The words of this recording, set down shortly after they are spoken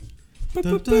Well,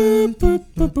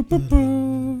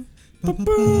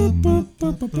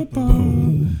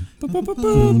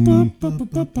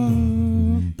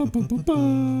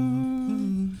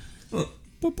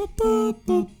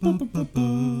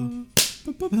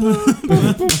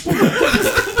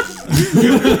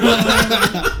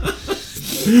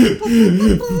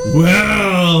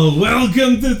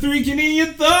 welcome to Three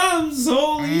Canadian Thumbs.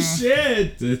 Holy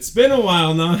shit. It's been a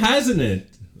while now, hasn't it?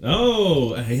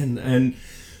 Oh, and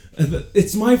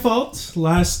it's my fault.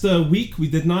 Last week we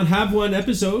did not have one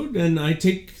episode, and I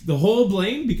take the whole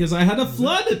blame because I had a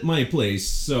flood at my place.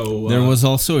 So there was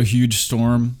also a huge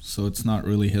storm, so it's not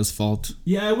really his fault.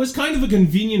 Yeah, it was kind of a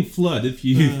convenient flood if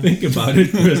you think about it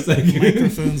for a second.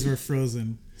 Microphones were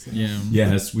frozen. So. Yeah.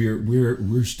 Yes,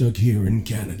 we're stuck here in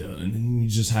Canada, and we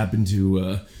just happened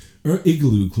to our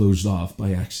igloo closed off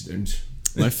by accident.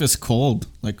 Life is cold,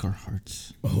 like our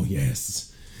hearts. Oh yes.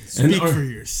 Speak for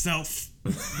yourself.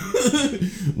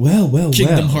 Well.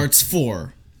 Kingdom Hearts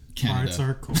 4. Canada. Hearts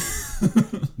are cold.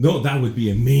 No, that would be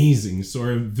amazing.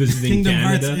 Sort of visiting Kingdom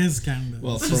Canada. Hearts is Canada.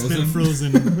 Well, it's just been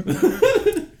frozen.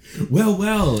 Well.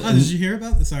 Oh, did you hear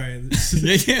about this? Sorry.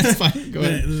 yeah, it's fine. Go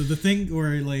ahead. The thing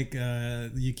where like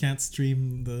you can't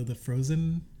stream the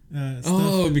Frozen stuff.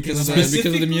 Oh, because of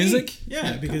the music?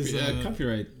 Yeah, because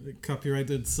copyright.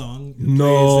 Copyrighted song.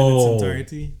 No. In its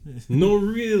entirety. No,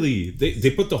 really.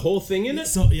 They put the whole thing in it?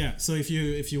 So yeah, so if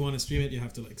you want to stream it, you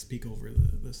have to like speak over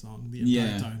the song the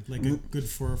entire time, like a good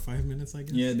 4 or 5 minutes, I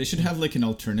guess. Yeah, they should have like an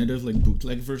alternative, like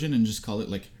bootleg version, and just call it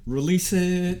like release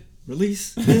it, and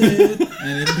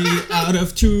it'll be out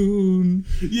of tune.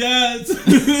 Yes.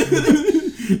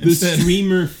 The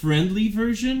streamer friendly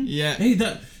version? Yeah.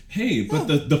 Hey, but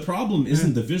the problem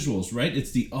isn't the visuals, right?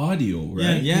 It's the audio,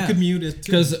 right? Yeah. You could mute it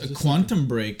too. Because Quantum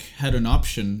Break had an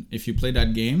option. If you play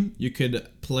that game, you could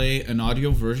play an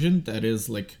audio version that is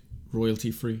like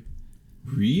royalty free.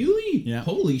 Really? Yeah.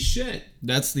 Holy shit.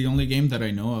 That's the only game that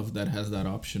I know of that has that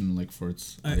option, like for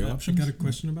its audio I options. got a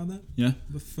question about that. Yeah.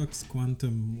 The fuck's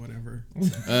Quantum whatever?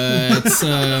 It's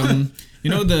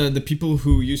the people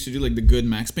who used to do like the good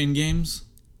Max Payne games.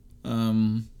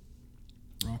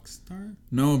 Rockstar?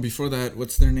 No, before that,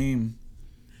 what's their name?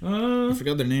 I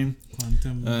forgot their name.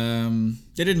 Quantum.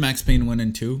 They did Max Payne 1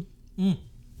 and 2.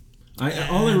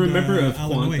 All I remember of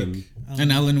Alan Quantum. Wake.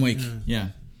 And Alan Wake, yeah.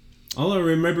 All I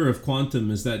remember of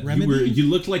Quantum is that Remedy? you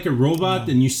looked like a robot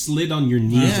and you slid on your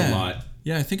knees a lot.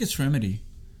 Yeah, I think it's Remedy.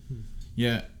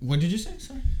 Yeah. What did you say?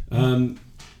 Sorry.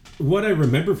 What I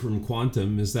remember from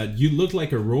Quantum is that you looked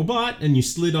like a robot and you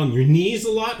slid on your knees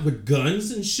a lot with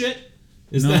guns and shit.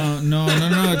 No.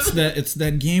 It's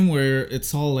that game where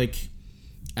it's all like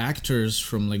actors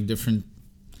from like different.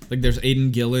 Like there's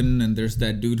Aidan Gillen and there's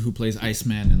that dude who plays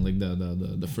Iceman in like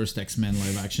the first X-Men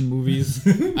live action movies.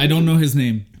 I don't know his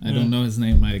name.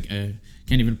 I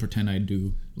can't even pretend I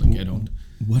do. Like I don't.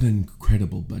 What an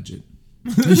incredible budget.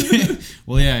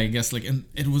 Well, yeah, I guess like, and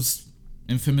it was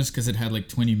infamous because it had like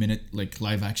 20-minute like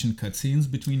live action cutscenes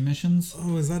between missions.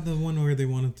 Oh, is that the one where they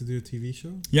wanted to do a TV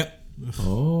show? Yep.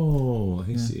 Oh,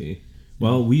 I see.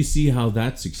 Well, we see how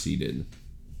that succeeded.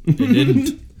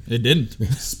 It didn't.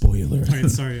 Spoiler. Right,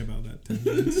 sorry about that. 10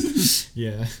 minutes.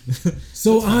 Yeah.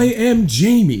 So I am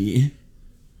Jamie.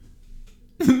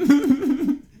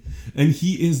 And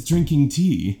he is drinking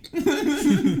tea.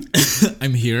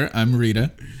 I'm here. I'm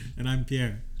Rita. And I'm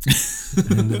Pierre.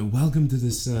 And welcome to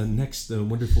this next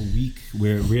wonderful week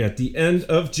where we're at the end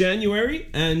of January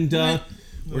and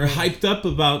we're hyped up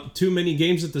about too many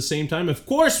games at the same time. Of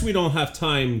course we don't have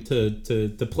time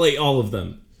to play all of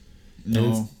them.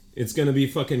 No. It's going to be a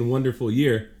fucking wonderful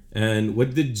year. And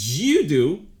what did you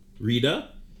do, Rita,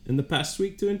 in the past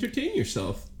week to entertain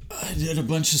yourself? I did a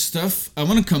bunch of stuff. I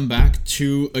want to come back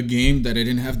to a game that I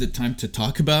didn't have the time to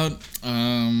talk about.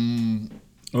 The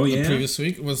previous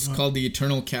week. It was called The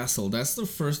Eternal Castle. That's the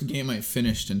first game I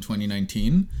finished in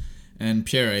 2019. And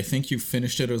Pierre, I think you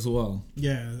finished it as well.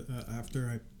 Yeah, after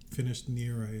I finished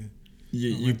Nier,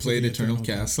 You played Eternal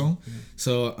Castle. Yeah.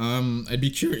 So I'd be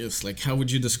curious, like, how would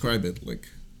you describe it? Like,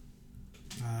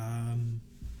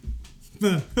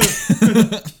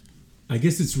 I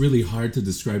guess it's really hard to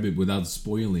describe it without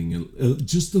spoiling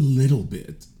just a little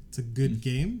bit. It's a good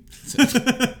game.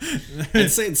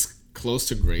 I'd say it's close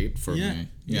to great for me.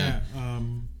 Yeah.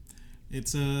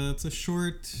 It's a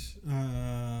short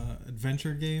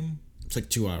adventure game. It's like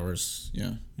 2 hours.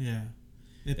 Yeah. Yeah.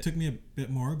 It took me a bit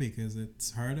more because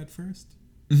it's hard at first.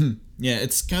 Mm-hmm. Yeah,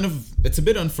 it's a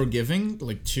bit unforgiving.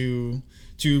 Like to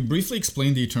briefly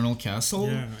explain the Eternal Castle.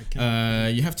 Yeah,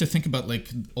 you have to think about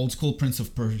like old school Prince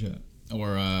of Persia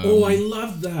or. I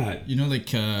love that. You know, like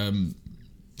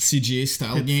CGA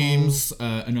style Pitfall. games,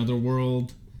 Another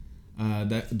World.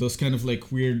 those kind of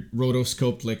like weird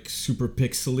rotoscope, like super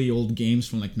pixely old games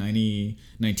from like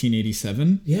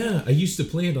 1987. Yeah, I used to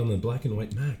play it on the black and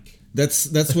white Mac. That's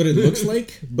what it looks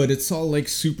like, but it's all like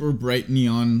super bright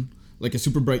neon, like a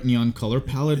super bright neon color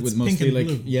palette It's with pink mostly and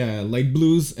like blue. light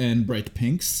blues and bright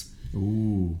pinks.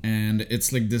 Ooh. And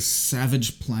it's like this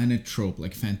savage planet trope,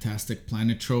 like fantastic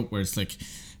planet trope, where it's like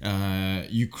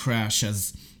you crash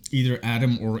as either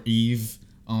Adam or Eve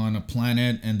on a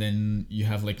planet, and then you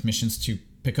have like missions to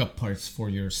pick up parts for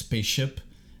your spaceship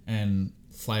and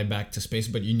fly back to space,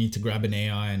 but you need to grab an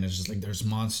AI, and it's just like there's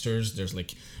monsters, there's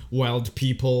like wild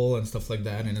people and stuff like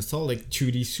that, and it's all like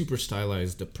 2D, super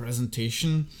stylized. The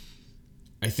presentation,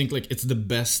 I think like it's the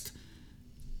best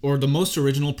or the most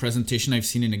original presentation I've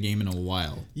seen in a game in a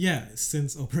while. Yeah,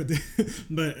 since Obra Dinn.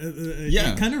 But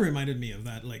Yeah. it kind of reminded me of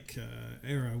that like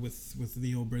era with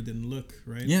the Obra Dinn look,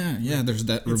 right? Yeah, there's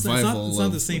that It's revival. not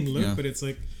of, the same like, look, yeah. but it's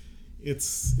like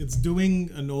it's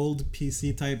doing an old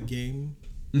PC type game,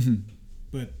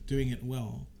 but doing it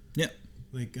well. Yeah.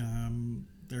 Like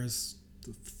there's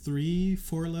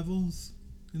 3-4 levels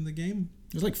in the game.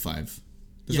 There's like 5.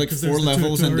 There's Yeah, like 'cause 4 there's the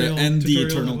levels and the tutorial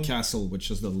Eternal level. Castle,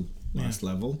 which is the last Yeah.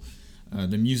 level.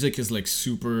 The music is like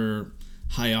super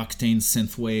high octane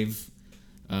synthwave.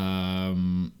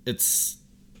 It's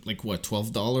like what,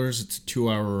 $12? It's a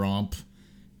 2-hour romp.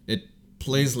 It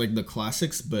plays like the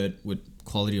classics, but with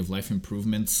quality of life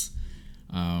improvements.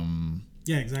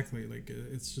 Yeah, exactly. Like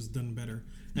it's just done better,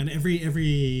 and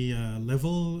every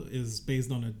level is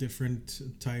based on a different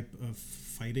type of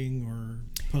fighting or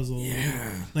puzzle.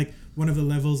 Yeah. Like one of the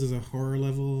levels is a horror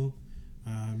level,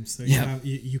 so Yeah.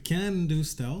 you can do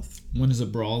stealth. One is a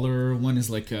brawler, one is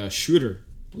like a shooter,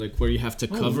 like where you have to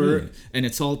cover, really? and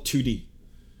it's all 2D.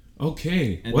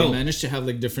 Okay. And well, they managed to have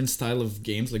like different style of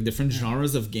games, like different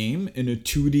genres of game in a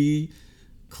 2D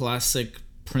classic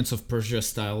Prince of Persia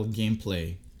style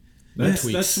gameplay. That's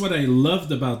tweaks. what I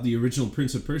loved about the original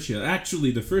Prince of Persia. Actually,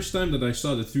 the first time that I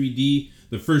saw the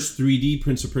first 3D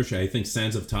Prince of Persia, I think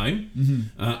Sands of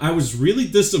Time, I was really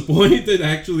disappointed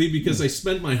actually because I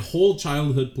spent my whole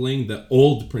childhood playing the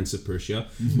old Prince of Persia,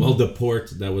 well, the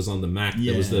port that was on the Mac,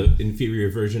 that was the inferior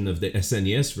version of the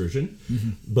SNES version.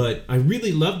 But I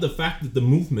really loved the fact that the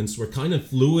movements were kind of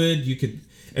fluid.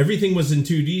 Everything was in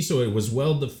 2D, so it was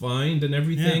well defined and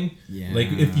everything. Yeah. Like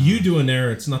if you do an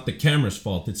error, it's not the camera's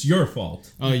fault; it's your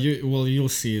fault. Oh, you'll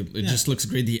see. It just looks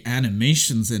great. The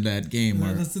animations in that game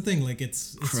are That's the thing. Like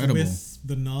it's incredible. with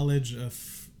the knowledge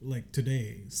of like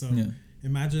today. So Yeah.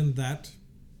 imagine that,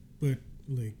 but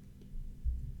like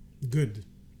good,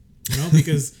 you know?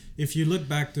 Because if you look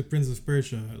back to Prince of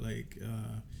Persia, like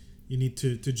you need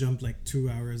to jump like 2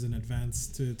 hours in advance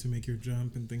to make your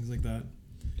jump and things like that.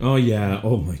 Oh yeah!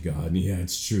 Oh my God! Yeah,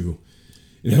 it's true.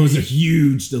 That was a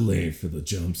huge delay for the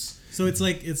jumps. So it's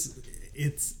like it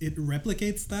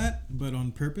replicates that, but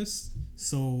on purpose.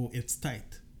 So it's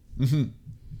tight.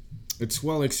 It's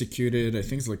well executed. I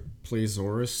think it's like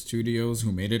Playzora Studios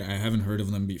who made it. I haven't heard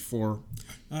of them before.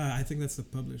 I think that's the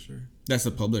publisher. That's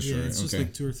the publisher. Yeah, it's just okay.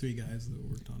 like 2 or 3 guys that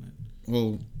worked on it.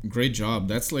 Well, great job.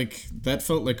 That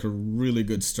felt like a really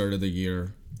good start of the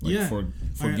year. Like Yeah. for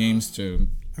I- games to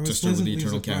I was start with the pleasantly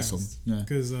Eternal surprised Castle. Yeah.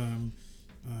 because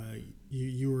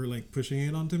you were like pushing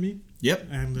it onto me, Yep.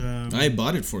 and I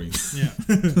bought it for you. yeah,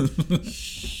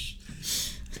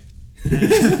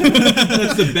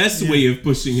 That's the best way of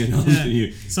pushing it on Yeah.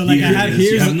 you. So, like, I had-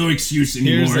 you have no excuse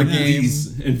anymore. Here's a game.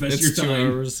 Please invest It's your 2 time.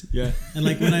 hours. Yeah. and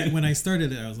like when I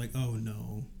started it, I was like, oh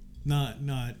no,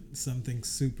 not something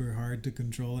super hard to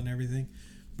control and everything,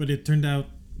 but it turned out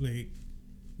like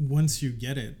once you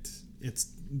get it,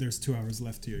 there's 2 hours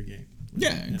left to your game.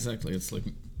 Yeah, exactly. It's like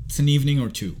it's an evening or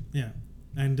two. Yeah,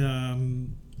 and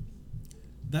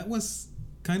that was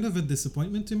kind of a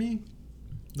disappointment to me.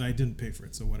 I didn't pay for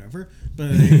it, so whatever.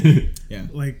 But Yeah.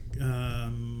 like,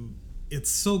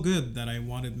 it's so good that I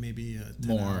wanted maybe a 10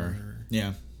 More. hour,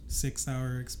 Yeah. 6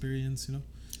 hour experience. You know,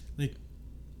 like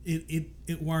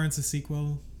it warrants a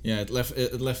sequel. Yeah, it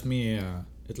left me a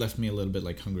little bit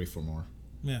like hungry for more.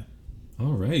 Yeah.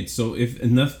 All right. So if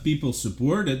enough people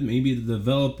support it, maybe the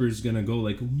developer's gonna go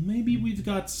like, maybe we've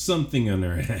got something on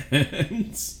our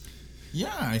hands.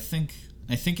 Yeah, I think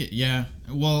it. Yeah,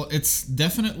 well, it's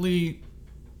definitely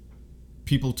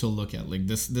people to look at. Like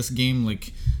this game,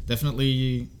 like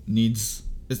definitely needs.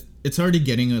 It's already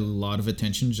getting a lot of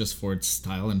attention just for its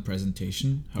style and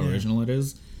presentation, how original it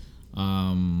is.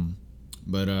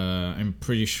 But I'm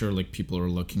pretty sure like people are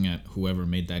looking at whoever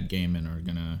made that game and are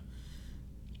gonna.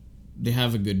 They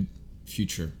have a good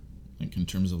future, like in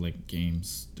terms of like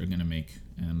games they're gonna make,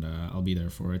 and I'll be there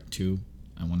for it too.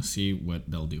 I want to see what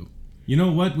they'll do. You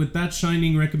know what? With that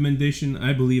shining recommendation,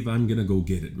 I believe I'm gonna go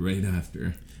get it right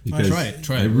after. Because Try it.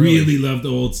 I really love the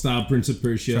old style Prince of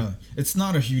Persia. It's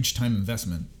not a huge time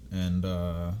investment, and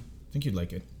I think you'd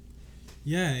like it.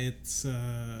 Yeah, it's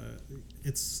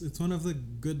one of the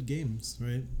good games,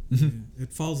 right? Mm-hmm.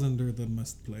 It falls under the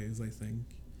must plays, I think.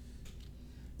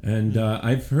 And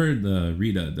I've heard,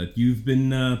 Rita, that you've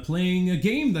been playing a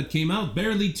game that came out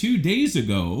barely 2 days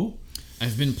ago.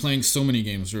 I've been playing so many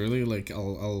games, really. Like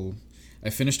I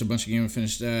finished a bunch of games. I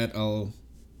finished that. I'll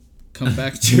come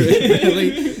back to it.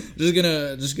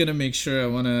 Really, just gonna make sure. I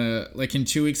wanna, like, in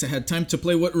 2 weeks I had time to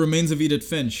play What Remains of Edith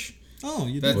Finch. Oh,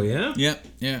 you That- did. Oh, yeah?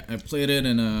 Yeah. I played it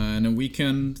in a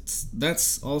weekend.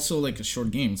 That's also like a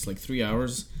short game. It's like 3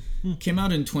 hours. Came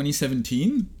out in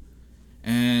 2017.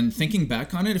 And thinking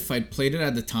back on it, if I'd played it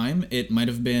at the time, it might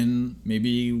have been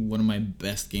maybe one of my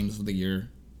best games of the year,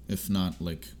 if not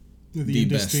like The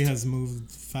industry best. has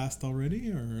moved fast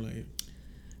already, or like.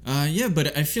 Yeah,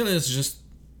 but I feel it's just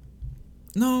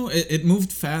no. It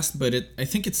moved fast, but I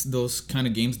think it's those kind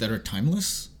of games that are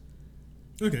timeless.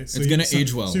 Okay, so It's gonna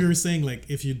age well. So you were saying, like,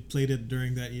 if you'd played it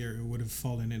during that year, it would have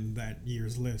fallen in that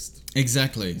year's list.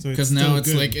 Exactly, So it's because now still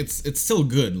it's good. like it's still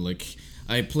good. Like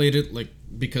I played it like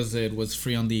because it was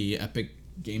free on the Epic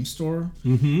Game Store.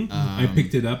 Mm-hmm. I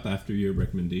picked it up after your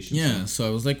recommendation. Yeah, so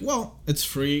I was like, well, it's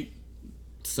free.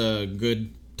 It's a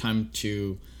good time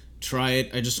to try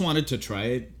it. I just wanted to try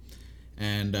it,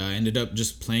 and I ended up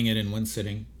just playing it in one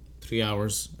sitting, 3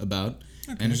 hours about.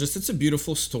 And it's a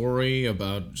beautiful story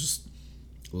about just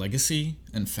legacy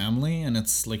and family, and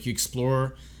it's like you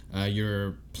explore.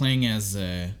 You're playing as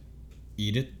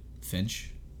Edith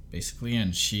Finch, basically,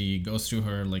 and she goes through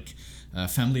her like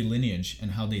family lineage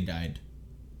and how they died.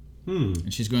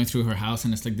 And she's going through her house,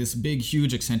 and it's like this big,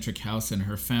 huge, eccentric house, and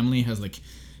her family has like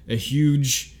a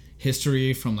huge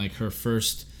history from like her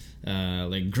first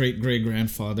like great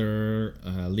grandfather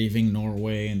leaving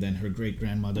Norway, and then her great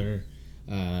grandmother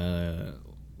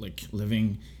like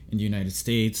living in the United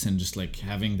States, and just like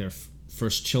having their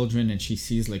first children. And she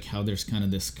sees like how there's kind of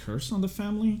this curse on the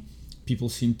family. People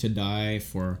seem to die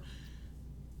for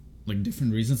like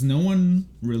different reasons. No one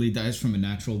really dies from a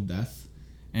natural death,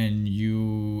 and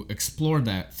you explore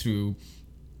that through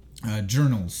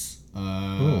journals,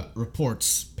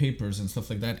 reports, papers, and stuff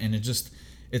like that. And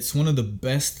it's one of the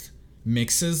best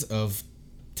mixes of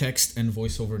text and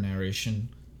voiceover narration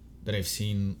that I've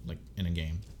seen like in a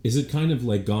game. Is it kind of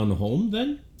like Gone Home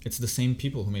then? It's the same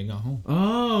people who made Gone Home.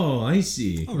 Oh, I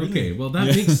see. Oh, really? Okay, well that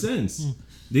makes sense.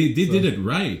 They did it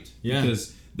right. Yeah.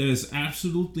 Because there's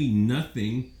absolutely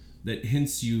nothing that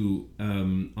hints you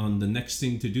on the next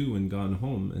thing to do in Gone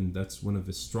Home, and that's one of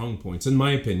his strong points, in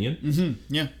my opinion.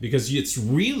 Yeah. Because it's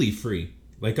really free,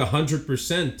 like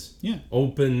 100%. Yeah.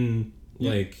 Open,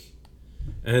 like,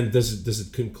 and does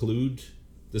it conclude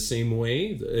the same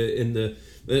way in the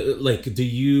like? Do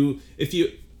you, if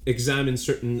you examine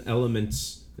certain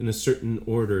elements in a certain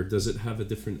order, does it have a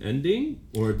different ending,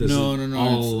 or does No.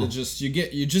 all It's just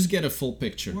you just get a full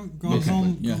picture. Well, Gone basically.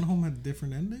 Home, Yeah. Gone Home had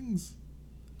different endings.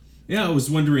 Yeah, I was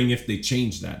wondering if they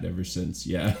changed that ever since.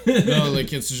 Yeah. No,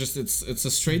 like it's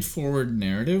a straightforward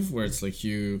narrative where it's like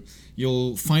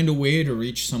you'll find a way to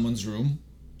reach someone's room.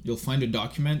 You'll find a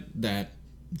document that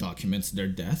documents their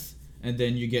death, and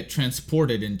then you get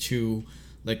transported into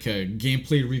like a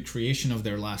gameplay recreation of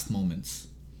their last moments.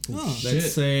 Oh,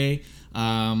 Let's say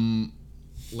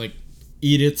like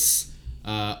Edith's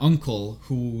uncle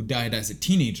who died as a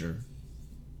teenager.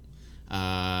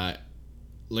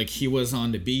 Like he was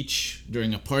on the beach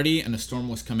during a party and a storm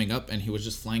was coming up and he was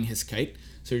just flying his kite.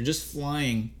 So you're just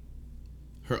flying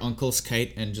her uncle's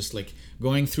kite and just like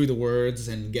going through the words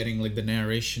and getting like the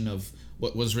narration of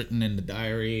what was written in the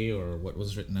diary or what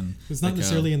was written in. it's not like,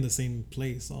 necessarily in the same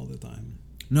place all the time.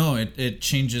 No, it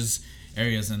changes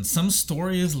areas, and some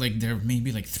stories like they're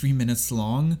maybe like 3 minutes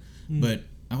long, but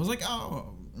I was like,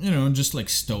 oh, just like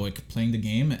stoic playing the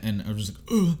game, and I was like,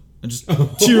 ugh. I'm just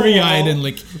teary-eyed and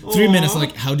like 3 minutes.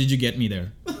 Like, how did you get me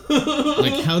there?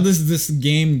 Like, how does this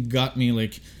game got me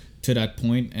like to that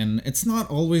point? And it's not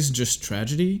always just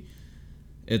tragedy.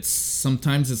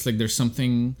 Sometimes it's like there's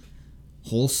something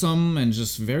wholesome and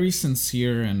just very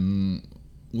sincere and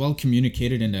well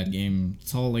communicated in that game.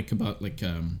 It's all like about like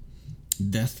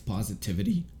death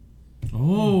positivity.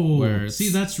 Oh, Where see,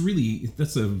 that's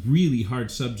a really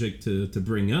hard subject to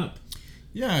bring up.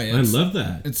 Yeah, I love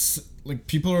that. It's like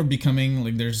people are becoming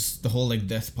like there's the whole like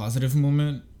death positive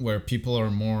movement where people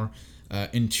are more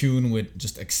in tune with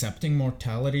just accepting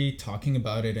mortality, talking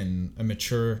about it in a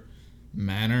mature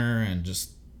manner, and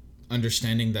just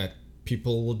understanding that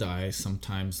people will die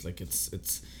sometimes. Like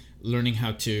it's learning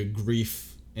how to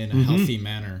grieve in a healthy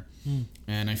manner.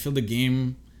 And I feel the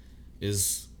game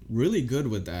is really good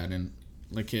with that, and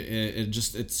like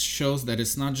it shows that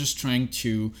it's not just trying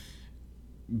to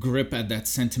grip at that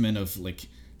sentiment of like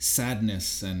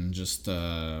sadness and just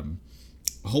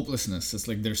hopelessness. It's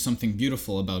like there's something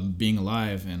beautiful about being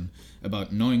alive and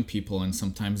about knowing people, and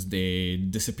sometimes they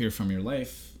disappear from your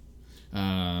life.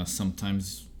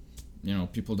 Sometimes, you know,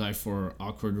 people die for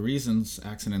awkward reasons,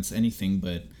 accidents, anything,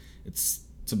 but it's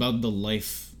about the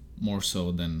life more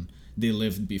so than they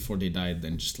lived before they died,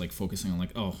 than just like focusing on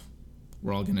like, oh,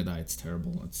 we're all gonna die, it's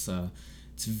terrible. It's a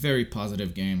very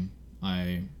positive game.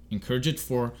 I encourage it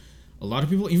for a lot of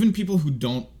people. Even people who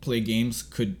don't play games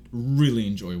could really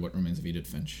enjoy What Remains of Edith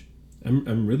Finch.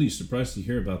 I'm really surprised to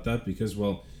hear about that because,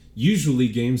 well, usually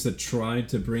games that try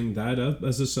to bring that up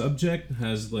as a subject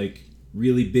has like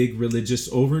really big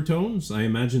religious overtones. I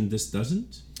imagine this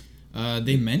doesn't.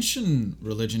 They mention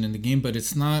religion in the game, but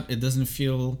it doesn't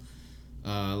feel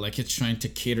like it's trying to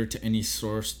cater to any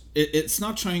source. It's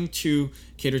not trying to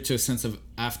cater to a sense of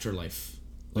afterlife.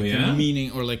 Like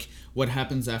meaning, or like what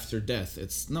happens after death.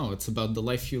 It's about the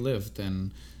life you lived,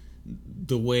 and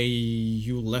the way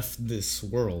you left this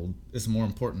world is more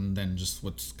important than just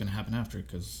what's gonna happen after,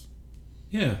 because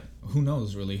who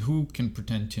knows really? Who can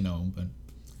pretend to know? But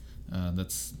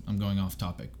I'm going off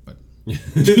topic, but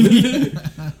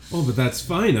well, but that's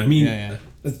fine. I mean,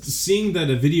 seeing that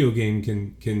a video game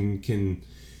can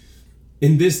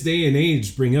in this day and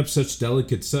age bring up such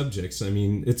delicate subjects, I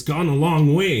mean, it's gone a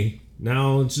long way.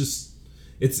 Now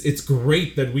it's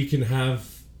great that we can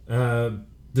have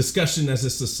discussion as a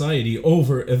society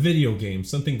over a video game,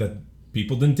 something that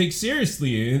people didn't take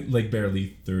seriously like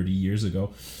barely 30 years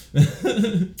ago.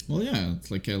 Well, yeah, it's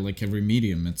like every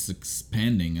medium, it's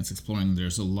expanding, it's exploring.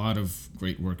 There's a lot of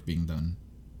great work being done.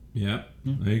 Yeah,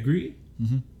 I agree.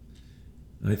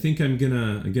 I think I'm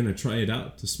gonna try it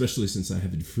out, especially since I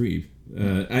have it free.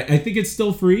 I think it's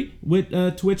still free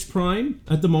with Twitch Prime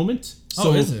at the moment.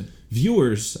 So is it?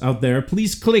 Viewers out there,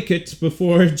 please click it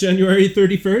before January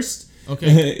 31st.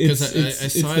 Okay, because I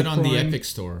saw it on the Epic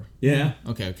Store. Yeah.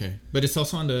 Okay. But it's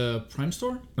also on the Prime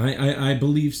Store? I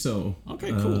believe so.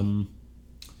 Okay, cool.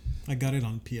 I got it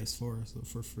on PS4 so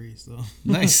for free. So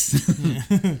nice.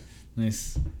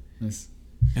 Nice.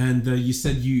 And you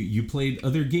said you played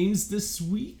other games this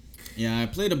week? Yeah, I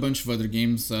played a bunch of other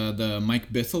games. The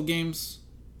Mike Bithell games.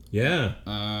 Yeah.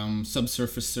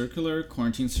 Subsurface Circular,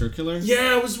 Quarantine Circular.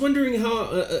 Yeah, I was wondering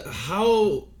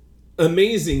how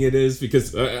amazing it is,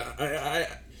 because I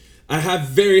have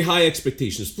very high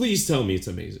expectations. Please tell me it's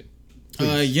amazing.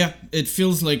 Yeah, it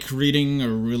feels like reading a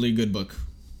really good book.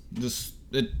 I'm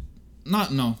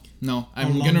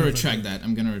gonna retract that.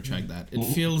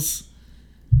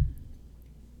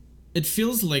 It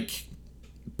feels like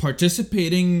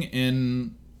participating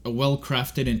in a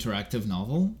well-crafted interactive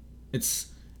novel. It's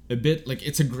a bit like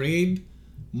it's a grade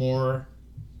more.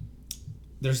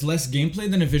 There's less gameplay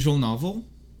than a visual novel,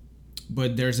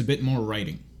 but there's a bit more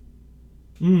writing.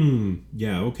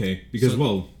 Yeah, okay. Because,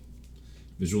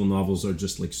 visual novels are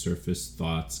just like surface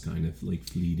thoughts, kind of like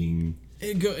fleeting.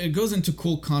 It goes into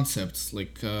cool concepts,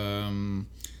 like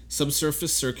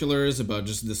Subsurface Circular is about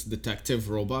just this detective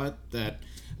robot that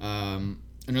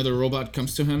another robot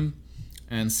comes to him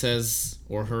and says,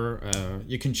 or her,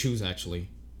 you can choose actually,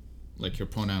 like your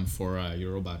pronoun for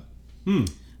your robot.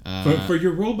 For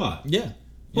your robot? Yeah.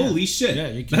 Holy shit! Yeah,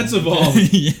 you can, that's evolved.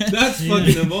 That's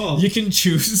fucking evolved. You can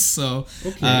choose. So,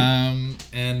 okay.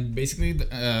 And basically,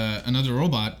 another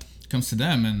robot comes to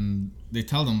them and they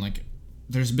tell them like,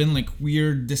 there's been like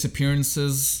weird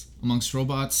disappearances amongst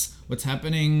robots. What's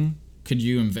happening? Could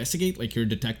you investigate? Like you're a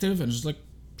detective, and just like,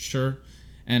 sure.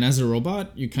 And as a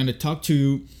robot, you kind of talk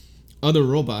to other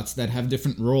robots that have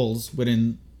different roles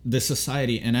within this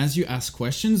society. And as you ask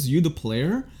questions, you, the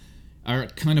player, are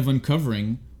kind of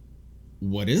uncovering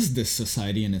what is this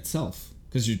society in itself,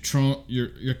 because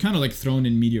you're kind of like thrown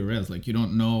in media res, like you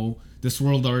don't know this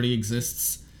world already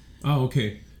exists. Oh,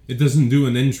 okay. It doesn't do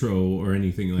an intro or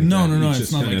anything like that. No.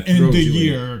 It's not like in the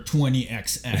year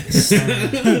 20XX.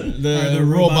 the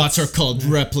robots are called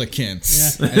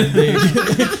replicants.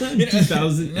 Yeah. And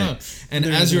 2000. No. And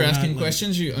as you're asking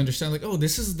questions, you understand like, oh,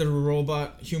 this is the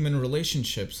robot-human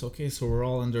relationships. Okay, so we're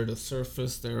all under the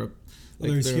surface. They're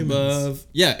above.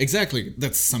 Yeah, exactly.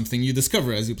 That's something you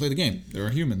discover as you play the game. There are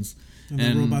humans. And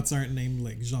the robots aren't named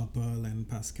like Jean-Paul and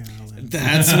Pascal.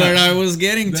 That's where I was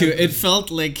getting to. It felt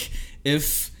like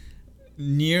if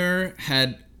Nier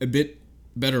had a bit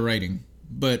better writing,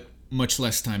 but much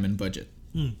less time and budget.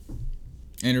 And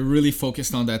it really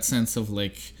focused on that sense of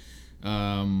like,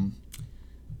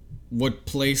 what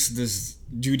place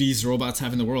do these robots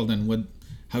have in the world, and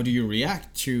how do you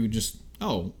react to just,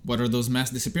 oh, what are those mass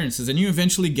disappearances? And you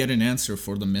eventually get an answer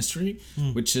for the mystery,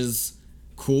 which is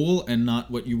cool and not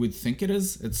what you would think it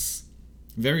is. It's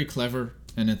very clever,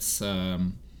 and it's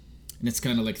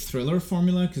kind of like thriller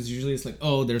formula, because usually it's like,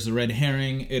 oh, there's a red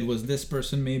herring, it was this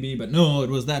person maybe, but no, it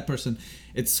was that person.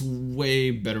 It's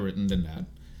way better written than that.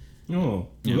 Oh,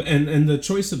 Yeah. and the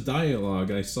choice of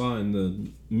dialogue I saw in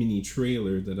the mini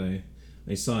trailer that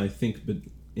I saw, I think, but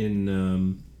in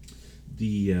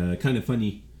the Kind of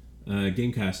Funny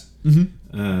Gamecast.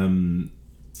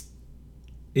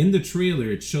 In the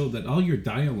trailer, it showed that all your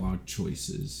dialogue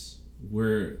choices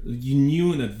where you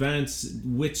knew in advance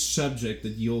which subject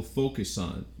that you'll focus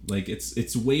on. Like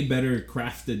it's way better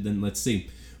crafted than, let's say,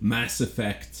 Mass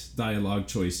Effect dialogue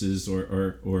choices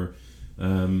or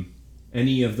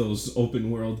any of those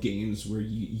open world games where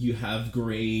you have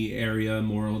gray area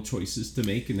moral choices to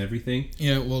make and everything.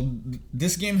 Yeah, well,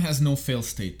 this game has no fail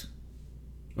state.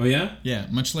 Oh yeah? Yeah,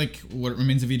 much like What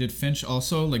Remains of Edith Finch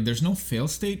also, like there's no fail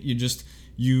state.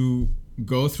 You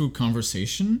go through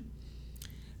conversation,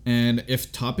 and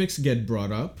if topics get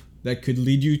brought up that could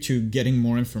lead you to getting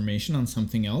more information on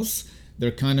something else,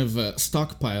 they're kind of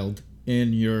stockpiled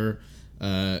in your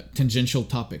tangential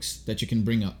topics that you can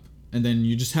bring up. And then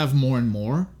you just have more and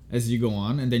more as you go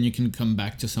on, and then you can come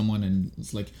back to someone and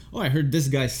it's like, oh, I heard this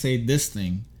guy say this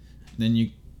thing. And then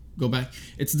you go back.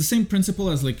 It's the same principle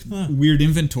as like weird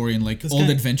inventory in like old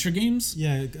adventure games.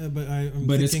 Yeah, I'm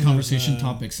but it's thinking conversation of,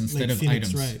 topics instead like of Phoenix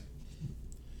items. Wright,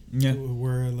 Yeah.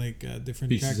 where like different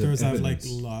Pieces of characters have like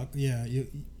evidence. lock,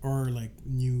 or like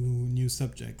new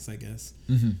subjects, I guess.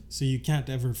 Mm-hmm. So you can't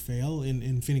ever fail.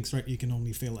 In Phoenix Wright, you can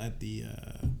only fail at the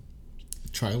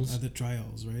Trials.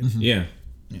 trials, right? Yeah.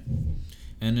 Yeah.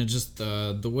 And it just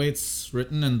the way it's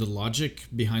written and the logic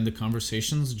behind the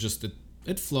conversations, just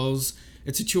it flows.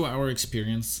 It's a 2-hour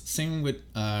experience. Same with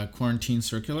Quarantine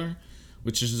Circular,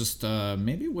 which is just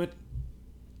maybe what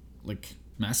like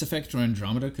Mass Effect or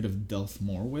Andromeda could have dealt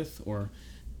more with, or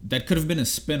that could have been a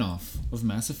spin-off of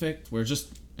Mass Effect where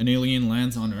just an alien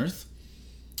lands on Earth.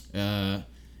 And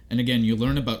again, you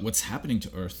learn about what's happening to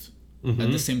Earth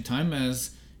at the same time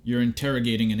as you're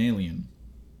interrogating an alien.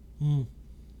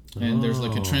 And there's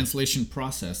like a translation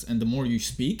process, and the more you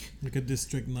speak, Like a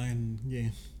District 9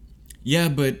 game. yeah,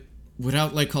 but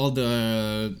without like all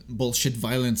the bullshit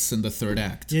violence in the third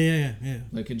act. Yeah.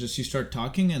 Like it just, you start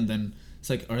talking and then it's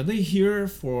like, are they here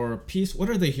for peace? What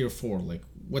are they here for? Like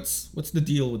what's the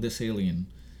deal with this alien?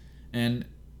 And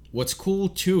what's cool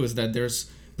too is that there's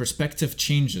perspective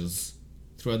changes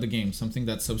throughout the game, something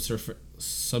that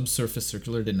Subsurface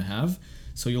Circular didn't have.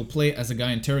 So you'll play as a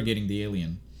guy interrogating the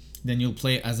alien. Then you'll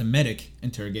play as a medic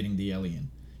interrogating the alien.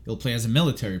 You'll play as a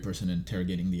military person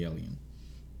interrogating the alien.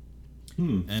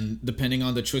 And depending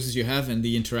on the choices you have and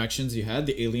the interactions you had,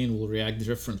 the alien will react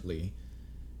differently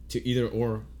to either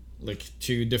or, like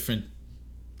to different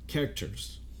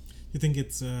characters. You think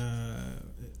it's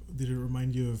did it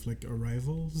remind you of like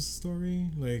Arrival's story?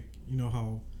 Like, you know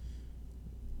how,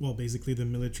 well, basically the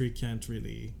military can't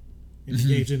really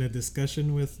engage in a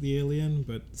discussion with the alien,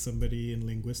 but somebody in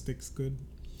linguistics could.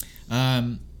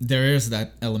 There is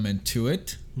that element to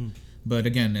it, but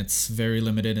again, it's very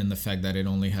limited in the fact that it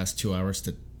only has 2 hours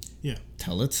to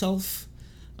tell itself.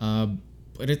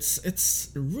 But it's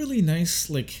really nice.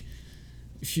 Like,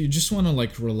 if you just want to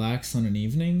like relax on an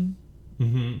evening,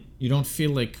 you don't feel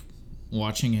like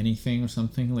watching anything or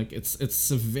something. Like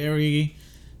it's a very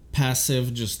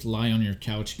passive, just lie on your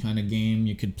couch kind of game.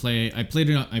 You could play. I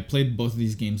played both of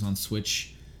these games on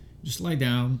Switch. Just lie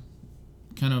down,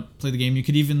 kind of play the game. You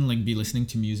could even like be listening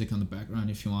to music on the background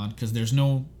if you want, because there's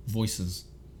no voices.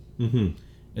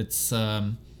 It's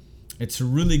a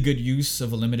really good use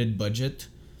of a limited budget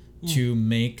to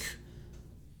make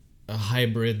a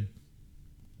hybrid,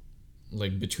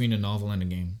 like between a novel and a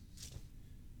game.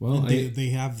 Well, they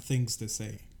have things to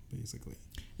say, basically.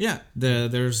 Yeah,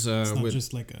 there's It's not with,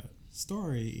 just like a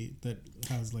story that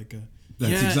has like a.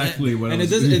 that's exactly what I and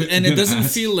was it doesn't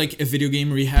ask. feel like a video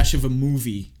game rehash of a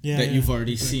movie that you've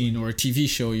already exactly. seen, or a TV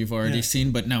show you've already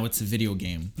seen, but now it's a video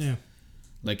game. Yeah.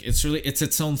 Like it's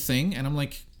its own thing, and I'm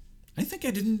like, I think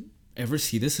I didn't ever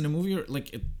see this in a movie, or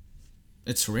like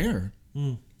it's rare.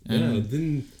 Yeah,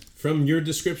 then from your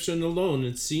description alone,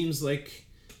 it seems like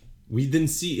we didn't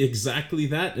see exactly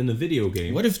that in a video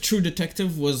game. What if True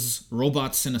Detective was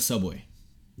robots in a subway?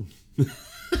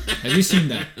 Have you seen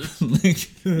that? Like,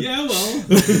 Yeah, well,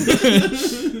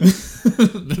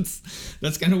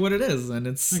 that's kind of what it is, and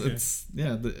it's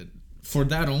for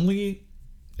that only,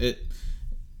 it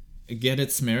get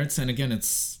its merits, and again,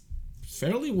 it's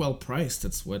fairly well priced.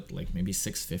 It's what, like maybe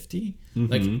 $650.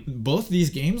 Like both these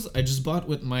games I just bought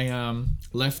with my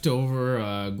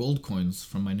leftover gold coins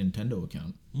from my Nintendo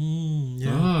account.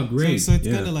 Yeah. Ah, great. So it's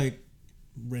Yeah. kind of like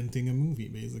renting a movie,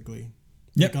 basically.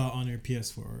 Yep. Like on your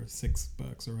PS4 or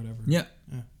 $6 or whatever. Yeah.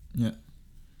 Yeah. Yeah.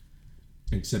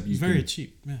 Except you It's very can,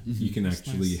 cheap. Yeah. you can It's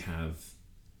actually nice. have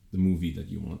the movie that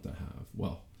you want to have.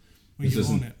 Well, Well, it you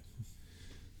doesn't- own it.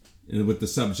 and with the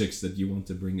subjects that you want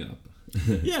to bring up.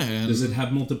 Yeah. And, Does it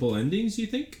have multiple endings, you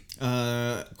think?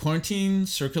 Quarantine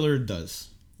Circular does.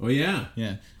 Oh, yeah.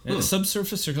 Yeah. Huh.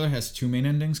 Subsurface Circular has 2 main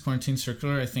endings. Quarantine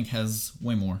Circular, I think, has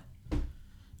way more.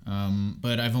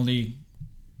 But I only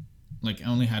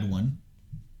had one.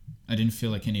 I didn't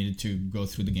feel like I needed to go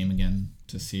through the game again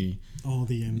to see All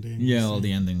the endings. Yeah, all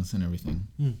the endings and everything.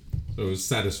 So it was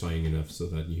satisfying enough so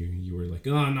that you were like,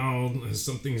 oh no,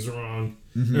 something's wrong.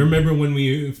 I remember when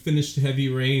we finished Heavy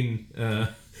Rain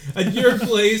at your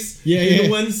place in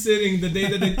one sitting the day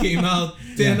that it came out,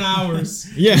 10 hours.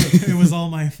 Yeah. It was all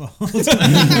my fault. No,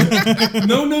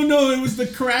 it was the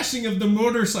crashing of the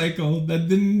motorcycle that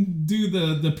didn't do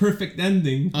the perfect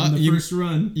ending on the first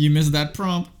run. You missed that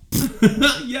prompt.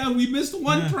 Yeah, we missed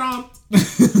one prompt.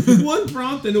 One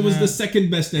prompt, and it was the second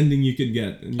best ending you could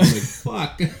get. And you're like,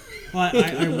 fuck. Well,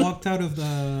 I walked out of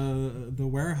the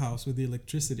warehouse with the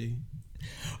electricity.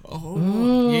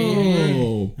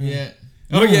 Oh. Yeah.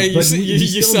 Oh yeah, you but see, we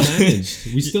you still saw.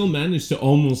 managed. We still managed to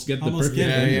almost get the Almost perfect get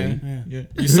it, ending. yeah.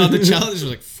 You saw the challenge. You're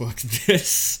like, fuck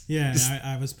this. Yeah,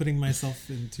 I was putting myself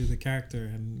into the character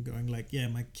and going like, yeah,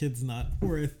 my kid's not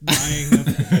worth dying of.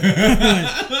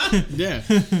 Yeah.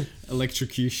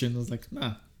 Electrocution. I was like,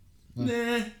 nah.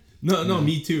 Nah. No,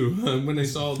 me too. When I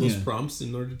saw all those prompts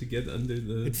in order to get under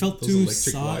the It felt those too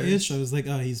electric wires. Saw-ish. I was like,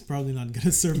 oh, he's probably not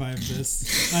gonna survive this.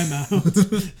 I'm out.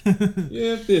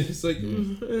 Yeah, it's like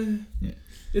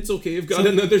it's okay. I've got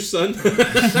another son.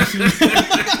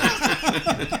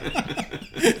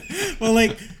 Well,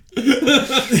 like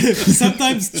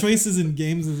sometimes choices in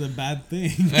games is a bad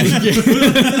thing.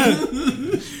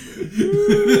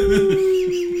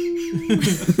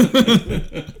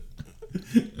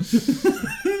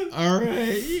 All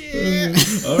right. Yeah.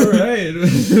 All right.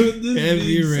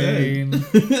 Heavy Rain.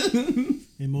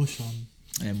 Emotion.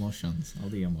 Emotions. All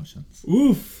the emotions.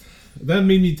 Oof. That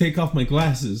made me take off my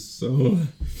glasses. So,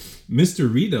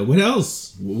 Mr. Rita, what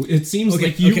else? It seems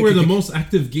like you were the most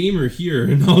active gamer here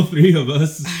in all three of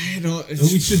us. I don't. And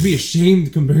we should be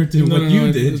ashamed compared to what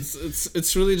you did.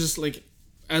 It's really just like,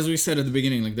 as we said at the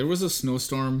beginning, like there was a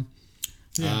snowstorm.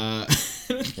 I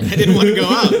didn't want to go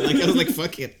out. Like I was like,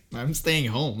 fuck it, I'm staying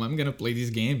home. I'm gonna play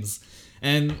these games.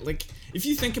 And like, if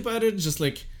you think about it, just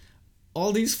like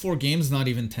all these 4 games, not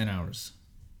even 10 hours.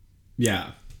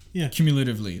 Yeah. Yeah.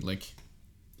 Cumulatively, like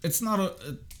it's not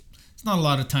a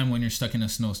lot of time when you're stuck in a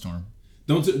snowstorm.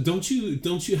 Don't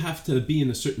you have to be in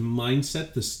a certain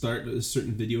mindset to start a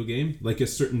certain video game, like a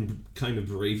certain kind of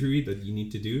bravery that you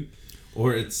need to do,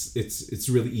 or it's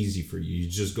really easy for you? You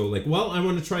just go like, well, I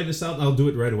want to try this out. I'll do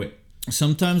it right away.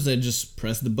 Sometimes I just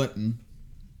press the button,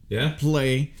 Yeah.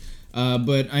 play.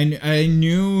 But I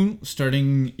knew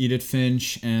starting Edith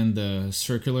Finch and the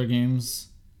Circular games,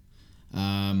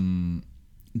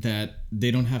 that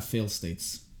they don't have fail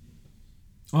states.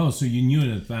 Oh, so you knew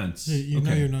in advance. You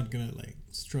know you're not gonna like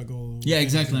struggle. Yeah,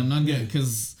 exactly. I'm not Yeah. good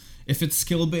because if it's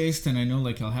skill based and I know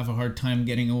like I'll have a hard time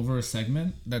getting over a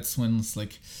segment, that's when it's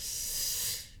like,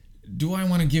 do I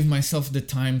want to give myself the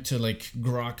time to like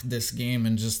grok this game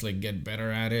and just like get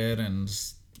better at it and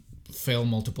just fail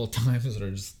multiple times,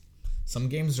 or just some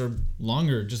games are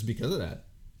longer just because of that.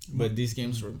 But these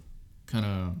games were kind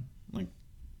of like,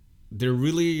 they're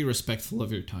really respectful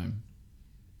of your time.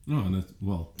 Oh,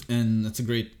 well, And that's a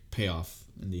great payoff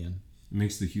in the end. it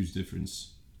makes the huge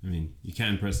difference. I mean, you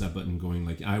can't press that button going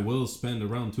like, I will spend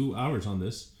around 2 hours on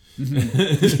this.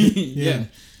 Yeah.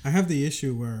 I have the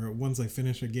issue where once I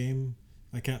finish a game,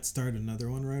 I can't start another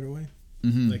one right away.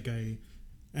 Like I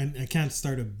can't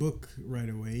start a book right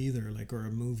away either, like, or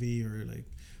a movie, or like,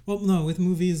 well, no, with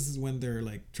movies, when they're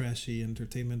like trashy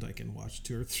entertainment, I can watch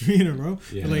 2 or 3 in a row.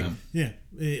 Yeah.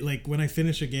 But, like when I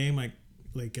finish a game,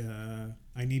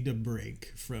 I need a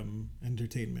break from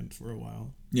entertainment for a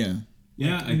while. Yeah.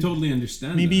 Yeah, I totally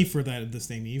understand. Maybe that. for the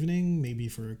same evening, maybe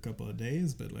for a couple of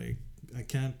days, but like I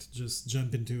can't just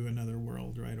jump into another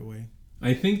world right away.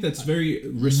 I think that's very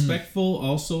respectful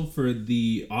also for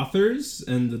the authors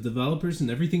and the developers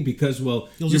and everything, because, well,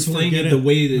 You'll you're just playing forget it the it.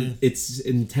 way that Yeah. it's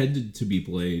intended to be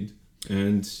played.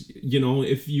 And, you know,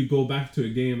 if you go back to a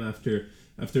game after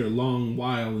a long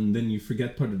while and then you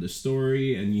forget part of the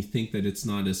story and you think that it's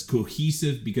not as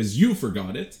cohesive because you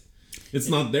forgot it, It's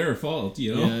not their fault,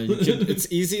 you know. Yeah,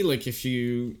 it's easy like if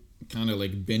you kind of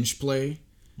like binge play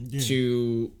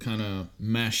to kind of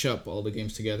mash up all the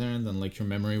games together, and then like your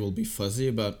memory will be fuzzy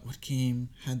about what game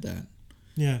had that.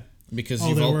 Yeah. Because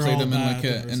you've all played them in like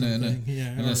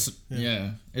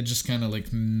yeah, it just kind of like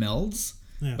melds.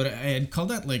 Yeah. But I'd call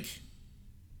that like,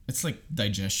 it's like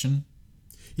digestion.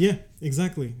 Yeah,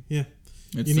 exactly. Yeah.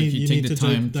 It's you like need, you you take need the to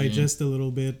time digest a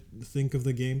little bit, think of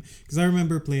the game. Because I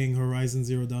remember playing Horizon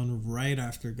Zero Dawn right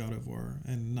after God of War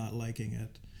and not liking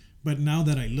it. But now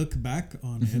that I look back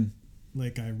on it,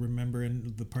 like I remember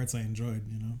the parts I enjoyed,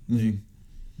 you know. Like,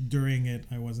 during it,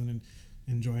 I wasn't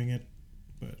enjoying it.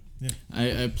 But yeah.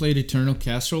 I played Eternal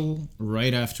Castle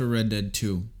right after Red Dead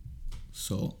 2.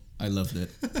 So I loved it.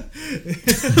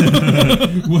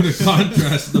 What a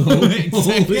contrast, though.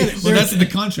 Exactly. Well, that's the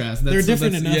contrast. They're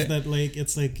different enough that like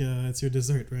it's it's your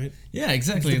dessert, right? Yeah,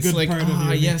 exactly. It's It's like,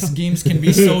 yes, meal. games can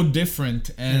be so different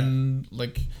and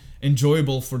like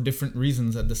enjoyable for different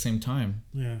reasons at the same time.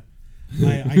 Yeah.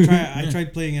 I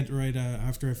tried playing it right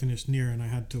after I finished Nier, and I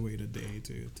had to wait a day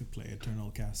to play Eternal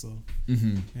Castle.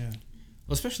 Mm-hmm. Yeah.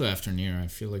 Well, especially after Nier, I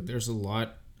feel like there's a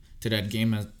lot to that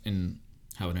game in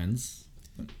how it ends.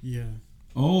 Yeah.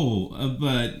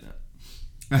 But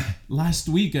last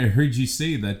week I heard you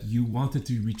say that you wanted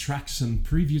to retract some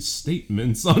previous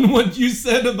statements on what you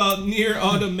said about Nier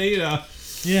Automata.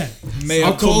 Yeah. Mea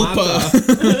culpa.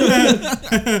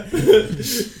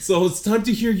 So it's time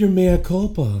to hear your mea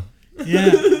culpa.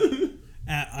 Yeah.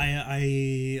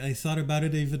 I thought about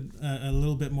it even a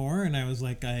little bit more, and I was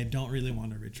like, I don't really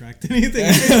want to retract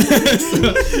anything.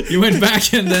 So you went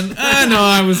back and then,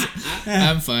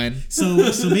 I'm fine. So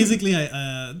basically,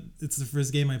 it's the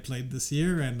first game I played this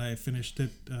year, and I finished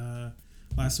it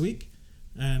last week.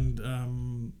 And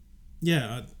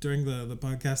during the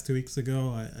podcast 2 weeks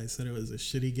ago, I said it was a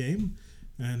shitty game.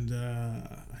 And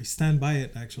I stand by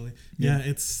it, actually. Yeah,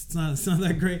 it's not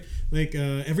that great. Like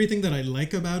everything that I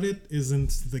like about it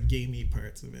isn't the gamey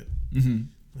parts of it. Mm-hmm.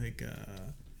 Like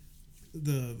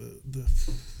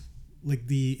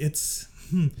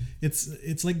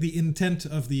it's like the intent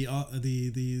of the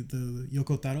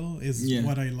Yoko Taro is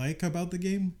what I like about the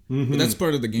game. But that's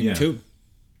part of the game too.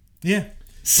 Yeah.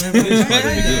 It is part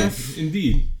of the game.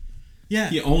 Indeed. Yeah.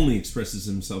 He only expresses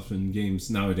himself in games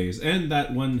nowadays, and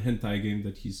that one hentai game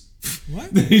that he's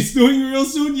doing real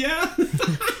soon. Yeah.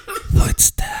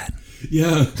 What's that?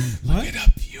 Yeah. What? Look it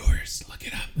up, viewers. Look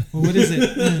it up. Well, what is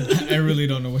it? I really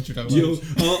don't know what you're talking about.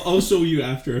 I'll show you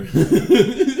after.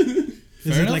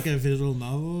 Is it like a visual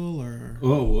novel or?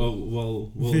 Well,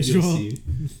 visual.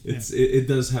 You'll see. It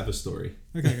does have a story.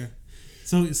 Okay.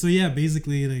 So yeah,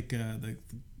 basically like the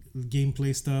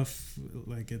gameplay stuff,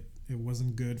 like it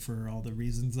wasn't good for all the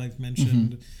reasons I've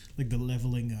mentioned, like the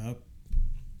leveling up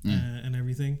and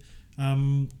everything.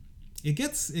 It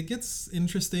gets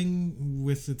interesting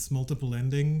with its multiple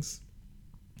endings,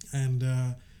 and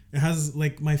it has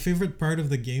like my favorite part of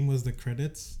the game was the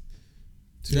credits.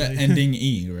 Ending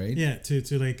E, right? Yeah,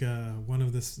 to like one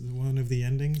of the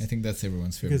endings. I think that's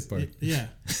everyone's favorite part.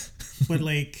 But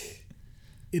like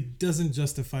it doesn't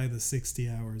justify the 60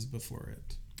 hours before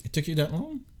it. It took you that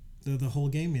long? The whole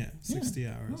game, 60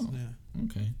 hours. Oh, yeah.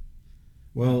 Okay.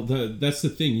 Well, that's the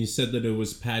thing. You said that it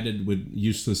was padded with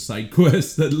useless side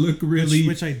quests that look really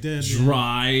which I did,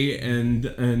 dry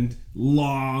and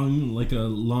long, like a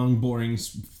long, boring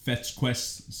fetch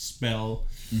quest spell.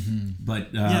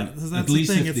 But that's at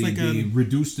least the thing. if they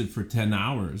reduced it for 10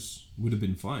 hours, would have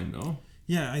been fine, no?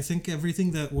 Yeah, I think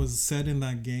everything that was said in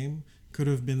that game could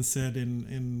have been said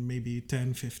in maybe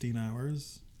 10, 15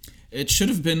 hours. It should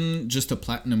have been just a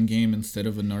platinum game instead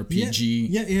of an RPG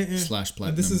 /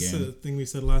 platinum This is game. the thing we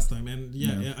said last time, and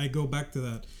I go back to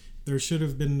that. There should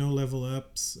have been no level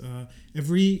ups.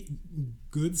 Every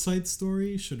good side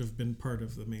story should have been part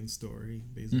of the main story,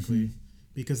 basically,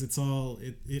 because it's all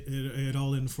it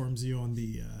all informs you on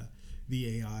the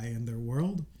AI and their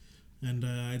world, and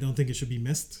I don't think it should be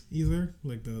missed either.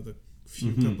 Like the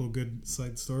few couple good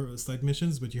side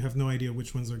missions, but you have no idea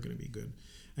which ones are going to be good,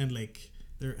 and like.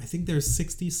 I think there's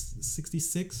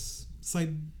 66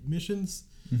 side missions.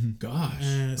 Gosh.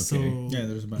 So yeah,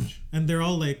 there's a bunch. And they're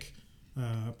all like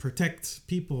protect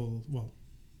people. Well,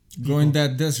 go in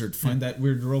that desert, find that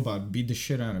weird robot, beat the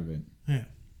shit out of it.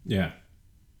 Yeah.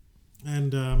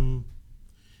 And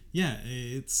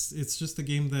it's just a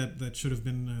game that should have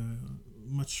been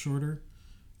much shorter.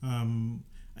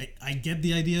 I get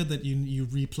the idea that you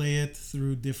replay it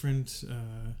through different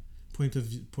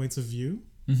points of view.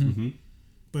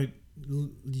 But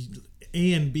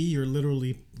A and B, you're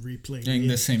literally replaying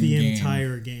the same game.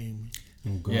 entire game.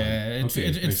 Oh, God. Yeah, Okay,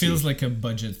 it I feels see. like a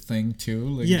budget thing too.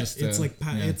 Like Yeah, just, it's like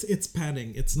yeah. it's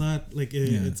padding. It's not like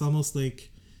Yeah. it's almost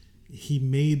like he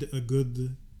made a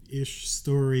good-ish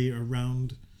story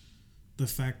around the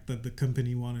fact that the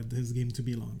company wanted his game to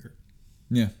be longer.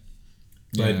 Yeah.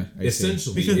 But Yeah, I see.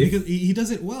 essentially, Because he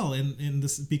does it well in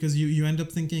this, because you end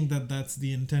up thinking that that's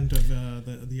the intent of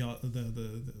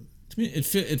the To me,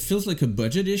 it feels like a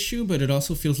budget issue, but it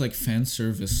also feels like fan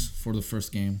service for the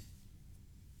first game.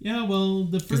 yeah, well,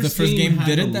 the first, the first game had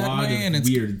did a it that lot way, of and it's-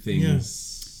 weird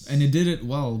things. And it did it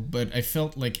well, but I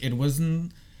felt like it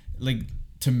wasn't like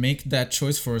to make that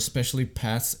choice for especially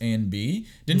paths A and B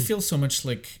didn't feel so much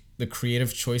like the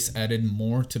creative choice added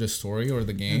more to the story or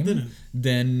the game didn't.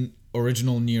 than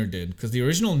original Nier did, because the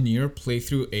original Nier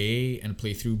playthrough A and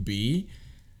playthrough B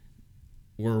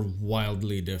were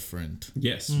wildly different.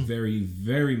 Yes, very,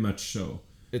 very much so.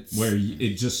 It's Where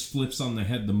it just flips on the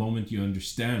head the moment you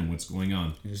understand what's going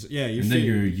on, yeah, you and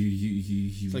feel then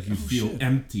you like, you oh, feel shit.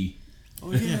 empty.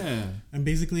 oh yeah. and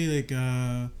basically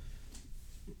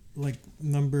like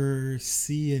number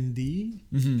C and D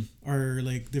are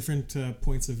like different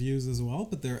points of views as well,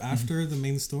 but they're after the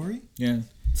main story. Yeah,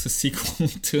 it's a sequel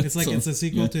to It's like own- it's a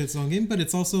sequel yeah. to its own game, but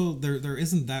it's also there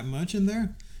isn't that much in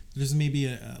there. There's maybe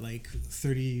like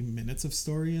 30 minutes of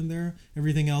story in there.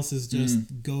 Everything else is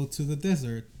just go to the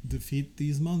desert, defeat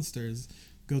these monsters,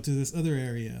 go to this other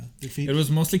area, defeat. It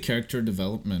was mostly character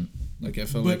development. Like I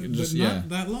felt but, like it just but not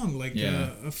that long, like Yeah.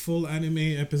 a full anime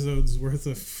episode's worth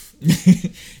of.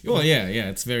 well, yeah,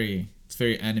 it's very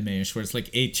anime-ish, where it's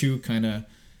like A2 kind of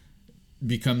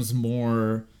becomes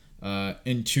more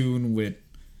in tune with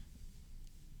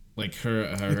like her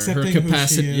Accepting who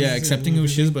capacity, she is yeah, accepting and who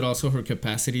she is, but also her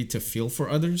capacity to feel for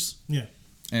others Yeah.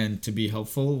 and to be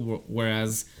helpful.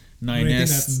 Whereas I think 9S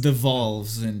that's-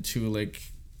 devolves into like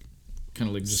kind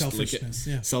of like just Selfishness,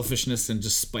 like yeah. selfishness and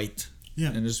just spite.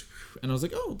 Yeah. And I was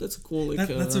like, oh, that's a cool. Like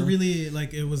That's a really,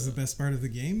 like, it was the best part of the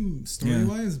game story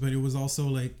wise, but it was also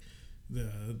like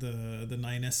the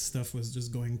 9S stuff was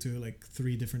just going to like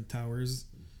 3 different towers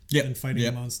yeah, and fighting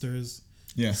yeah, monsters.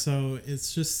 yeah. So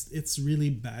it's really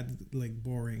bad, like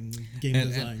boring game And-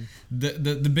 design.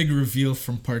 The big reveal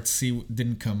from part C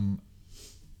didn't come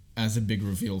as a big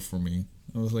reveal for me.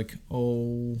 I was like,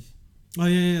 oh, Oh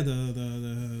yeah,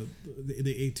 the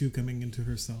A2 coming into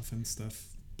herself and stuff.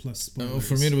 Plus spoilers.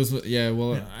 for me it was well,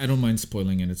 Yeah. I don't mind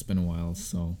spoiling it. It's been a while,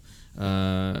 so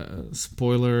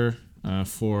spoiler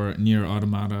for Nier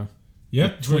Automata.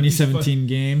 Yep, 2017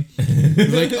 game.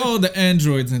 It's like, oh, the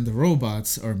androids and the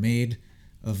robots are made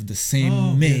of the same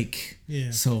Oh, make,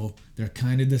 yeah. so they're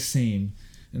kind of the same.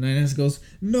 And Ines goes,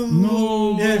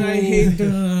 no, Yeah. but I hate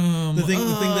them. The thing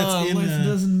that's in, life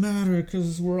doesn't matter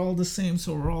because we're all the same,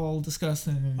 so we're all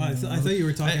disgusting. I thought you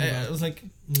were talking I about. was like,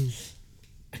 Mm.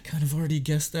 I kind of already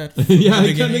guessed that. Yeah, from the I kinda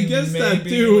beginning, guessed that maybe,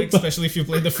 too. like, especially if you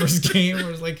played the first game,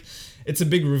 where it's like, it's a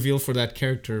big reveal for that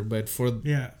character, but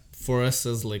Yeah. for us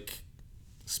as like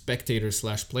spectators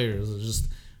 / players, it's just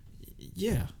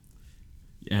yeah,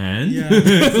 And Yeah.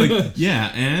 it's like,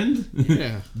 yeah, and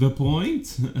yeah. the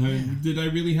point. Did I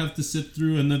really have to sit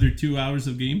through another 2 hours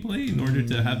of gameplay in order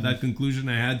to have that conclusion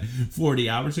I had 40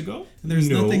 hours ago? And there's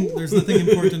No. nothing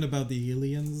important about the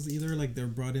aliens either. Like they're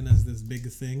brought in as this big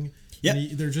thing. Yeah.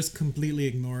 And they're just completely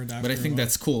ignored after. But I think a while.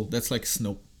 that's cool. That's like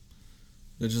Snope.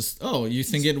 They're just, oh, you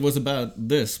think it was about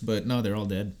this, but no, they're all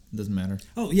dead. Doesn't matter.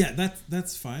 Oh yeah,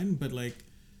 that's fine. But like,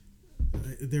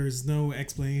 there is no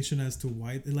explanation as to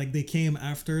why. Like they came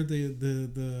after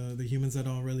the humans that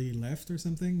already left or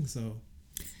something. So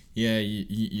Yeah,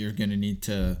 you're gonna need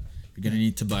to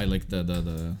buy like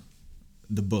the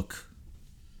book.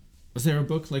 Was there a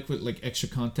book like with like extra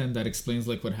content that explains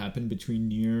like what happened between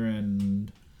Nier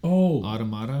and Oh,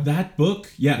 Automata? that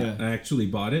book? Yeah, Yeah. I actually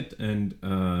bought it, and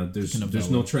there's Kind of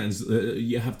no valid.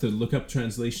 you have to look up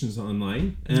translations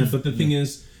online. But the thing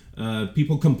is,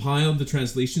 people compiled the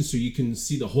translations so you can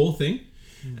see the whole thing,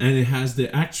 and it has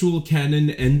the actual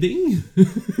canon ending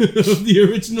of the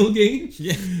original game.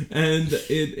 Yeah. And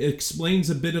it explains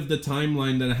a bit of the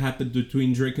timeline that happened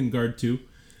between Drakengard 2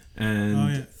 and Oh,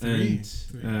 yeah, 3.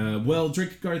 well,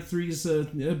 Drakengard 3 is a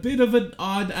bit of an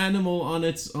odd animal on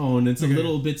its own. It's Okay. a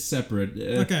little bit separate.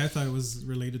 okay, I thought it was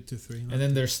related to 3. And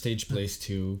then there's stage plays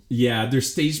too. Yeah,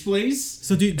 there's stage plays.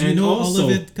 So do you And know also, all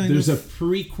of it? there's a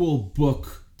prequel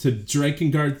book to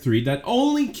Drakengard 3 that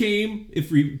only came if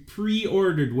we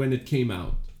pre-ordered when it came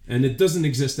out, and it doesn't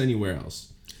exist anywhere else.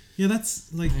 Yeah,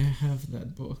 that's like. I have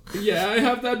that book. Yeah, I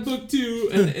have that book too,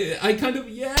 and I kind of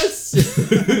yes,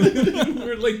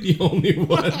 we're like the only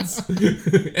ones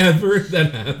ever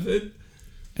that have it.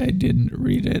 I didn't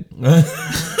read it.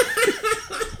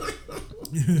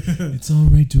 It's all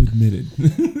right to admit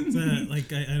it.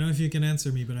 Like I don't know if you can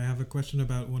answer me, but I have a question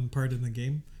about one part in the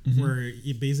game where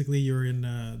you're in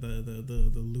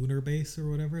the lunar base or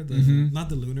whatever. Not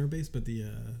the lunar base, but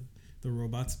the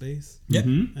robot space. Yeah.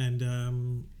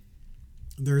 And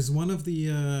there's one of the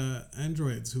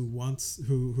androids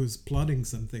who's plotting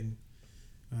something.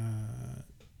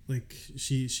 Like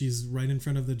she's right in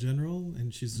front of the general,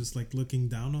 and she's just like looking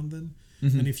down on them.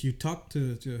 And if you talk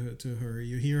to her,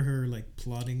 you hear her like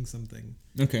plotting something.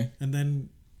 Okay. And then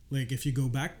like if you go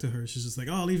back to her, she's just like,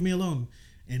 "Oh, leave me alone."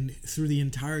 And through the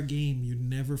entire game, you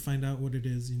never find out what it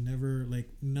is. You never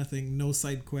nothing. No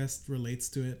side quest relates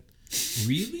to it.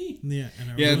 Really? Yeah.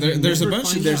 And There's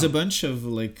a bunch of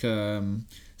like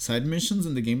side missions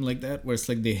in the game like that, where it's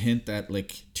like they hint at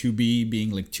like 2B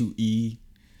being like 2E.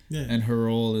 Yeah. And her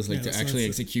role is like to so actually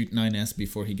it's execute 9S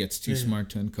before he gets too smart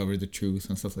to uncover the truth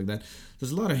and stuff like that.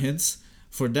 There's a lot of hints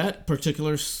for that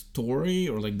particular story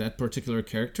or like that particular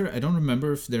character. I don't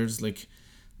remember if there's like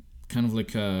kind of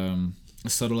like a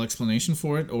subtle explanation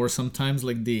for it, or sometimes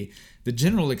like the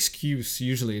general excuse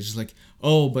usually is just like,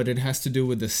 oh, but it has to do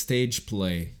with the stage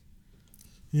play.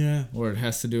 Yeah. Or it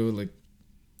has to do with like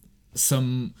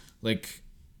some like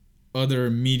other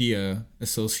media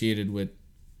associated with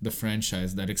the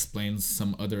franchise that explains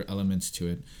some other elements to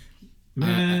it.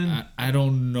 Man. I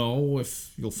don't know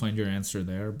if you'll find your answer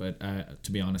there, but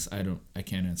to be honest, I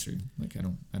can't answer you. Like I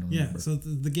don't remember. So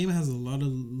the game has a lot of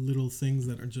little things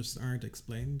that aren't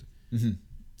explained.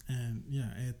 And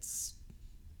it's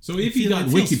So if you got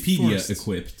Wikipedia forced.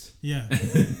 Equipped, Yeah.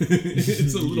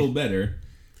 it's a little better.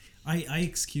 I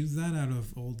excuse that out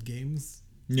of old games.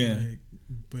 Yeah.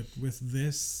 But with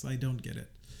this, I don't get it.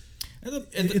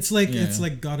 It's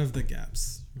like God of the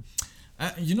Gaps.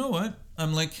 You know what?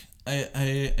 I'm like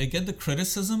I get the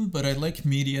criticism, but I like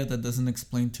media that doesn't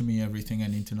explain to me everything I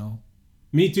need to know.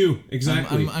 Me too,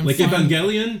 exactly. I'm like fine.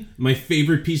 Evangelion, my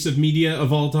favorite piece of media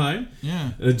of all time.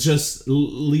 Yeah. Just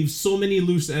leaves so many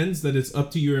loose ends that it's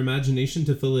up to your imagination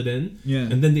to fill it in. Yeah.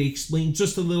 And then they explain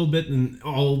just a little bit, and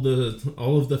all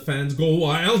of the fans go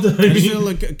wild. I feel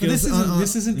like But this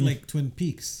isn't like Twin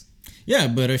Peaks. yeah,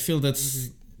 but I feel that's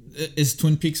is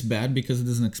Twin Peaks bad because it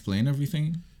doesn't explain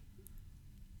everything?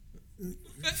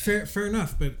 Fair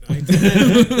enough, but I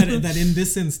think that in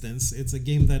this instance, it's a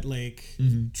game that like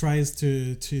tries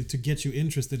to get you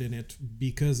interested in it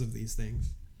because of these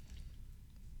things.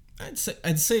 I'd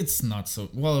say it's not so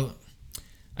well.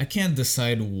 I can't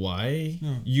decide why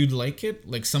you'd like it.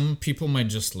 Like some people might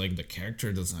just like the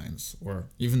character designs or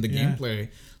even the gameplay.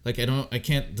 Like I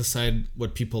can't decide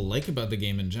what people like about the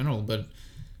game in general, but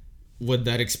what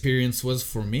that experience was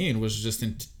for me, it was just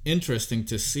interesting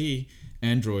to see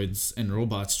androids and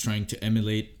robots trying to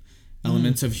emulate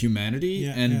elements of humanity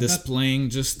and displaying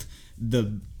just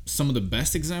some of the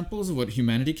best examples of what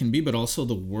humanity can be, but also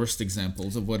the worst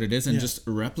examples of what it is, and just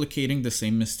replicating the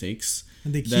same mistakes.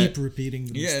 And they keep repeating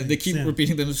the mistakes. They keep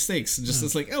repeating the mistakes. Just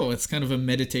it's like, oh, it's kind of a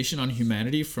meditation on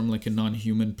humanity from like a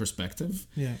non-human perspective.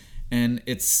 Yeah. And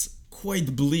it's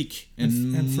quite bleak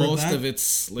and most of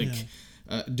its like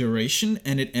duration,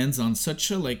 and it ends on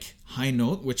such a like high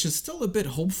note, which is still a bit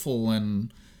hopeful,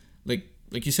 and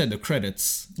like you said, the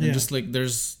credits and just like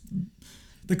there's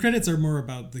the credits are more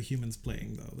about the humans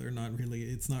playing, though. They're not really.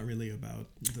 It's not really about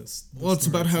this. Well, it's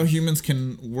about how humans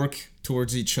can work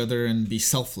towards each other and be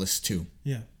selfless too.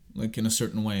 Yeah. Like in a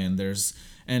certain way, and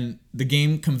the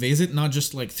game conveys it not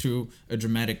just like through a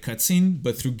dramatic cutscene,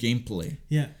 but through gameplay.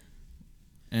 Yeah.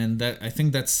 And that I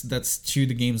think that's to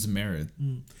the game's merit.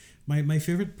 My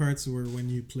favorite parts were when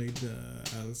you played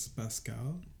as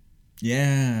Pascal.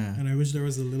 Yeah. And I wish there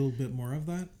was a little bit more of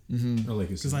that. I like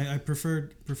it because I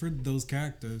preferred those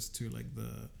characters to like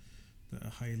the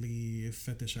highly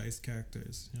fetishized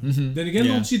characters. You know? Then again,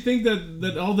 don't you think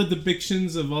that all the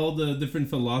depictions of all the different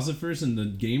philosophers in the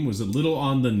game was a little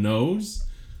on the nose?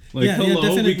 Like,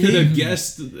 we could have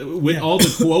guessed with all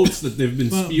the quotes that they've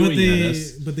been spewing at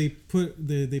us. But they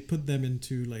put them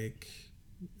into like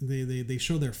they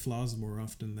show their flaws more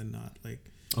often than not. Like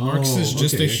Marx is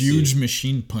just a huge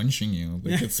machine punching you.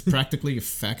 Like it's practically a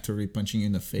factory punching you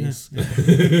in the face.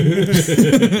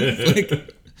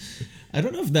 Like, I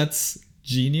don't know if that's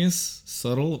genius,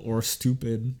 subtle, or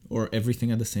stupid, or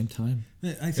everything at the same time.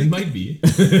 I think it might be.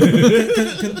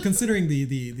 Considering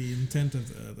the intent of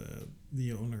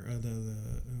the owner, of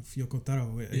Yoko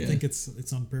Taro, I think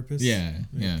it's on purpose. Yeah.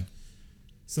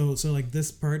 So like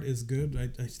this part is good.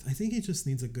 I think he just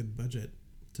needs a good budget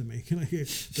to make like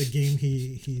the game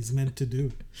he's meant to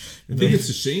do. I think it's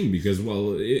a shame because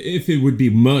if it would be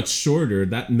much shorter,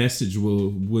 that message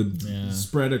would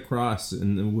spread across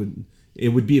and it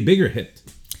would be a bigger hit.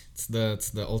 It's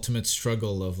the ultimate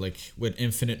struggle of like with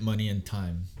infinite money and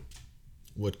time,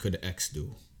 what could X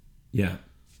do? Yeah,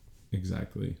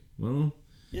 exactly. Well,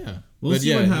 Yeah, we'll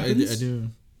see what happens. I do.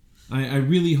 I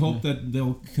really hope that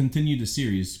they'll continue the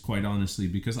series, quite honestly,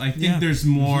 because I think Yeah. there's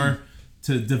more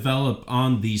to develop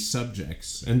on these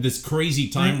subjects and this crazy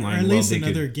timeline. Or at well, least they could-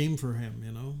 another game for him,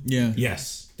 you know. Yeah.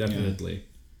 Yes, definitely.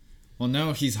 Well,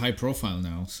 now he's high profile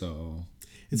now, so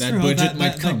It's that true. budget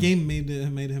might come. That game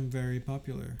made him very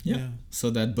popular. Yeah. So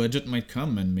that budget might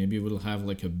come, and maybe we'll have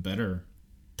like a better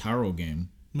Taro game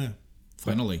Yeah.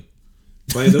 finally.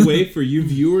 By the way, for you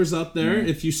viewers out there,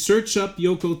 if you search up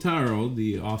Yoko Taro,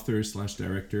 the author /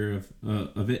 director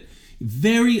of it,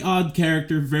 very odd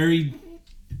character, very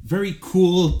very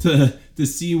cool to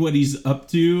see what he's up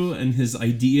to and his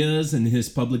ideas and his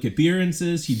public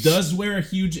appearances. He does wear a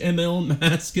huge ML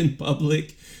mask in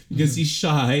public because he's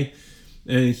shy,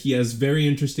 and he has very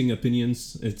interesting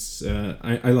opinions. It's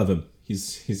I love him.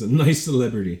 He's a nice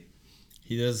celebrity.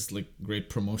 He does like great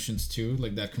promotions too,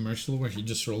 like that commercial where he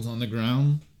just rolls on the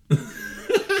ground.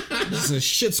 This is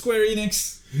shit, Square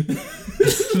Enix.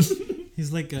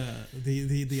 He's like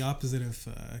the opposite of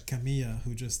Kamiya,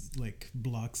 who just like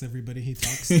blocks everybody he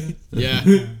talks to.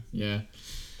 Yeah, yeah.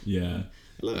 Yeah.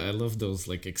 I love those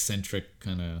like eccentric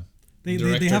kind of. They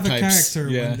have a character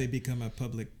when they become a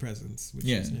public presence. Which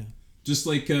is, Just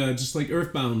like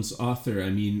Earthbound's author. I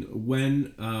mean,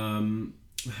 when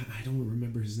I don't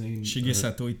remember his name.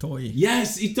 Shigesato Itoi.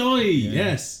 Yes, Itoi. Yeah.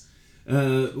 Yes.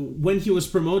 When he was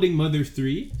promoting Mother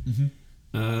 3,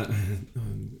 I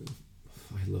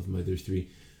love Mother 3.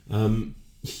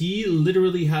 He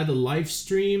literally had a live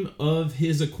stream of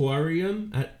his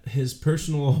aquarium at his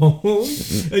personal home,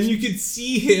 and you could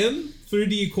see him through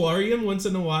the aquarium once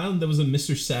in a while, and there was a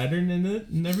Mr. Saturn in it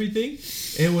and everything.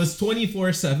 It was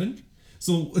 24/7.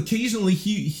 So occasionally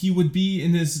he would be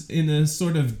in a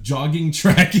sort of jogging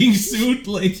tracking suit,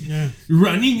 like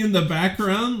running in the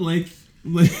background, like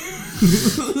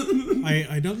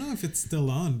I don't know if it's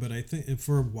still on, but I think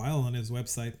for a while on his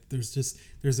website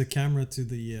there's a camera to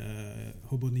the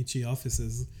Hobonichi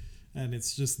offices, and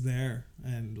it's just there,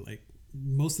 and like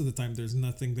most of the time there's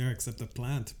nothing there except a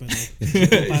plant, but like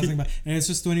people passing by, and it's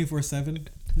just 24/7.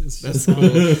 That's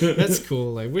cool. That's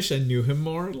cool. I wish I knew him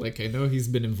more. Like I know he's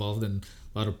been involved in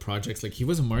a lot of projects. Like he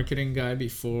was a marketing guy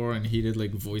before, and he did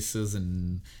like voices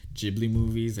in Ghibli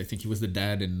movies. I think he was the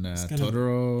dad in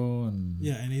Totoro.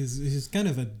 And he's kind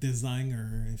of a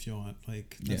designer, if you want.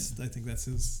 Like I think that's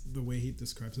the way he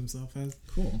describes himself as.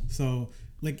 Cool. So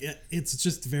like it's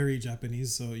just very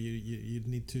Japanese. So you'd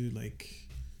need to like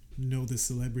know the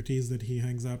celebrities that he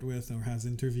hangs out with or has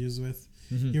interviews with.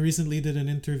 He recently did an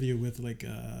interview with like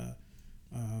a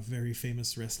very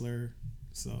famous wrestler.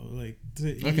 So like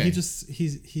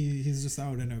he's just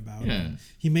out and about. Yeah. And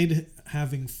he made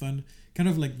having fun kind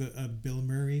of like the Bill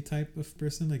Murray type of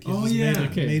person. Like he's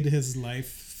made his life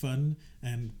fun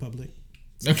and public.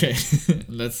 Okay.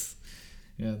 that's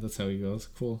how he goes.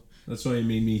 Cool. That's why it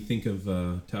made me think of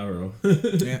Taro.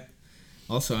 Yeah.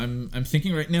 Also, I'm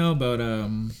thinking right now about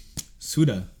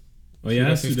Suda. Oh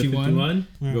yeah, Suda 51?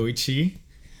 Goichi.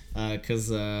 Because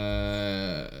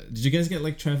did you guys get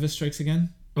like Travis Strikes Again?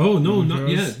 Oh no, not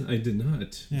yet. I did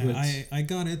not. Yeah, but I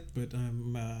got it, but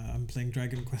I'm playing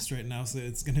Dragon Quest right now, so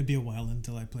it's gonna be a while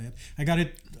until I play it. I got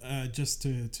it just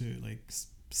to like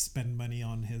spend money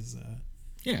on his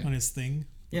on his thing.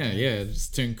 Yeah,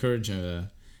 just to encourage a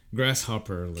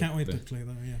Grasshopper. Like Can't wait to play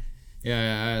that. Yeah.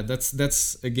 Yeah,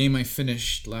 that's a game I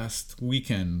finished last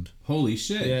weekend. Holy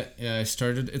shit! Yeah, I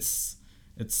started. It's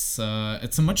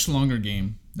a much longer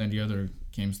game than the other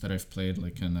games that I've played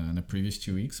like in the previous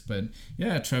 2 weeks. But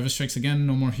yeah, Travis Strikes Again,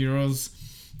 No More Heroes.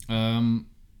 I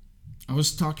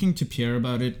was talking to Pierre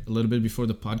about it a little bit before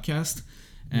the podcast,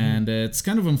 and it's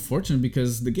kind of unfortunate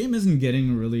because the game isn't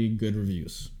getting really good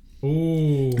reviews.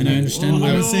 Oh, and I understand.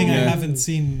 I was saying I haven't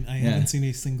seen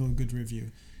a single good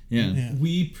review. Yeah.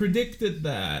 We predicted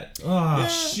that. Oh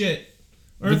shit!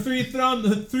 Our three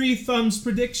thumbs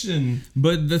prediction.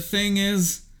 But the thing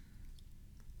is,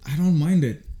 I don't mind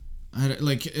it. I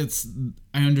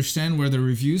understand where the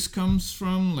reviews comes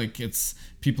from. Like it's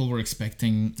people were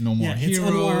expecting No More Heroes. It's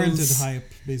unwarranted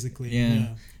hype, basically.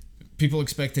 Yeah. People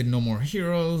expected No More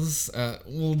Heroes.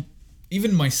 Well,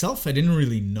 even myself, I didn't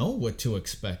really know what to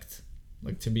expect.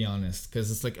 Like to be honest, because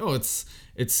it's like, oh,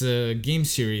 it's a game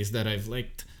series that I've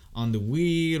liked on the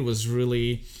Wii. It was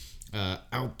really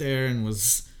out there and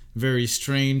was very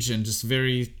strange and just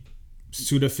very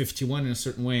Suda 51 in a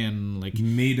certain way, and like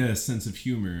made a sense of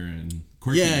humor and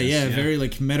quirkiness. Yeah, very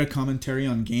like meta commentary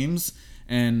on games,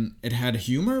 and it had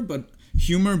humor, but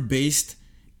humor based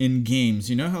in games.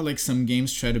 You know how like some games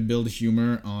try to build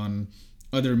humor on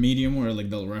other medium, where like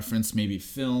they'll reference maybe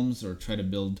films or try to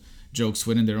build jokes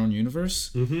within their own universe.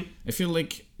 I feel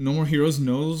like No More Heroes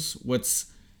knows what's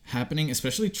happening,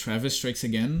 especially Travis Strikes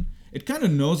Again. It kind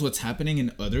of knows what's happening in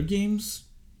other games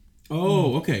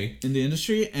Oh, okay. in the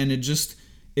industry, and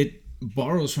it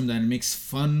borrows from that and makes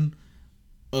fun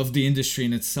of the industry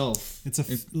in itself. It's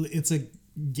a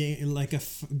game, like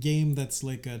game that's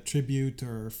like a tribute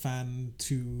or fan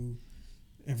to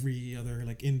every other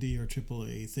like indie or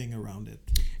AAA thing around it.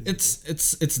 It's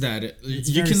that It's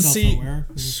you very can see self-aware.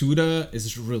 Suda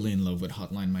is really in love with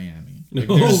Hotline Miami. Like,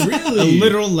 Oh, there's really? a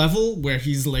literal level where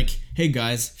he's like, "Hey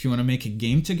guys, if you want to make a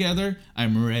game together,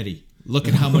 I'm ready. Look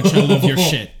at how much I love your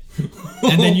shit."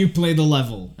 And then you play the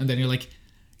level, and then you're like,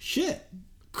 "Shit,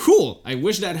 cool. I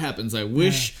wish that happens. I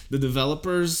wish the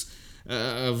developers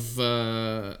of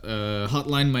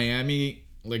Hotline Miami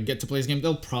like get to play this game.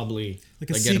 They'll probably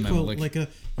Like a get a memo, sequel, like a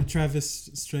Travis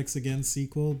Strikes Again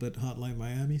sequel, but Hotline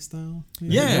Miami style.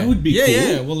 yeah, That would be yeah, cool.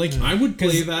 yeah. Well, like I would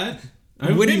play that. I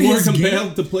would within be more his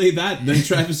compelled to play that than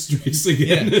Travis Strikes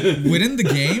Again. within the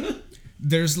game,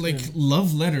 there's like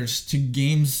love letters to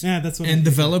games Yeah, that's what and I-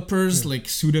 developers like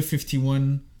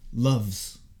Suda51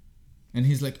 loves. And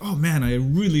he's like, "Oh man, I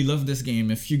really love this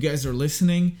game. If you guys are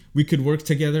listening, we could work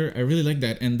together. I really like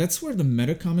that." And that's where the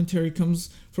meta commentary comes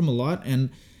from a lot. And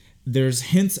there's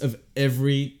hints of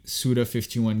every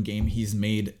Suda51 game he's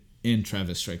made in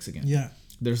Travis Strikes Again. Yeah.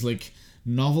 There's like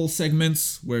novel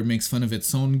segments where it makes fun of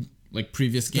its own like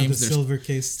previous Got games. the There's Silver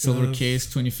Case Silver stuff, Case,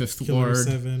 25th Killer Ward.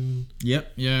 7.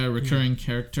 Yep, yeah, recurring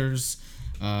characters.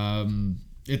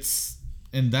 It's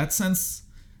in that sense,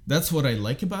 that's what I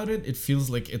like about it. It feels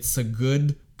like it's a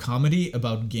good comedy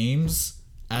about games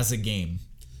as a game.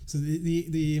 So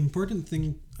the important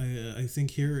thing I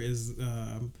think here is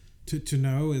to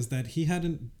know is that he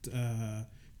hadn't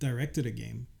directed a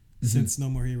game since No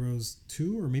More Heroes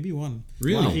 2 or maybe 1.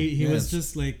 Really? He was Yes.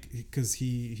 just like, because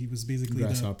he was basically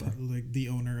Grasshopper. the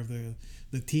owner of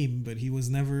the team, but he was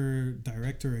never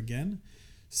director again.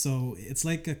 So it's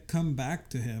like a comeback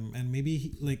to him, and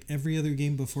maybe like every other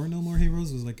game before No More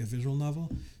Heroes was like a visual novel.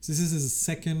 So this is his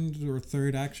second or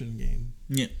third action game.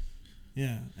 Yeah.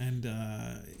 Yeah, and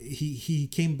he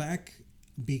came back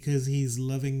because he's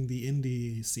loving the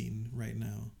indie scene right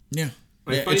now. Yeah.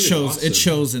 I Yeah, find it it shows. It awesome.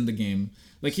 shows in the game.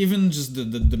 Like even just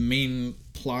the main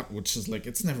plot, which is like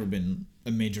it's never been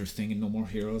a major thing in No More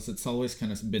Heroes. It's always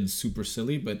kind of been super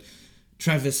silly. But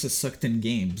Travis is sucked in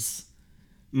games,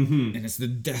 and it's the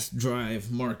Death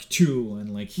Drive Mark II,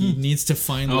 and like he needs to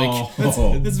find like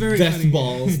That's very death funny.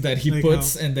 balls that he Like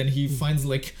puts, how- and then he finds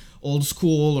like old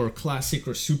school or classic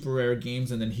or super rare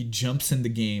games, and then he jumps in the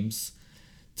games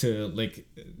to like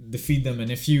defeat them.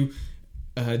 And if you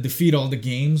defeat all the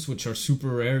games which are super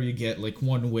rare, you get like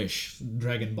one wish,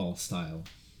 Dragon Ball style.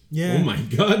 Yeah. Oh my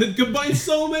god, it combines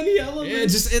so many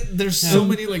elements. There's so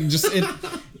many like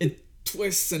it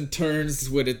twists and turns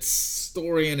with its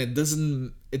story, and it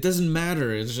doesn't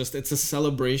matter. It's a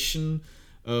celebration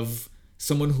of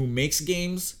someone who makes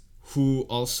games who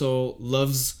also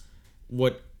loves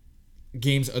what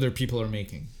games other people are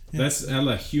making. That's a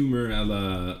la humor, a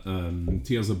la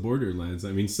Tales of Borderlands.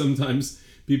 I mean, sometimes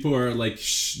people are like,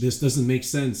 "Shh, this doesn't make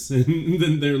sense," and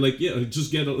then they're like, "Yeah,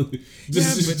 just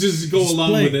just go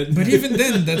along play. with it." But even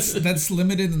then, that's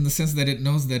limited in the sense that it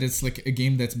knows that it's like a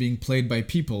game that's being played by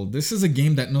people. This is a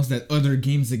game that knows that other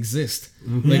games exist.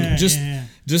 Like Yeah,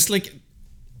 just like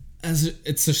as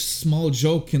it's a small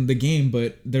joke in the game,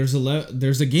 but there's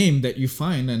a game that you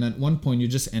find, and at one point you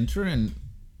just enter and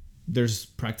there's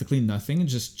practically nothing,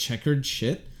 just checkered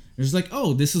shit. There's like,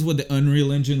 oh, this is what the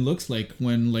Unreal Engine looks like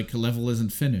when like a level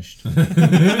isn't finished, and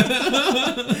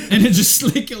it's just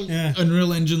like a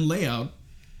Unreal Engine layout,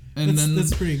 and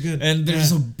that's pretty good. And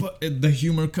there's the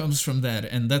humor comes from that,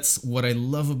 and that's what I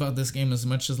love about this game. As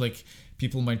much as like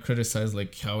people might criticize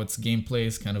like how its gameplay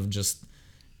is kind of just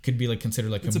could be like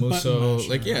considered like It's a a button muso, masher,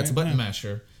 like it's a right? button Yeah.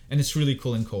 masher, and it's really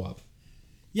cool in co-op.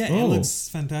 Yeah, Oh. it looks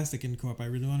fantastic in co-op. I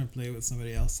really want to play it with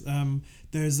somebody else.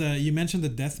 There's you mentioned the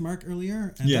Death Mark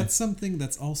earlier, and Yeah. that's something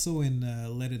that's also in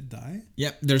Let It Die.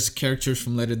 Yeah, there's characters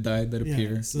from Let It Die that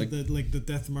appear. Yeah, so like, the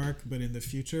Death Mark, but in the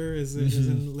future is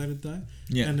in Let It Die.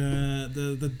 Yeah. And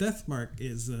the Death Mark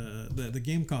is the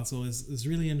game console is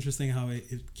really interesting how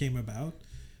it came about.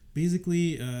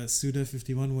 Basically,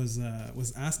 Suda51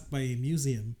 was asked by a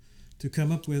museum to come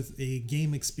up with a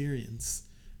game experience,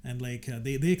 and like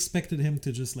they expected him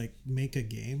to just like make a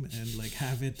game and like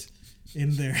have it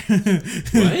in there.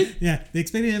 What? Yeah, they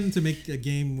expected him to make a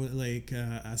game like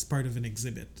as part of an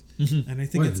exhibit, Mm-hmm. and I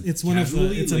think What, it's one of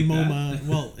casually it's like a that? MoMA.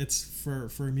 Well, it's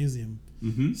for a museum.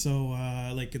 Mm-hmm. So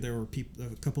like there were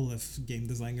a couple of game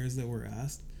designers that were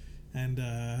asked, and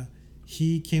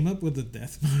he came up with a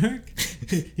death mark.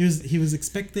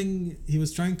 he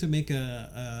was trying to make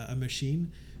a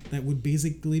machine that would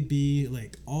basically be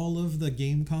like all of the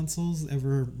game consoles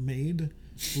ever made,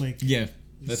 like Yeah,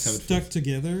 that's how it stuck feels.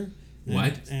 together.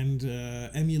 What? And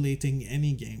emulating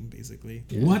any game basically,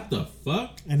 What the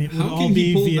fuck? and it would How all can be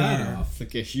he pull VR. that off? It's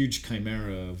like a huge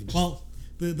chimera of just, Well,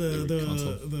 console.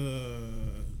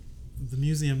 the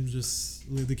museum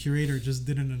the curator just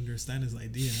didn't understand his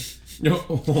idea. No.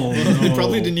 Oh, They no.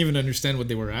 probably didn't even understand what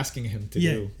they were asking him to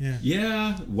Yeah, do. yeah.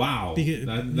 Yeah. Wow. Because-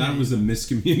 that was a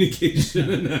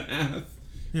miscommunication and a half.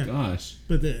 Yeah. Gosh.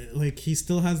 But like he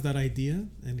still has that idea,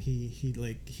 and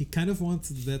he kind of wants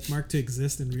that mark to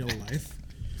exist in real life.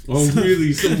 Oh,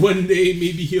 really? So one day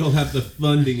maybe he'll have the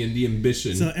funding and the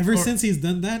ambition. So ever since he's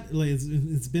done that, like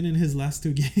it's been in his last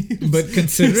 2 games. But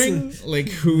considering like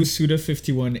who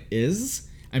Suda51 is,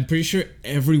 I'm pretty sure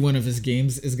every one of his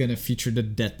games is gonna feature the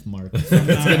death mark. It's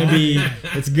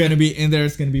gonna be in there.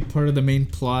 It's gonna be part of the main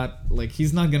plot. Like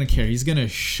he's not gonna care. He's gonna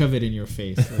shove it in your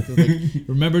face. Like,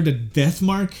 remember the death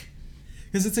mark?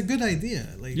 Because it's a good idea.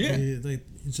 Like Yeah. like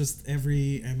just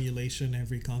every emulation,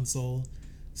 every console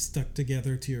stuck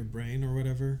together to your brain or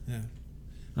whatever. Yeah.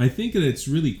 I think that it's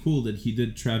really cool that he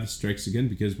did Travis Strikes Again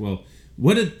because, well,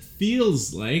 what it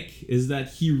feels like is that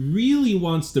he really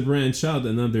wants to branch out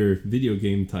in other video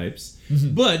game types,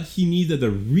 but he needed a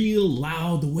real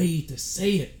loud way to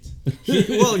say it.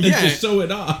 Well, And yeah. to show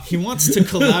it off. He wants to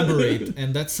collaborate,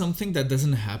 and that's something that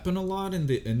doesn't happen a lot in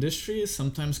the industry. Is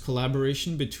sometimes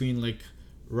collaboration between like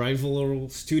rival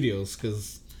studios,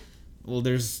 because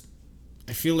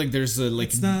I feel like there's a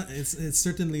like It's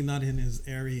certainly not in his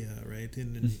area, right?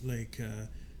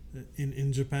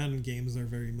 In Japan, games are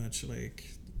very much like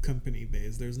company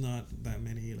based. There's not that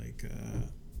many like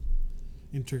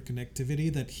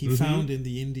interconnectivity that he found in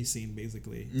the indie scene.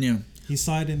 Basically, yeah. he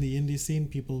saw it in the indie scene.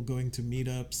 People going to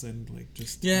meetups and like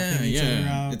just Yeah, helping each other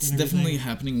yeah. out It's and definitely everything.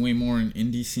 happening way more in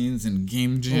indie scenes and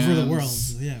game jams. Over the world.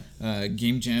 Yeah,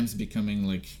 Game jams becoming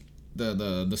like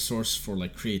the source for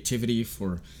like creativity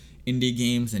for indie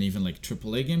games and even like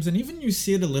AAA games. And even you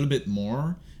see it a little bit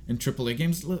more in AAA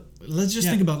games. Let's just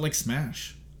Yeah. think about like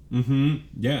Smash. Mm-hmm.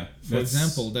 Yeah. For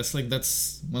example, that's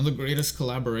one of the greatest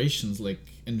collaborations like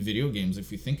in video games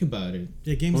if you think about it.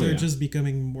 yeah. Games Oh, are yeah. just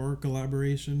becoming more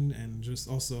collaboration and just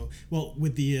also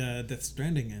with the Death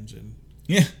Stranding engine.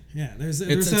 Yeah. Yeah, there's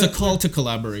It's a call to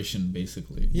collaboration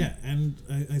basically. Yeah, and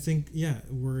I think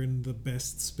we're in the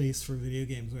best space for video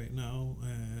games right now,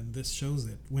 and this shows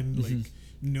it when like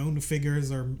known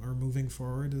figures are moving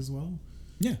forward as well.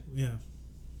 Yeah. Yeah,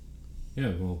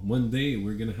 Yeah, well, one day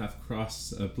we're going to have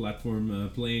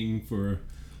cross-platform playing for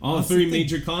all That's three the thing.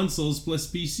 major consoles plus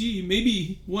PC.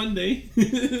 Maybe one day.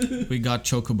 We got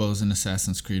Chocobos in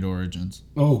Assassin's Creed Origins.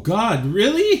 Oh, God,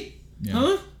 really? Yeah.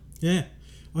 Huh? yeah.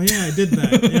 Oh yeah, I did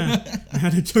that. Yeah, I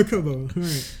had a chocobo.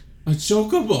 Right. A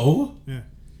chocobo? Yeah. Like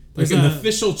There's an a-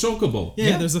 official chocobo?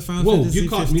 Yeah, there's a Final Whoa, Fantasy you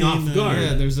caught me 15, off guard.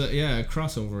 Yeah, there's a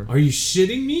crossover. Are you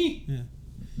shitting me? Yeah.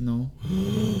 No.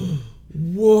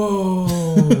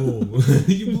 Whoa!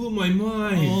 You blew my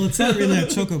mind. Well, it's not really a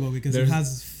chocobo because it There's-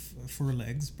 has 4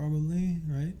 legs, probably,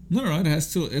 right? No, it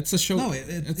has to. It's a show. No,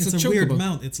 it's a weird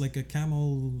mount. It's like a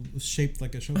camel shaped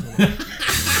like a chocobo.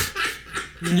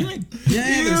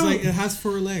 yeah, there's Ew. like it has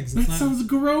 4 legs. It's That not, sounds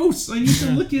gross. I need to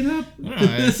Yeah. look it up.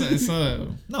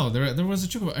 No, there was a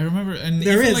chocobo. I remember, and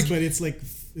there even, is, like, but it's like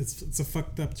it's a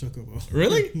fucked up chocobo.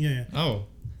 Really? Yeah, Oh,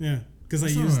 yeah. Because I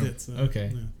That's not used right. it. So,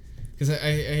 Okay. yeah. because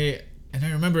I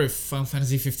remember Final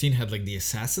Fantasy 15 had like the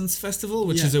Assassins Festival,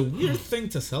 which Yeah. is a weird thing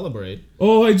to celebrate.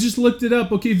 Oh, I just looked it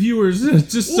up. Okay, viewers,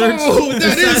 just search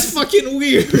that is fucking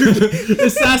weird.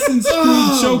 Assassin's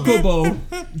Creed Chocobo.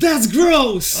 That's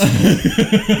gross. Look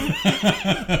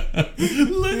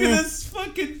at this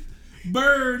fucking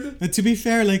bird. But to be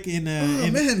fair, like in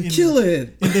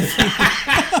it.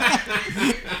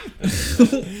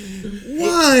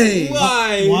 Why?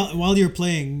 Why? while you're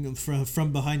playing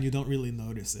from behind, you don't really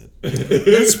notice it.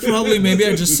 That's probably maybe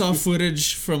I just saw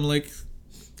footage from like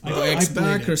I X played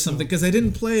back it, or something so- because I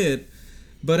didn't play it,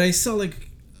 but I saw like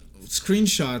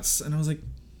screenshots and I was like,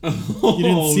 Oh, You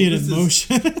didn't see it this in is-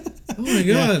 motion. oh my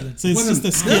god, So it's What just an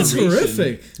a skin. that's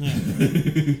horrific.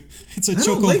 It's a I don't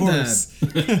choco like horse.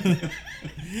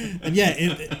 And yeah,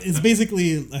 it's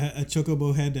basically a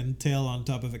chocobo head and tail on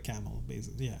top of a camel,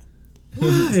 basically. Yeah.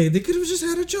 Why? They could have just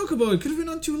had a chocobo. It could have been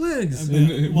on 2 legs.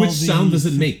 And Well, which sound the- does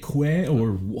it make? Que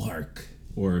or wark?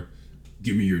 Or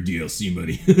give me your DLC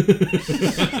money?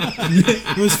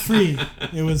 It was free.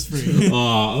 It was free.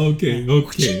 Ah,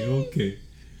 okay.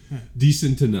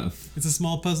 Decent enough. It's a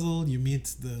small puzzle. You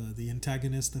meet the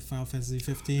antagonist of Final Fantasy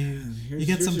 15. here's- You get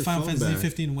here's some your Final phone Fantasy back.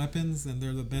 15 weapons, and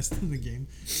they're the best in the game.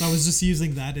 So I was just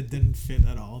using that. It didn't fit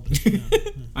at all. But, yeah.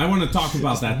 I want to talk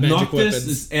about that. Magic Noctis weapons.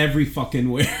 is every fucking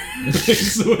where. I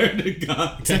swear to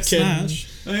God. Except Tekken.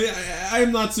 Smash.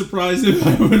 I'm not surprised if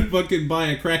I would fucking buy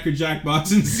a Cracker Jack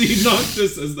box and see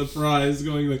Noctis as the prize,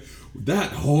 going like,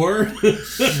 that whore.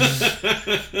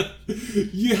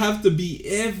 You have to be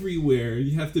everywhere.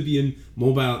 You have to be in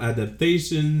mobile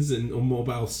adaptations and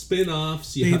mobile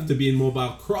spin-offs. You They- have to be in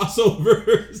mobile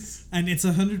crossovers. And it's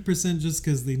 100% just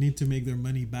because they need to make their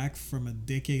money back from a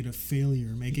decade of failure,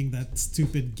 making that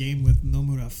stupid game with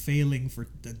Nomura failing for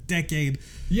a decade.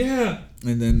 Yeah.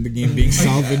 And then the game being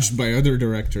salvaged by other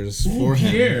directors for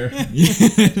him. Pierre.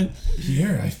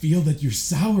 Pierre, I feel that you're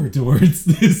sour towards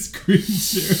this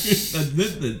creature that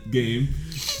did that game.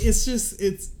 It's just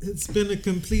it's been a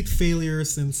complete failure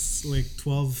since like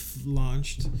 12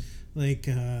 launched. Like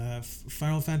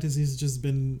Final Fantasy's just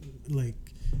been like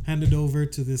handed over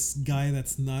to this guy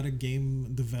that's not a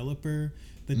game developer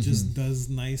that just does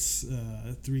nice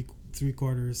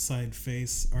three-quarters side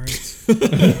face art.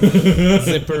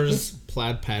 Zippers,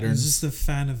 plaid I'm patterns. just a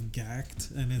fan of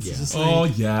Gact, and it's just Oh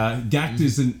like, yeah, Gact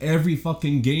is in every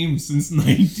fucking game since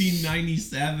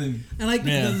 1997. and like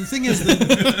Yeah. the thing is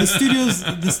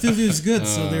the studio's good,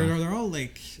 so they're all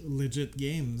like legit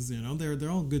games, you know, they're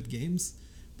all good games,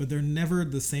 but they're never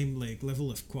the same like level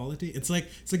of quality. It's like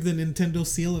the Nintendo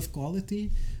seal of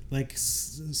quality. Like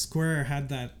Square had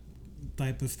that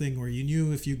type of thing where you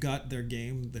knew if you got their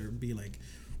game, there'd be like,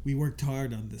 we worked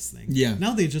hard on this thing. Yeah.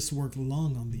 Now they just work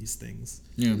long on these things.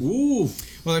 Yeah. Ooh,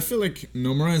 Well, I feel like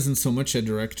Nomura isn't so much a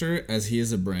director as he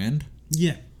is a brand.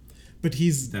 Yeah, but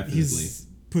he's Definitely.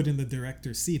 put in the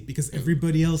director's seat because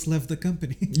everybody else left the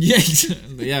company. Yeah,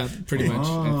 yeah, pretty much.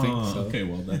 I think so. Okay,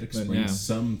 well that explains yeah.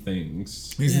 some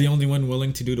things. He's Yeah. the only one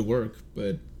willing to do the work,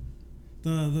 but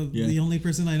Yeah. The only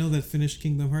person I know that finished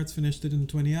Kingdom Hearts finished it in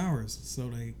 20 hours. So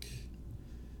like,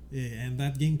 yeah, and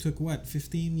that game took what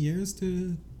 15 years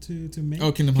to make.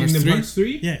 oh, Kingdom Hearts Kingdom 3. Hearts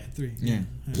 3? Yeah, 3. Yeah.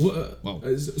 Wow.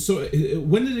 So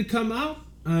when did it come out?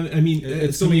 I mean, It's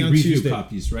it's only coming on review Tuesday.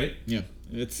 copies, right? Yeah,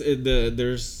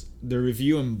 there's the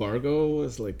review embargo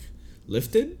was like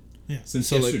lifted. Since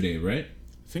So, like, yesterday, right?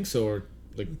 I think so, or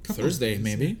like Couple Thursday of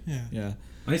days, maybe. yeah. Yeah.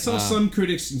 I saw some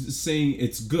critics saying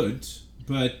it's good,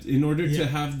 but in order to Yeah.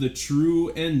 have the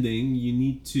true ending, you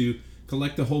need to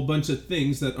collect a whole bunch of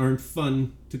things that aren't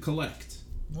fun to collect.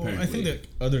 Well, I think that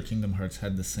other Kingdom Hearts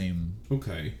had the same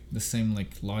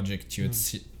like logic to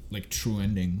its like true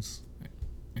endings.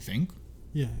 I think.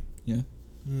 Yeah. Yeah.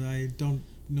 I don't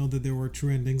know that there were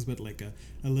true endings, but like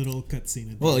a little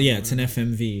cutscene. Well, yeah, it's an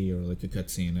FMV or like a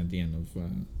cutscene at the end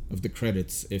of the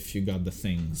credits if you got the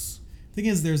things. Thing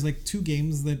is, there's like 2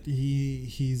 games that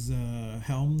he's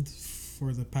helmed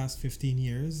for the past 15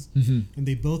 years, and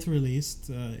they both released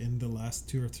in the last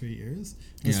 2 or 3 years.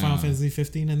 It's Yeah. Final Fantasy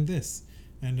 15 and this,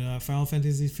 and Final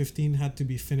Fantasy 15 had to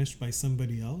be finished by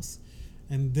somebody else,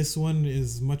 and this one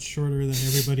is much shorter than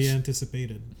everybody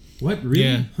anticipated. What, really?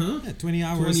 Yeah. Huh? Yeah, 20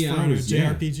 hours 20 for hours, a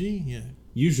yeah. JRPG. Yeah.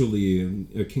 Usually in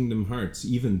Kingdom Hearts,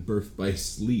 even Birth by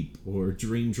Sleep or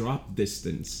Dream Drop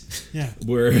Distance, Yeah.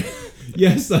 where,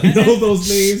 yes, I know those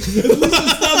names. At least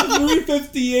it's not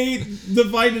 358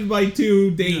 divided by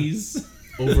 2 days.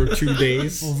 Over 2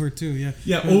 days. Over 2, yeah.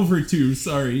 Yeah, over 2,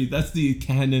 sorry. That's the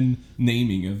canon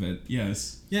naming of it,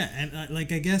 yes. Yeah, and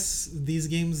like I guess these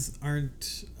games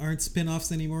aren't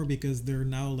spin-offs anymore because they're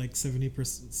now like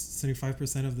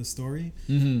 75% of the story.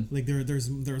 Mm-hmm. Like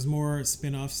there's more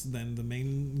spin-offs than the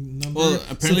main number. Well,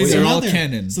 apparently So they're now all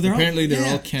canon. So they're apparently all, they're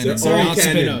yeah. all canon. They're They're all not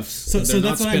canon. spin-offs. So They're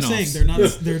that's not what I'm saying.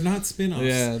 spin-offs. They're not spin-offs.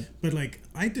 Yeah. But like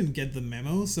I didn't get the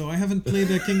memo, so I haven't played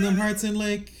the Kingdom Hearts in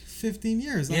like 15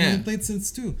 years. I Yeah. haven't played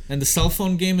since 2. And the cell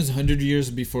phone game is 100 years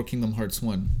before Kingdom Hearts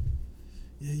 1.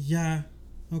 Yeah.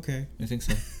 Okay. I think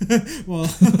so. Well,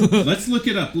 Let's look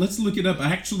it up.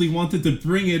 I actually wanted to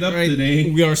bring it up Right. today.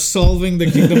 We are solving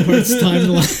the Kingdom Hearts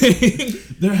timeline.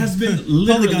 There has been Polygon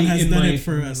literally has in done my it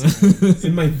for us.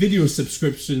 in my video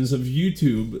subscriptions of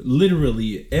YouTube,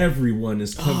 literally everyone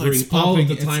is covering it's all of popping.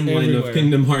 the It's timeline everywhere. of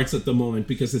Kingdom Hearts at the moment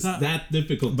because it's Uh, that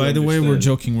difficult. By to the way, we're understand.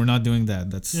 joking. We're not doing that.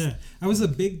 That's Yeah, I was a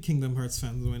big Kingdom Hearts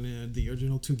fan when the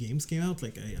original 2 games came out.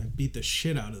 Like I beat the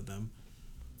shit out of them.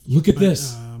 Look at But,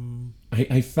 this.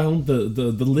 I found the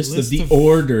list of List the of-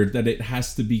 order that it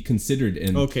has to be considered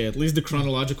in. Okay, at least the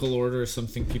chronological order is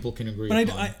something people can agree But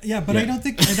upon. I Yeah. don't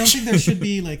think there should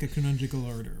be like a chronological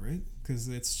order, right? Because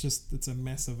it's a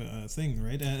mess of a thing,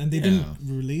 right? And they didn't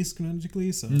release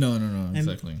chronologically, so no, and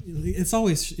exactly. It's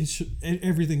always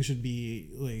everything should be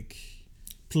like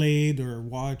played or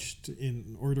watched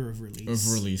in order of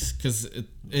release. Because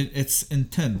it's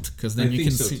intent. Because then I you think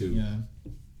can so see. too. Yeah,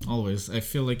 always. I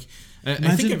feel like. I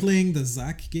Imagine think playing the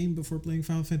Zack game before playing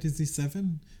Final Fantasy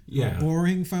VII. Yeah. How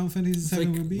boring Final Fantasy it's VII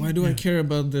like, would be. why do I Yeah. care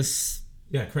about this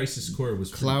Yeah, Crisis Core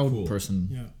was pretty cloud cool. person?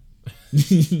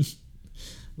 Yeah.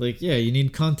 Like, yeah, you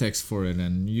need context for it,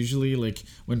 and usually, like,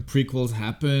 when prequels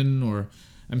happen, or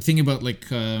I'm thinking about like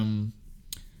a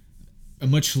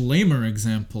much lamer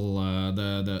example,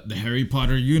 the Harry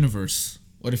Potter universe.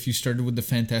 What if you started with the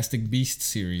Fantastic Beasts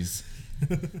series?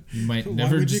 You might Why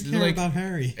never would you just care like about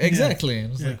Harry? exactly.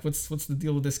 And it's Yeah. like, what's the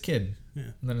deal with this kid? Yeah.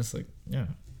 And then it's like, yeah,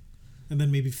 And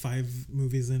then maybe 5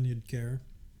 movies in, you'd care.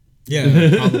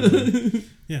 yeah, probably.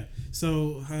 Yeah.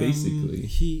 So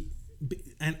Basically.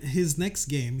 and his next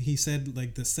game, he said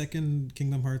like the second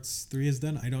Kingdom Hearts 3 is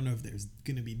done. I don't know if there's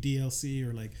gonna be DLC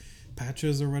or like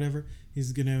patches or whatever.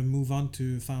 He's gonna move on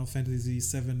to Final Fantasy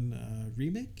VII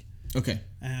remake, Okay,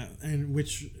 and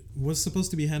which was supposed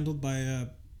to be handled by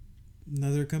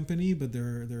another company, but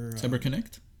they're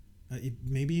CyberConnect.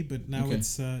 maybe, but now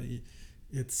Okay.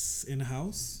 it's in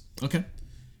house. Okay,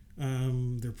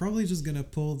 They're probably just gonna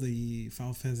pull the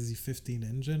Final Fantasy 15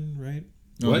 engine, right?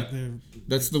 What? They're,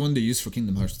 that's the one they use for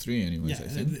Kingdom Hearts 3, anyways. yeah, I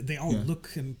think. they all Yeah.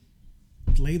 look and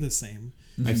play the same.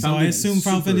 I So found I it assume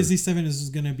Final super- Fantasy 7 is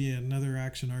just gonna be another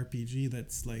action RPG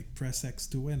that's like press X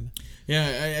to win.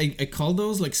 Yeah, I call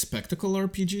those like spectacle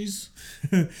RPGs.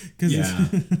 Because Yeah.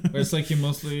 Where it's like you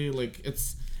mostly like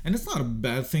it's not a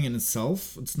bad thing in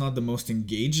itself. It's not the most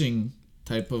engaging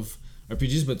type of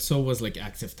RPGs, but so was like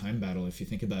Active Time Battle. If you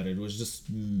think about it, it was just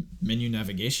menu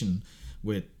navigation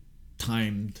with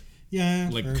timed yeah,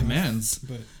 like fair commands.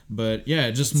 enough, But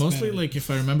yeah, just That's mostly better. like if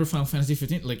I remember Final Fantasy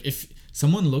 15, like if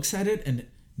someone looks at it and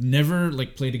never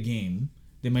like played a game,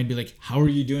 they might be like, "How are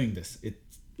you doing this? It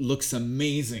looks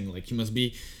amazing! Like you must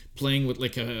be playing with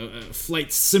like a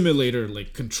flight simulator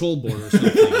like control board or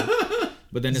something."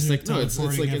 But then it's You're like no, it's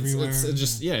teleporting like it's everywhere,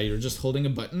 just yeah, you're just holding a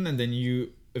button and then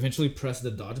you eventually press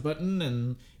the dodge button,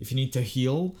 and if you need to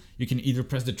heal, you can either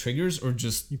press the triggers or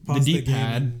just You the pause the game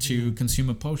D-pad and- to consume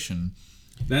a potion.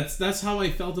 That's how I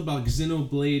felt about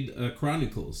Xenoblade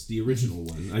Chronicles, the original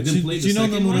one. I didn't play the Do you know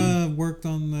second one. Nomura worked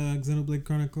on Xenoblade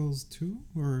Chronicles 2?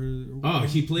 Or Oh,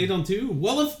 he played on 2?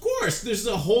 Well, of course. There's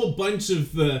a whole bunch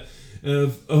of the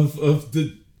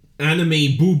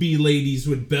anime booby ladies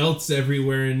with belts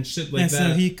everywhere and shit like yeah,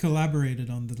 that. so he collaborated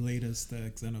on the latest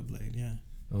Xenoblade, yeah.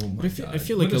 Oh my But I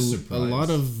feel God, like what a lot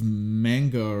of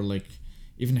manga or like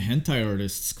even hentai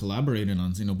artists collaborated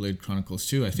on Xenoblade Chronicles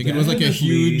too. I think it was like a Definitely.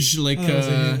 huge like Oh,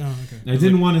 okay. I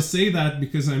didn't want to say that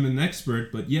because I'm an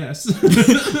expert, but yes.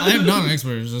 I am not an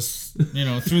expert, it's just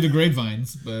through the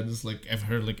grapevines, but it's like I've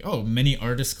heard like many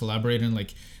artists collaborated and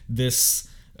like this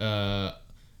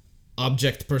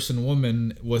object person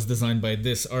woman was designed by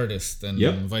this artist and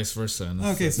Yep. vice versa. And it's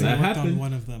Okay, like, so he That worked on happened.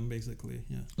 one of them, basically,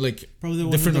 yeah. like Probably the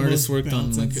one different with the artists most worked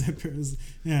on belts like and zippers.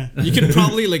 Yeah. you can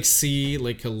probably like see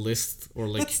like a list or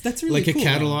like That's really like a cool,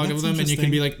 catalog though. of That's them, and you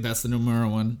can be interesting. like, that's the Nomura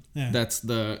one, Yeah. that's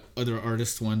the other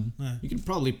artist one. Yeah. You can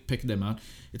probably pick them out.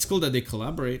 It's cool that they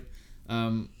collaborate.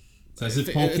 It's as if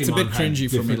It's a bit Pokemon had cringy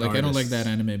for me. different Like I don't like artists. that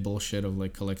anime bullshit of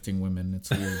like collecting women. It's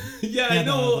weird. Yeah, I Yeah,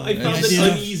 know. the- I the found it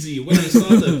idea- uneasy when I saw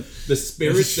the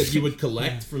spirits that you would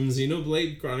collect from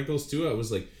Xenoblade Chronicles 2. I was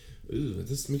like, ooh,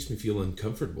 this makes me feel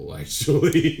uncomfortable.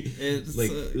 Actually, It's like,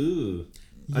 ooh,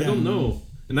 I Yeah. don't know.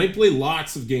 And I play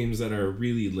lots of games that are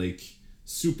really like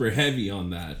super heavy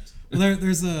on that. Well,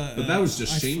 there's a. But that was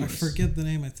just I shameless. forget the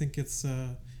name. I think it's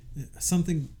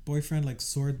something boyfriend, like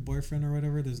sword boyfriend or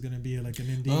whatever. There's gonna be like an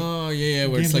indie. oh yeah,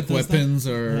 where it's game like that does that. weapons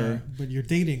Yeah, or but you're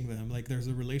dating them. Like there's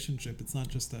a relationship. It's not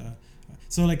just a.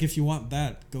 So like if you want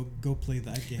that, go play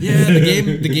that game. yeah,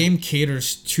 the game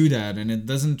caters to that, and it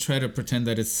doesn't try to pretend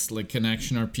that it's like an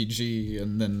action RPG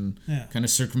and then Yeah. kind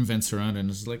of circumvents around and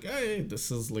it's like, hey,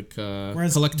 this is like a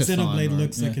Whereas collectathon. Xenoblade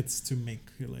looks yeah. like it's to make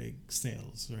like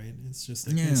sales, right? It's just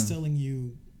like Yeah. it's telling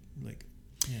you like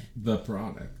The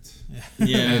product.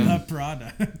 Yeah. a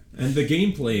product. And the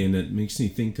gameplay in it makes me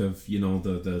think of,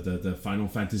 the Final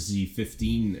Fantasy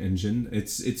 15 engine.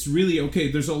 It's really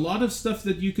okay. There's a lot of stuff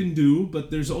that you can do,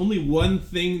 but there's only one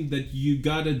thing that you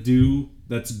gotta do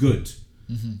that's good.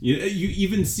 Mm-hmm. You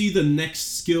even see the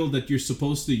next skill that you're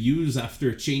supposed to use after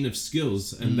a chain of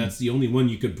skills, and that's the only one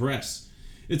you could press.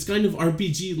 It's kind of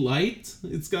RPG light.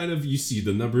 It's kind of, you see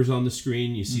the numbers on the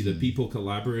screen, you see the people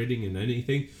collaborating and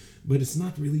anything, but it's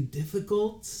not really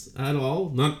difficult at all.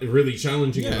 Not really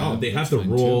challenging at all. They have the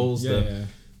rolls, the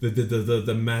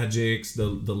magics, the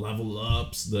level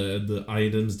ups, the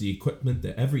items, the equipment,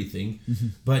 the everything.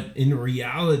 But in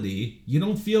reality, you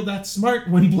don't feel that smart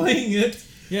when playing it.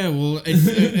 Yeah, well,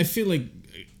 I feel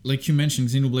like you mentioned,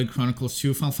 Xenoblade Chronicles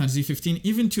 2, Final Fantasy 15,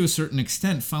 even to a certain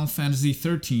extent, Final Fantasy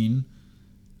 13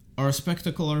 are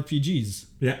spectacle RPGs.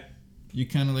 Yeah. You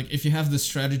kind of like, if you have the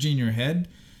strategy in your head,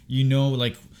 you know,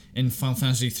 like in Final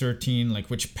Fantasy 13, like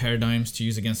which paradigms to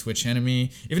use against which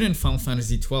enemy. Even in Final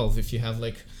Fantasy 12, if you have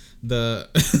like the...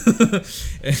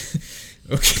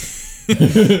 okay.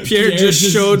 Pierre just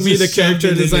showed me the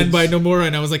character designed by Nomura,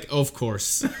 and I was like, of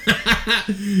course.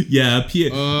 Yeah,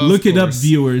 Pierre. Look it up,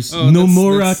 viewers.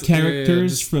 Nomura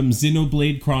characters from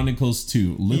Xenoblade Chronicles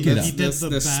 2. Look it up. He did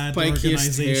the bad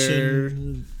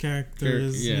organization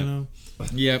characters, you know.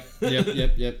 Yep.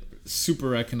 Super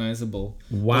recognizable.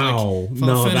 Wow. Like,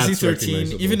 Final Fantasy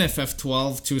 13, even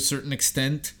FF12 to a certain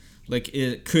extent, like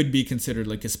it could be considered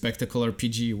like a spectacle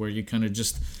RPG where you kind of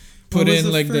just put in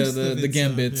like the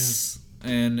gambits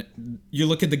and you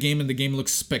look at the game and the game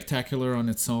looks spectacular on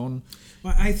its own.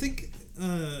 Well, I think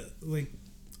like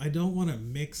I don't want to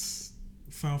mix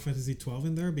Final Fantasy 12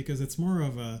 in there because it's more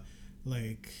of a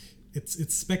like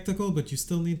it's spectacle, but you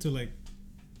still need to like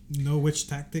know which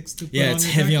tactics to put on it's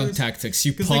your heavy characters. On tactics.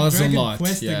 You pause like, Dragon a lot.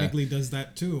 Quest technically does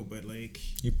that too, but like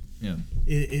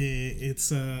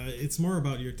it's more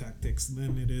about your tactics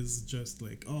than it is just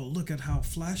like, oh, look at how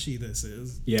flashy this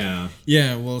is. Yeah.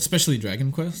 Well, especially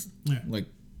Dragon Quest. Yeah. Like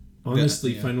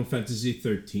honestly, Final Fantasy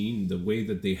 13, the way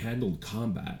that they handled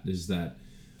combat is that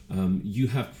you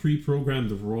have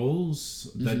pre-programmed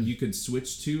roles that you could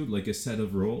switch to, like a set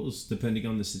of roles depending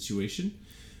on the situation.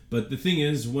 But the thing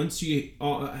is, once you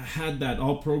had that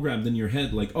all programmed in your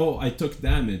head, like, oh, I took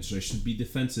damage, I should be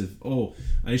defensive. Oh,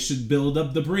 I should build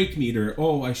up the break meter.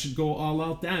 Oh, I should go all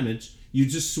out damage. You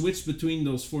just switch between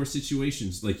those 4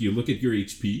 situations. Like, you look at your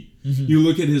HP, you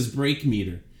look at his break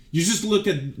meter. You just look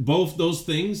at both those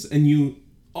things, and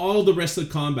all the rest of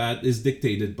combat is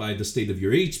dictated by the state of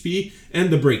your HP and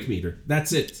the break meter.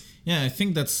 That's it. Yeah, I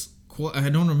think that's cool. I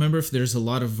don't remember if there's a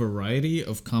lot of variety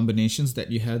of combinations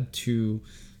that you had to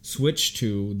switch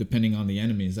to depending on the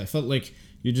enemies. I felt like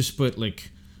you just put like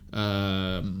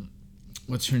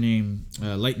what's her name,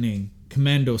 Lightning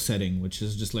commando setting, which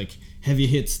is just like heavy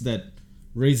hits that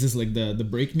raises like the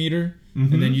break meter,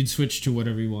 and then you'd switch to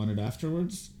whatever you wanted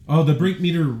afterwards. Oh, the break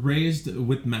meter raised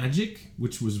with magic,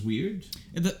 which was weird.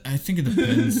 I think it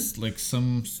depends. Like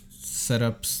some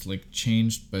setups like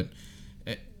changed, but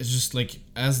it's just like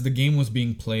as the game was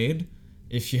being played,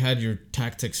 if you had your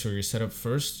tactics or your setup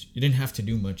first, you didn't have to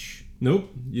do much. Nope,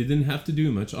 you didn't have to do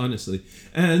much, honestly.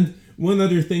 And one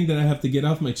other thing that I have to get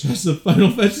off my chest of Final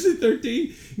Fantasy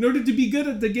 13, in order to be good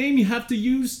at the game, you have to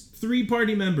use 3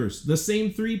 party members. The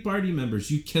same 3 party members.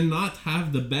 You cannot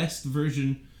have the best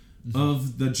version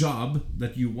of the job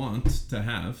that you want to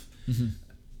have.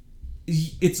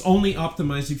 It's only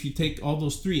optimized if you take all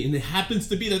those 3. And it happens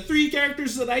to be the 3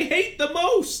 characters that I hate the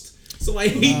most. So I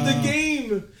hate the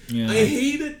game. Yeah. I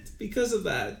hate it because of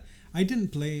that. I didn't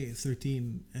play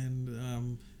 13,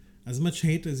 and as much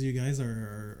hate as you guys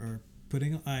are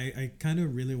putting, I kind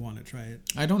of really want to try it.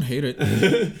 I don't hate it.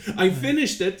 I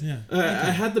finished it. Yeah.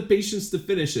 I had the patience to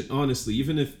finish it, honestly.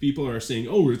 Even if people are saying,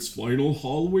 "Oh, it's Final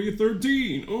Hallway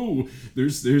 13." Oh,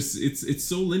 it's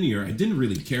so linear. I didn't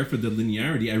really care for the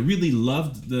linearity. I really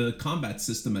loved the combat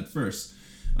system at first.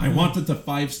 I wanted to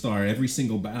 5-star every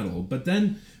single battle, but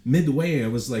then midway I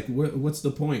was like, what's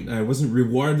the point? I wasn't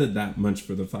rewarded that much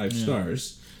for the 5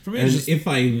 stars. For me, and if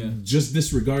I just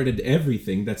disregarded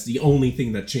everything, that's the only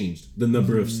thing that changed. The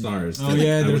number of stars that I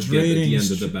would get at the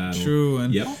end of the battle. True,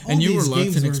 and all you were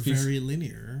locked in XP. Very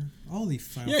linear. All the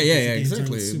Final Fantasy games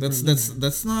exactly.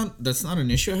 That's not an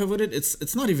issue I have with it.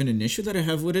 It's not even an issue that I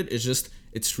have with it. It's just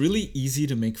it's really easy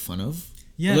to make fun of.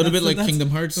 Yeah, a little bit like Kingdom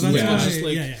Hearts.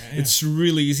 It's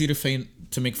really easy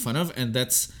to make fun of, and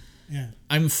that's. Yeah.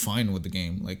 I'm fine with the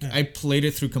game. Like I played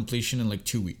it through completion in like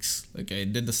 2 weeks. Like I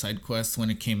did the side quest when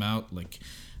it came out, like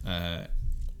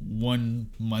 1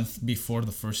 month before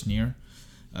the first Nier.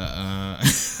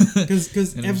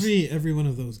 Because every one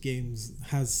of those games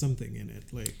has something in it,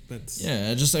 like that's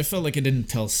I felt like it didn't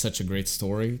tell such a great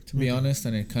story, to be honest,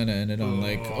 and it kind of ended on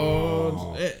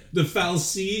the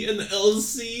Fal'Cie and the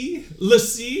LC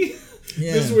L'Cie.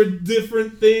 These were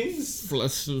different things.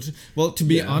 Well, to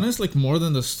be honest, like more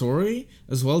than the story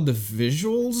as well, the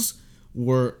visuals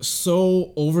were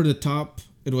so over the top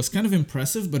it was kind of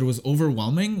impressive, but it was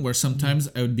overwhelming. Where sometimes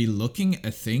I would be looking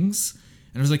at things,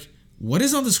 and I was like, "What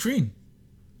is on the screen?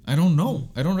 I don't know.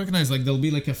 I don't recognize." Like there'll be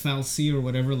like a fal'Cie or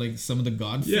whatever, like some of the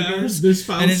god figures. there's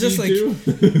fal'Cie and it's just like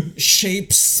too.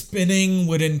 shapes spinning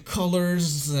within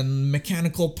colors and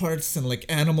mechanical parts and like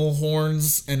animal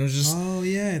horns, and it was just Oh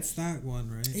yeah, it's that one,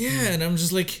 right? yeah. And I'm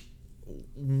just like,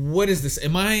 what is this?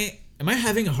 Am I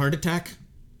having a heart attack?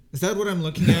 Is that what I'm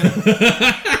looking at?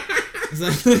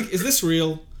 Is this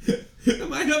real?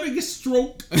 Am I having a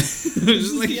stroke? This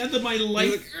is like- the end of my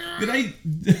life. Did I?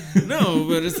 No,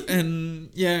 but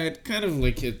it kind of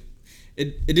like it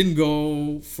didn't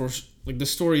go for like the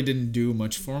story didn't do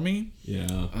much for me.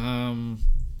 Yeah.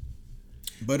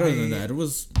 But other than that, it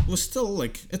was still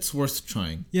like it's worth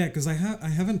trying. Yeah, because I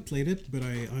haven't played it, but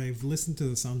I've listened to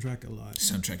the soundtrack a lot.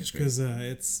 Soundtrack is great. Because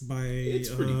it's by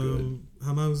pretty good.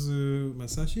 Hamauzu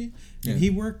Masashi, Yeah. and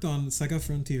he worked on Saga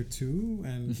Frontier 2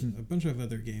 and a bunch of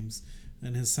other games,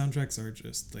 and his soundtracks are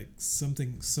just like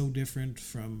something so different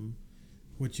from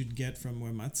what you'd get from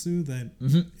Uematsu that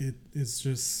it's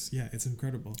just it's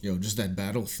incredible. Yo, just that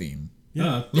battle theme.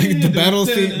 Yeah. Like the battle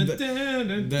theme,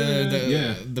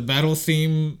 Yeah. the battle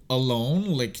theme alone,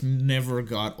 like never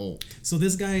got old. So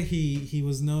this guy, he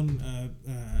was known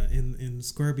in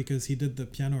Square because he did the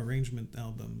piano arrangement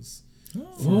albums.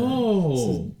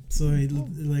 Oh. So he,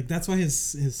 like that's why his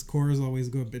scores always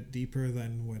go a bit deeper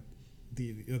than what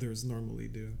the others normally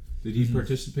do. Did he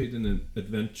participate in an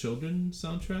Advent Children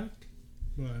soundtrack?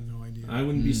 Well, I have no idea. I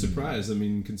wouldn't be surprised. I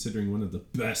mean, considering one of the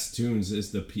best tunes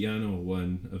is the piano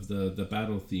one of the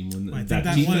battle theme. When I think that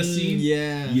that Tifa one- scene.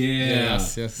 Yeah. Yeah.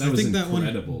 Yes. That I was think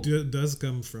incredible. that one does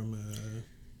come from.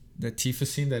 That Tifa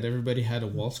scene that everybody had a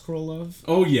wall scroll of.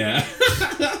 Oh yeah,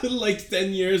 like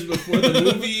 10 years before the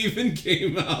movie even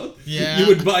came out. Yeah. You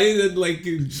would buy it at like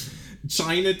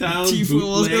Chinatown. Tifa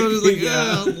wall scroll was like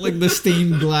Yeah. like the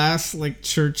stained glass, like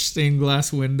church stained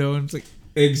glass window, and it's like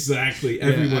Exactly.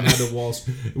 Everyone had a wall.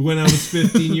 When I was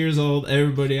 15 years old,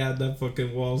 everybody had that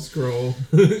fucking wall scroll.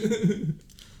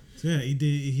 So yeah,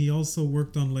 he also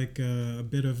worked on like a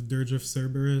bit of Dirge of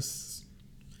Cerberus,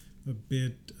 a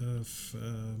bit of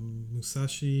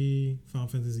Musashi, Final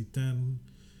Fantasy X.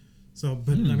 So,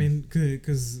 but I mean,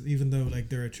 because even though like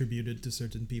they're attributed to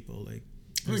certain people, like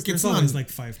Like, there's it's always not- like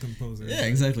 5 composers. yeah,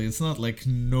 exactly. It's not like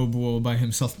Nobuo by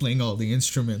himself playing all the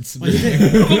instruments. Like, he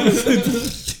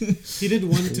did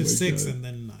 1 to 6 God. and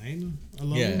then 9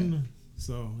 alone. Yeah.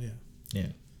 So yeah,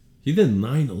 Yeah. He did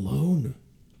 9 alone.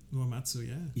 Uematsu,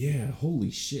 yeah. Yeah,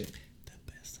 holy shit. The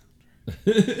best.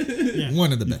 Yeah.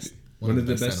 One of the best. One of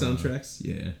the best I don't know. soundtracks?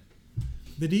 Yeah.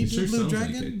 Did he It do sure Blue sounds like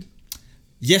Dragon? it.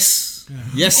 Yes. Yeah.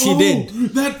 Yes, he did.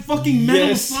 That fucking metal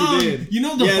Yes, he song. did. You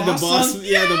know the boss song?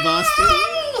 Yeah, the boss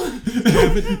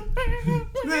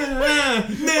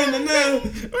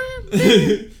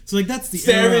So like that's the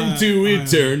Stare era, into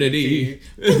eternity.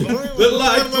 The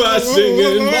light flashing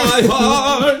in my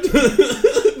heart.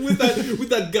 with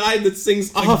that guy that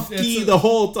sings off key it's a- the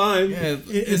whole time. Yeah,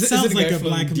 It sounds like a from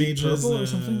Black Deep Mages Purple or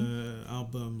something.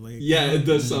 album. Like Yeah, it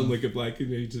does sound like a Black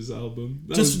Ages album.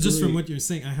 That was just from great. what you're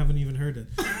saying, I haven't even heard it.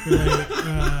 But like,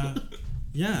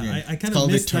 Yeah, I it's kind of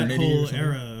called missed that Eternity or whole something.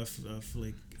 era of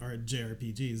like our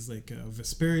JRPGs, like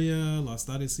Vesperia, Lost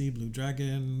Odyssey, Blue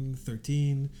Dragon,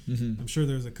 13. I'm sure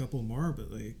there's a couple more,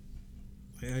 but like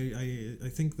I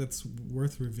think that's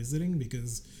worth revisiting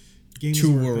because games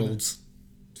Two were kinda- Worlds.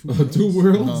 Two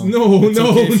Worlds? No. No, It's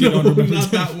okay if you don't remember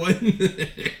not that. that one.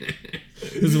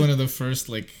 This is one of the first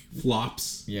like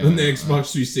Flops Yeah. on the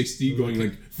Xbox 360, going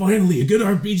like, finally a good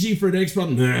RPG for the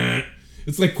Xbox. Nah,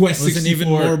 it's like Quest was 64. an even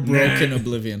more Nah. broken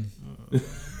Oblivion.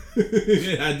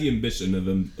 It had the ambition of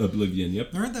Oblivion.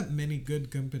 Yep. There aren't that many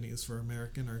good companies for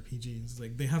American RPGs.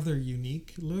 Like they have their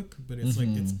unique look, but it's like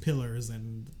it's Pillars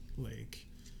and like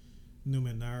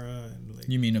Numenera and like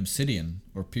You mean Obsidian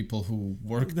or people who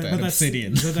worked But at that's-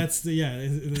 Obsidian? But that's the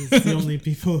it's the only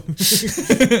people.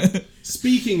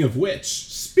 Speaking of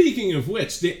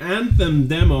which, the Anthem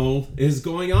demo is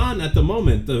going on at the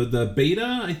moment. The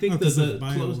beta, I think Because the of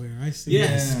close. BioWare, I see.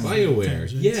 Yes, Yeah. BioWare.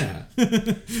 Tangent. Yeah.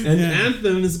 And Yeah.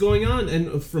 Anthem is going on.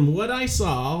 And from what I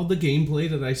saw, all the gameplay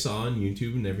that I saw on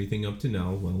YouTube and everything up to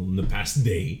now, well, in the past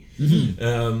day,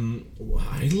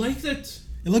 I liked it.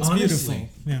 It looks Honestly. beautiful.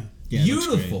 Yeah. Yeah, it looks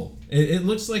Beautiful. It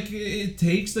looks like it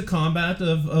takes the combat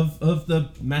of the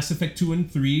Mass Effect 2 and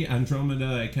 3.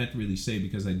 Andromeda, I can't really say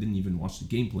because I didn't even watch the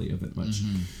gameplay of it much.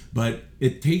 But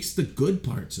it takes the good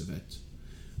parts of it.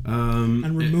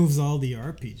 And removes all the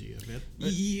RPG of it.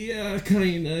 Yeah,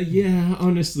 kinda. Yeah,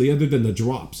 honestly, other than the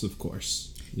drops, of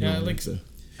course. You Yeah, know, like the-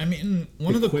 I mean,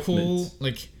 one of the cool equipment.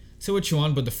 like say what you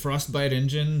want, but the Frostbite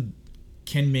engine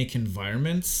can make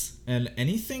environments and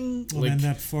anything Well, like and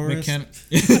that forest,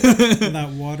 that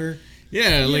water.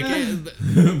 yeah, like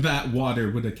that water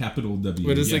with a capital W.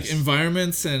 but it's yes. like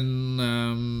environments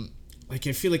and like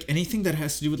I feel like anything that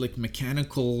has to do with like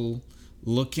mechanical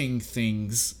looking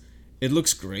things, it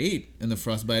looks great in the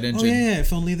Frostbite engine. Oh yeah,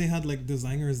 if only they had like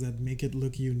designers that make it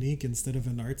look unique instead of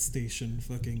an art station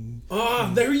fucking.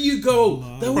 Oh, there you go.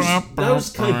 That was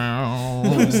kind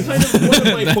of one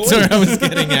of my That's points. where I was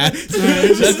getting at.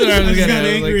 That's what I was getting got at.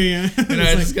 angry. Yeah. Like, you know,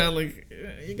 I just got like,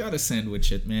 you gotta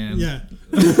sandwich it, man. Yeah.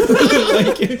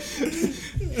 Like,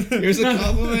 here's a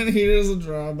compliment, here's a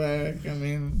drawback. I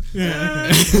mean,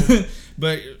 Yeah.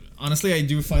 but honestly, I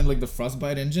do find like the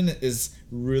Frostbite engine is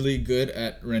really good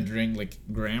at rendering like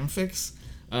graphics.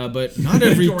 But not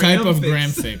every type of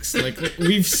graphics. Like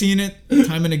we've seen it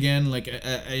time and again. Like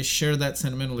I share that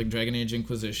sentiment of like Dragon Age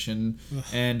Inquisition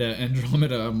and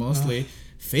Andromeda mostly.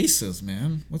 Faces,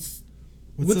 man.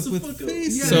 What's up the with fuck?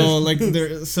 faces? Yeah. So like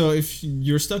there. So if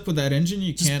you're stuck with that engine,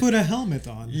 you Just can't. put a helmet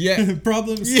on. Yeah.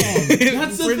 Problem solved.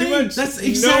 That's the Pretty thing. much. That's No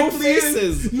exactly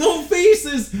faces. it. No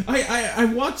faces. I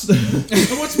watched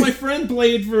I watched my friend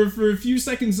play it for a few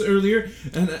seconds earlier,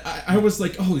 and I was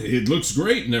like, oh, it looks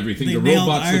great and everything. They the nailed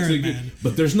robots look Iron really good, Man.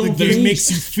 but there's no The face. game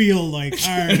makes you feel like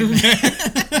Iron Man.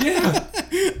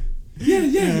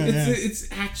 Yeah.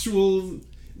 It's actual.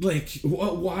 Like,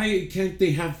 why can't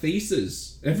they have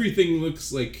faces? Everything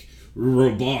looks like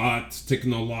robot,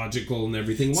 technological, and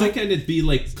everything. Why can't it be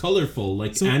like colorful,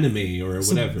 like anime or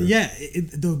whatever? Yeah,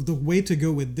 the way to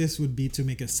go with this would be to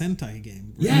make a Sentai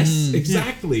game. Right? Yes,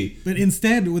 exactly. But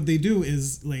instead, what they do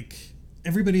is like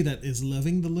everybody that is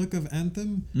loving the look of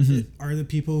Anthem are the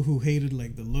people who hated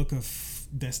like the look of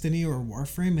Destiny or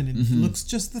Warframe, and it looks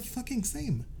just the fucking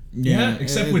same. Yeah,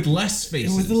 except with less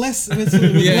faces. With less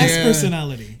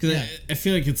personality. Because Yeah. I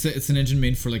feel like it's an engine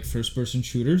made for like first person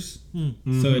shooters,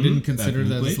 so I didn't consider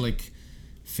that as like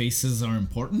faces are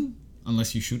important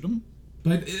unless you shoot them.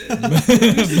 But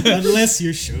Unless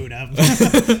you shoot up.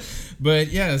 But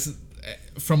yes,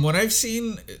 from what I've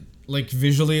seen, like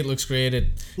visually it looks great. It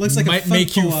Looks like a might fun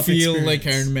make you co-op feel experience. like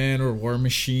Iron Man or War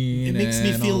Machine. It makes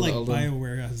me and feel all- like all the-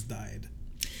 BioWare has died.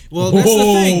 Well, that's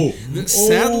the thing. Oh.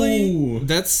 Sadly, Oh.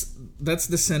 that's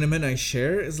the sentiment I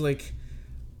share. Is like,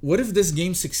 what if this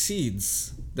game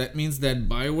succeeds? That means that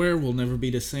BioWare will never be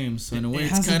the same. So in a way,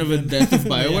 it's hasn't kind of a been. death of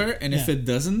BioWare. Yeah, And if yeah. it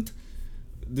doesn't,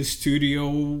 the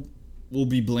studio will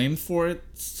be blamed for it.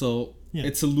 So Yeah.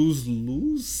 it's a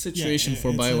lose-lose situation for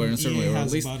it's BioWare an in certain way, EA or at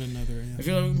has least bought another. Yeah. I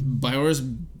feel like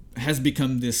BioWare has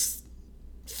become this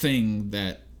thing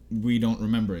that we don't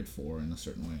remember it for in a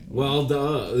certain way. well,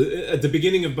 at the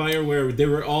beginning of BioWare, they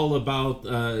were all about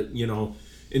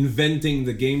inventing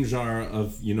the game genre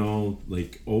of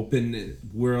like open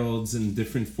worlds and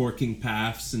different forking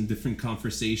paths and different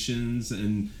conversations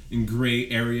and in gray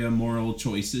area moral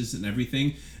choices and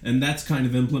everything, and that's kind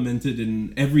of implemented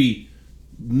in every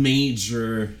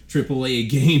major AAA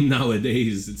game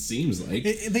nowadays. It seems like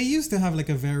They used to have like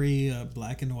a very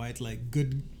black and white, like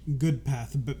good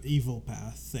path, but evil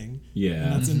path thing. Yeah.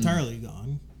 And that's entirely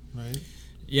gone, right?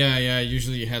 Yeah.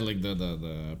 Usually you had like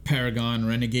the Paragon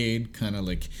Renegade kind of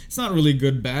like, it's not really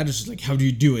good bad. It's just like, how do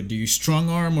you do it? Do you strong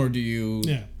arm or do you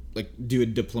like do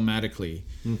it diplomatically?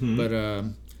 But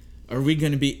are we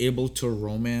gonna be able to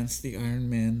romance the Iron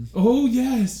Man? oh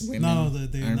yes, Women, No,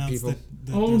 they Iron announced people? that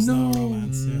Oh, there's no no.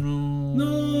 romance. Yeah.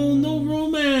 no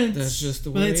romance. That's just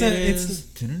the Well, way it's it a- it's is.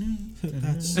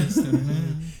 That's just,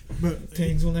 but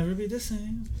Things will never be the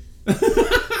same. yeah,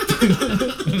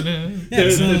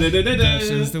 so That's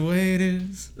just the way it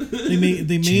is. they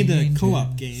made a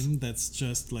co-op Changes. game that's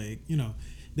just like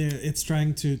it's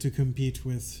trying to compete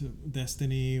with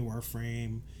Destiny,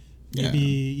 Warframe, maybe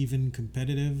even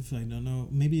competitive. I don't know.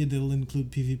 Maybe they'll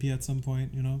include PvP at some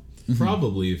point.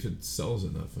 Probably if it sells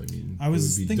enough. I mean, I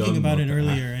was it would be thinking dumb about not it to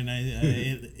earlier, and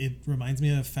it reminds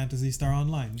me of Phantasy Star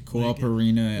Online. Co-op Like,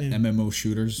 arena it- MMO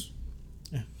shooters.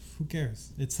 who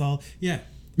cares? It's all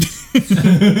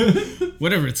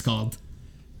Whatever it's called.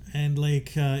 And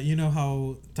like you know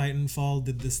how Titanfall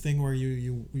did this thing where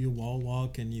you wall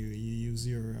walk and you use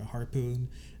your harpoon,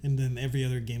 and then every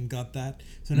other game got that.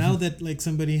 So now that like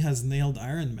somebody has nailed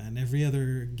Iron Man, every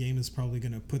other game is probably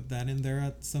gonna put that in there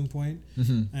at some point,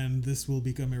 and this will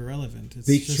become irrelevant. It's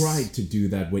They just, tried to do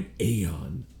that with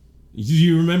Aeon. Do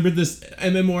you remember this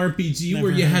MMORPG Never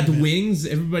where you heard had of it. wings?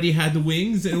 Everybody had the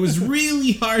wings, and it was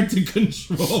really hard to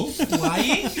control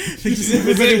flying.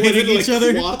 everybody hitting each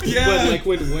other. Yeah. But like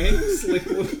with wings?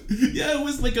 Yeah, it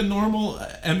was like a normal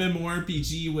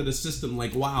MMORPG with a system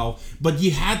like WoW, but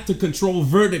you had to control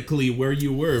vertically where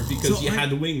you were because So you I-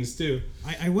 had wings too.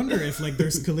 I wonder if like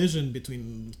there's collision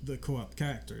between the co-op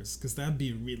characters, because that'd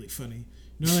be really funny.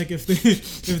 You know, like if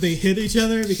they hit each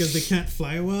other because they can't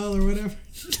fly well or whatever,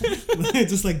 it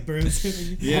just like burns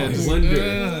hitting. Yeah, I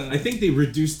wonder. I think they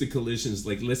reduce the collisions.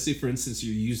 Like, let's say, for instance,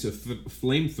 you use a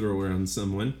flamethrower on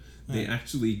someone. They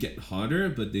actually get hotter,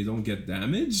 but they don't get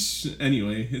damage.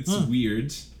 Anyway, it's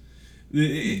weird.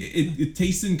 It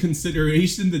takes in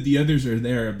consideration that the others are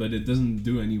there, but it doesn't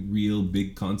do any real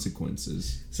big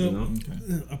consequences. So, you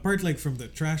know? Apart like from the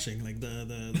trashing, like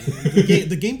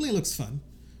the gameplay looks fun.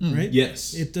 Right?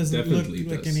 Yes, it doesn't definitely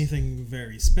look like does. anything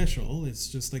very special. It's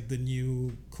just like the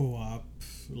new co-op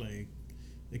like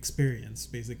experience,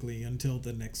 basically, until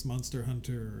the next Monster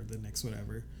Hunter or the next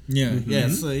whatever. Yeah,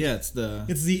 it's the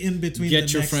It's the in between. get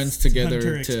the your next friends together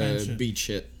Hunter to expansion. beat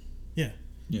shit. Yeah,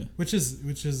 Yeah. which is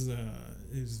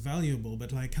valuable.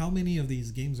 But like, how many of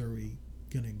these games are we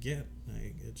gonna get?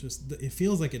 Like, it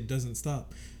feels like it doesn't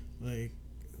stop. Like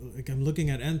I'm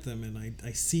looking at Anthem and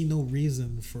I see no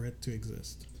reason for it to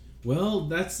exist. Well,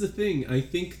 that's the thing. I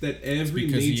think that every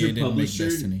because EA major didn't make publisher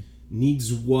Destiny.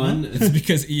 needs one. It's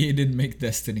because EA didn't make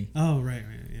Destiny. Oh right,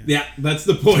 yeah. Yeah, that's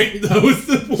the point. That was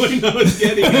the point I was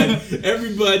getting at.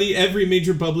 Every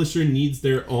major publisher needs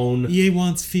their own. EA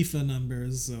wants FIFA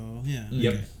numbers, so yeah.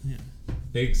 Yep. Okay, yeah.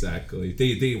 Exactly.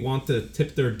 They want to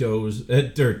tip their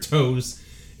toes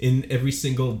in every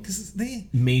single Because they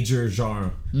major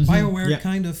genre. BioWare Yeah.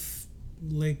 kind of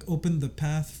like opened the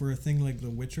path for a thing like The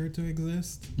Witcher to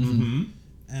exist. Mm-hmm.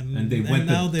 And they went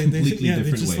now the they completely they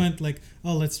different just way. went like,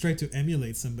 oh, let's try to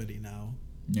emulate somebody now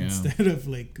Yeah. instead of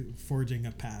like forging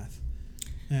a path.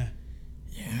 Yeah,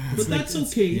 Yeah. But that's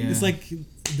it's- okay. Yeah. It's like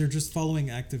they're just following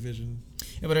Activision.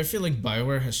 Yeah, but I feel like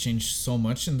BioWare has changed so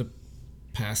much in the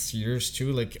past years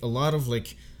too. Like a lot of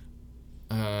like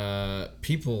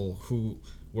people who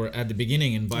were at the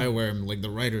beginning in BioWare, like the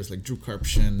writers, like Drew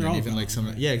Karpyshyn, They're and all even like gone, some,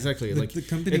 right? yeah, exactly. The- like the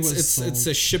company it's was it's sold.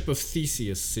 a ship of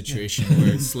Theseus situation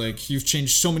where it's like you've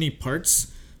changed so many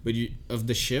parts, but you of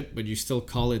the ship, but you still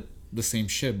call it the same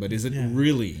ship. But is it Yeah.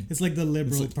 really? It's like the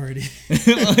Liberal Party.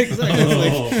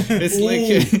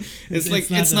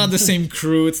 It's not the same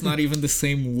crew. It's not even the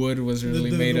same wood was really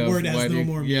the made of. word has Why do no you-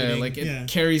 more yeah, meaning. like it Yeah.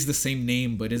 carries the same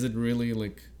name, but is it really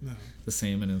like No, the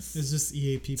same? And it's just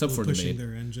EA people up for pushing debate.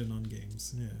 their engine on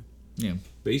games. Yeah. yeah.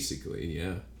 Basically,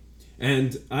 yeah.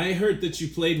 And I heard that you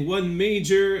played one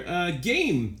major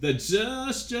game that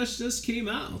just came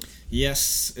out.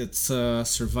 Yes, it's a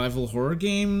survival horror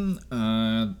game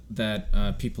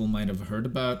that people might have heard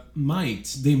about.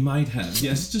 They might have.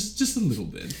 Yes, just a little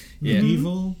bit. Yeah.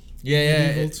 Medieval. Yeah,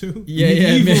 Medieval 2. Yeah.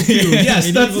 Medieval 2. Yes,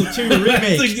 Medieval that's 2 that's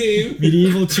remake. a game.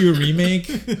 Medieval 2 remake.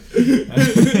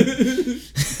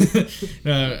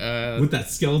 With that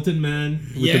skeleton man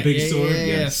with the big sword. Yeah,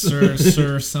 Yes.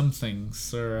 Sir something,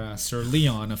 Sir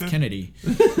Leon of Kennedy.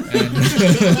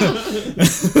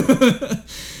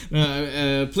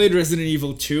 And, played Resident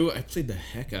Evil 2. I played the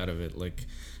heck out of it. Like,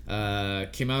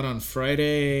 came out on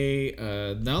Friday.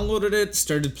 Downloaded it.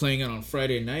 Started playing it on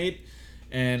Friday night,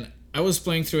 and I was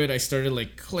playing through it. I started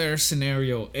like Claire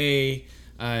Scenario A.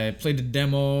 I played the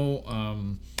demo a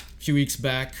few weeks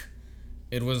back.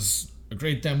 It was a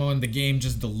great demo, and the game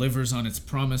just delivers on its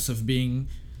promise of being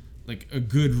like a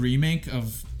good remake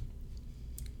of,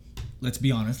 let's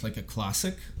be honest, like a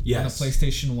classic Yes. on a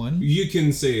PlayStation 1. You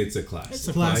can say it's a classic. It's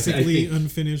a Classically I think-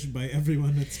 unfinished by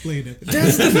everyone that's played it. Yeah.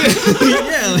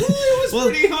 It was Well,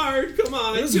 pretty hard. Come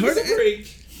on, it was give us hard. a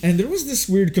break. And there was this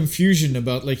weird confusion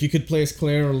about like you could play as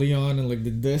Claire or Leon and like the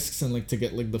discs, and like to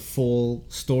get like the full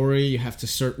story you have to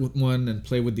start with one and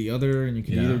play with the other, and you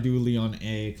can Yeah. either do Leon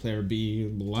A, Claire B,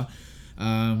 blah.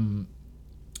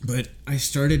 But I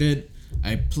started it,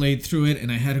 I played through it,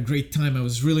 and I had a great time. I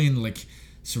was really in like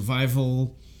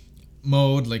survival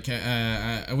mode. Like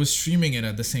I was streaming it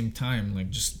at the same time,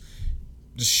 like just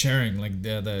sharing like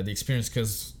the experience,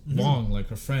 because Wong, like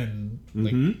her friend,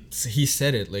 like he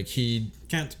said it, like he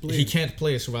can't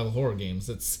play survival horror games.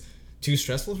 It's too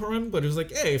stressful for him. But it was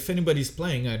like, hey, if anybody's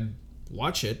playing, I'd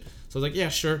watch it. So I was like, yeah,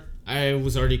 sure. I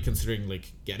was already considering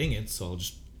like getting it, so I'll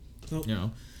just So,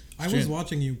 I was stream.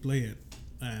 watching you play it,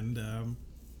 and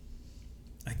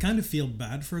I kind of feel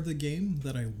bad for the game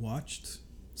that I watched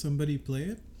somebody play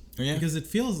it, Oh yeah. because it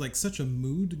feels like such a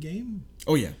mood game.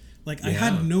 Oh yeah. Like, I Yeah.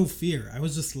 had no fear. I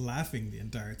was just laughing the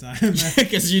entire time.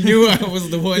 Because you knew I was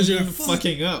the one You're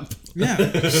fucking up. Yeah.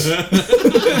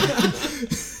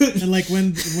 And like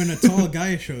when a tall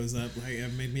guy shows up, like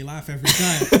it made me laugh every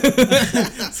time.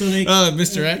 So like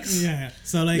Mr. X. Yeah.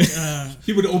 So like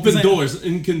He would open like- doors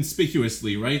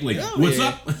inconspicuously, right? Like, what's yeah.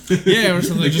 up? Yeah, or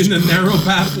something. Like Just in a narrow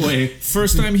pathway.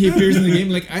 first time he appears in the game,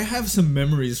 like I have some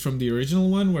memories from the original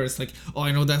one where it's like, oh,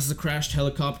 I know that's the crashed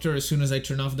helicopter. As soon as I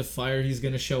turn off the fire, he's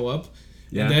gonna show up.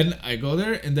 Yeah. And then I go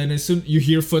there, and then as soon you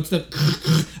hear footsteps,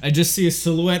 I just see a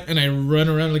silhouette, and I run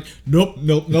around like, nope. I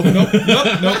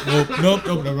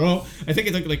think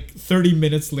it took like 30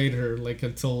 minutes later, like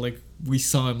until like we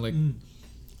saw him, like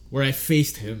where I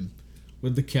faced him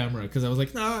with the camera, because I was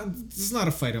like, nah, this is not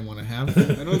a fight I want to have.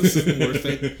 I know this isn't worth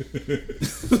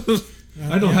it.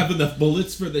 I don't have enough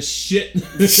bullets for this shit.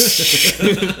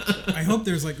 I hope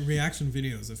there's like reaction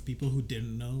videos of people who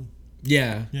didn't know.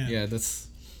 Yeah, Yeah. that's.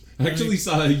 I actually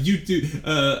saw a YouTube,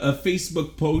 a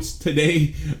Facebook post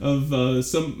today of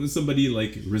somebody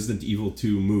like Resident Evil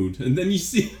 2 mood, and then you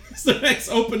see Mr. X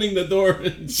opening the door,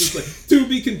 and it's just like, to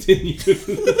be continued.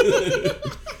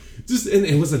 And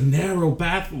it was a narrow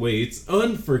pathway. It's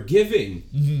unforgiving.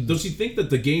 Mm-hmm. Don't you think that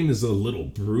the game is a little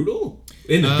brutal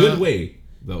in a good way,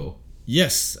 though?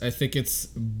 Yes, I think it's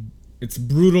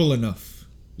brutal enough.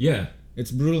 Yeah.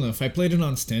 It's brutal enough. I played it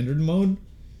on standard mode,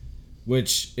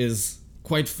 which is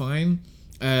quite fine.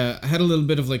 I had a little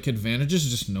bit of like advantages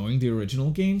just knowing the original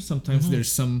game. Sometimes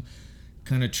there's some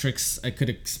kind of tricks I could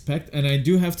expect, and I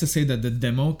do have to say that the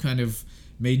demo kind of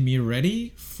made me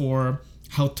ready for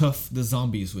how tough the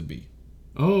zombies would be.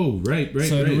 Oh, right. So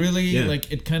right. it really Yeah.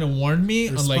 like it kind of warned me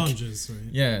They're on like sponges,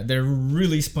 right? yeah, they're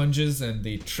really sponges, and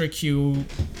they trick you.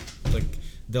 Like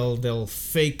they'll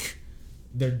fake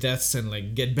their deaths and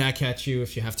like get back at you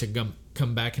if you have to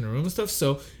come back in a room and stuff.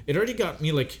 So it already got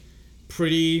me like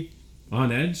pretty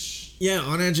On edge.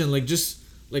 on edge and like just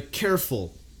like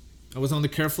careful. I was on the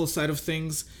careful side of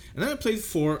things, and then I played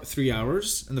for 3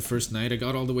 hours. And the first night I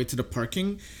got all the way to the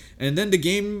parking, and then the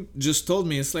game just told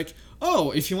me, it's like,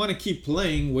 oh, if you want to keep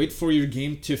playing, wait for your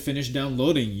game to finish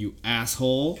downloading, you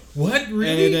asshole. What?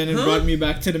 Really? And then it brought me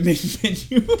back to the main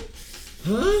menu.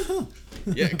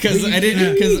 Yeah, because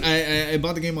I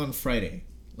bought the game on Friday.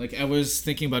 Like I was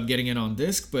thinking about getting it on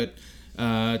disc, but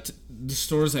the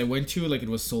stores I went to, like it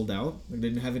was sold out. Like they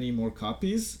didn't have any more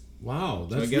copies. Wow,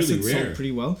 So that's I guess really it rare. sold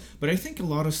pretty well. But I think a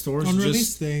lot of stores On release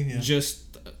just day, yeah.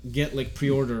 just get like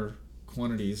pre-order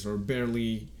quantities or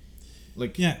barely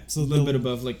like Yeah, so a little they'll- bit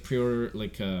above like pre-order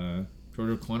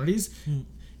quantities.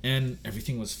 And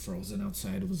everything was frozen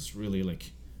outside. It was really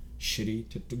like shitty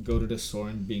to go to the store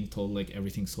and being told like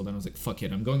everything's sold out. I was like, fuck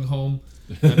it, I'm going home.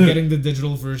 I'm getting the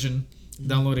digital version,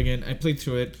 downloading it. I played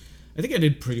through it. I think I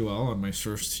did pretty well on my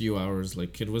first few hours.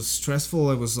 Like it was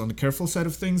stressful. I was on the careful side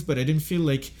of things, but I didn't feel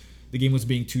like the game was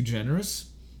being too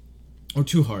generous or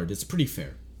too hard. It's pretty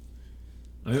fair.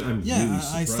 I'm really Yeah,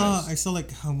 surprised. I saw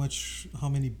like how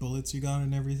many bullets you got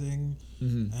and everything,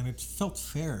 Mm-hmm. and it felt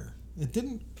fair. It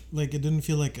didn't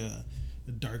feel like a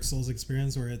Dark Souls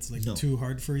experience where it's like No. too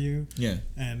hard for you, Yeah.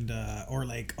 and or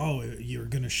like, oh, you're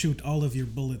gonna shoot all of your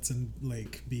bullets and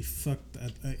like be fucked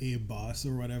at a boss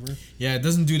or whatever. Yeah, it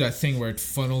doesn't do that thing where it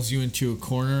funnels you into a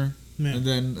corner Yeah. and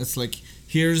then it's like,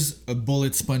 here's a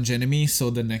bullet sponge enemy, so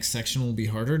the next section will be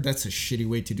harder. That's a shitty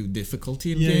way to do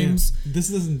difficulty in games. Yeah. This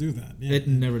doesn't do that. Yeah. It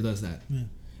never does that. Yeah.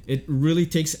 It really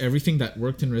takes everything that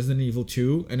worked in Resident Evil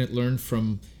 2 and it learned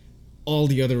from all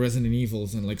the other Resident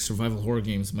Evils and like survival horror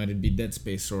games, might it be Dead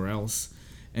Space or else,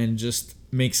 and just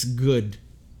makes good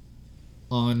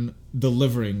on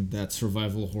delivering that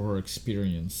survival horror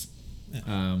experience.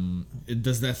 It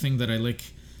does that thing that I like.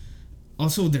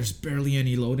 Also, there's barely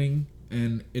any loading,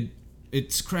 and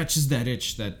it scratches that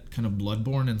itch that kind of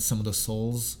Bloodborne and some of the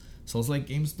Souls-like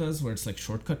games does, where it's like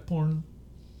shortcut porn.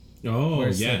 Oh, Where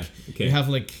it's yeah. like, Okay. you have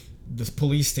like this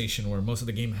police station where most of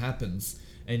the game happens,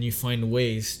 and you find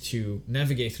ways to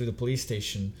navigate through the police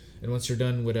station. And once you're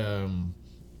done with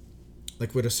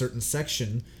with a certain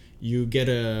section, you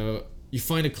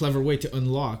find a clever way to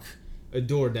unlock a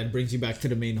door that brings you back to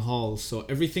the main hall. So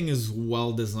everything is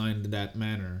well designed in that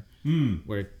manner,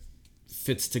 where it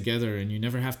fits together, and you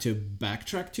never have to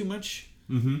backtrack too much.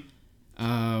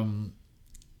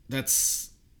 That's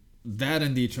that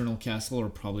and the Eternal Castle are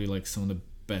probably like some of the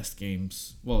best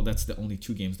games. Well, that's the only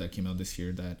 2 games that came out this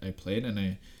year that I played, and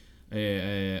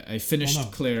I finished Oh, no.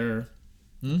 Claire.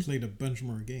 Played a bunch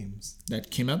more games.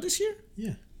 That came out this year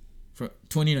Yeah. for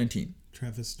 2019.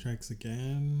 Travis Strikes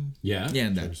Again. Yeah. Yeah,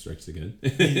 and Travis that. Strikes Again.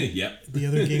 Yep. The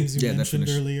other games you Yeah, that mentioned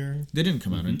finished. earlier. They didn't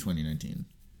come out in 2019.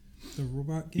 The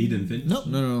robot game. Eden Finch.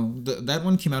 No. That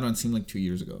one came out on seemed like 2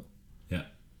 years ago. Yeah.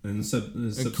 And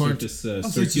According Subsurface so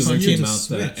it's Circular new came to out the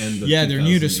Switch. end of Yeah, they're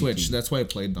new to 2018. Switch. That's why I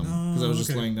played them because I was just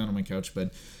okay. lying down on my couch.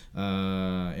 But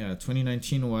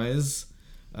 2019 wise,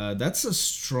 that's a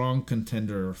strong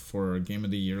contender for Game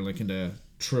of the Year, like in the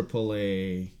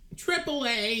AAA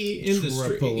AAA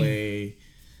industry. AAA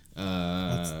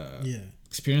Yeah,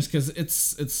 experience because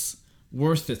it's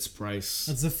worth its price.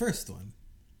 that's the first one.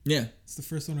 Yeah, It's the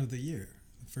first one of the year.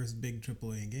 The first big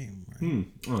AAA game, right?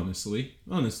 Honestly,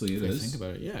 it if I is. think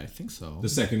about it. Yeah, I think so. The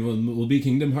second one will be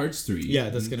Kingdom Hearts 3. Yeah,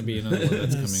 that's gonna be another one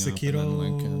that's coming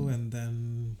Sekiro, up. and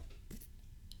then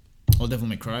Devil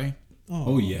May Cry.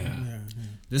 Oh, yeah. yeah.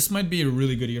 This might be a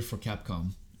really good year for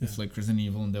Capcom. If like Resident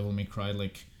Evil and Devil May Cry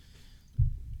like.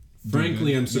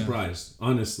 Frankly, I'm Yeah. surprised.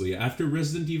 Honestly, after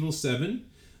Resident Evil 7,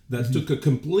 that took a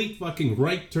complete fucking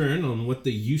right turn on what they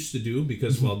used to do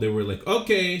because, well, they were like,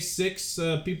 okay, 6,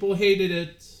 people hated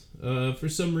it for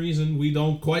some reason. We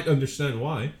don't quite understand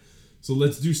why. So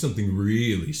let's do something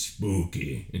really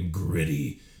spooky and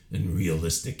gritty and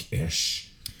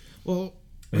realistic-ish. Well,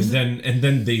 And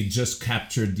then they just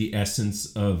captured the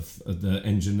essence of the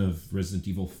engine of Resident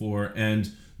Evil 4 and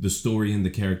the story and the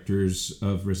characters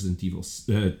of Resident Evil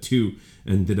 2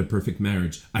 and did a perfect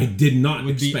marriage. I did not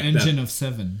with the expect engine that. of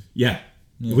 7. Yeah.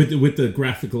 With the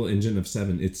graphical engine of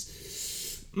 7.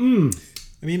 It's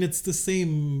I mean, it's the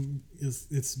same.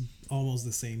 It's almost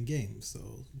the same game. So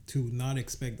to not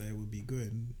expect that it would be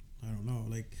good, I don't know.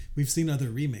 Like we've seen other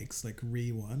remakes, like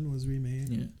Re 1 was remade.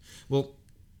 Yeah. Well,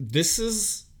 this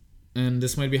is, and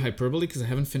this might be hyperbole because I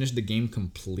haven't finished the game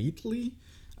completely.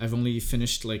 I've only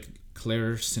finished like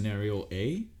Claire Scenario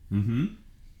A. mm-hmm.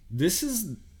 This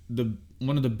is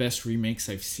one of the best remakes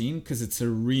I've seen because it's a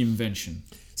reinvention.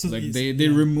 So Like it's- they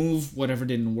remove whatever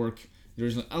didn't work.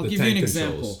 I'll The give you an tank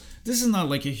example. controls. This is not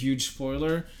like a huge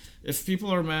spoiler. If people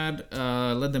are mad,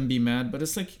 let them be mad. But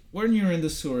it's like when you're in the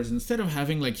sewers, instead of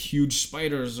having like huge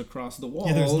spiders across the walls,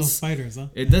 Yeah, there's no spiders, huh?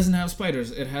 it doesn't have spiders.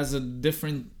 It has a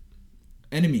different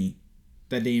enemy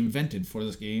that they invented for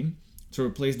this game to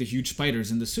replace the huge spiders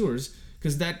in the sewers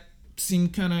because that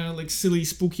seemed kind of like silly,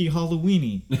 spooky,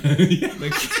 Halloweeny.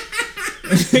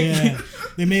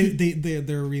 Yeah,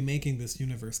 they're remaking this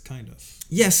universe kind of.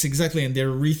 Yes, exactly, and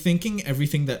they're rethinking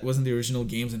everything that was in the original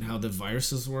games and how the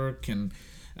viruses work and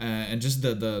just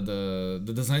the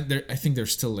design. I think they're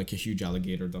still like a huge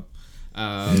alligator though.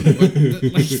 But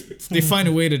they find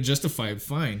a way to justify it.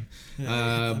 Fine,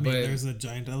 I mean, but there's a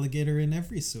giant alligator in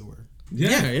every sewer.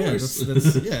 Yeah, of yeah, course.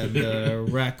 that's the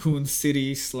Raccoon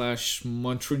City /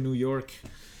 Montreal, New York,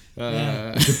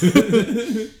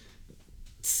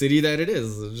 city that it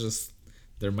is. It's just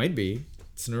there might be.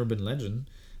 It's an urban legend,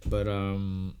 but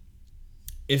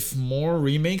if more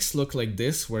remakes look like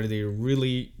this, where they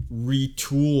really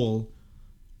retool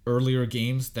earlier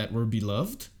games that were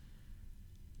beloved,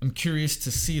 I'm curious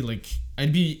to see. Like,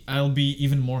 I'll be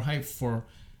even more hyped for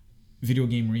video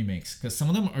game remakes because some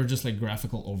of them are just like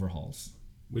graphical overhauls.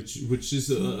 Which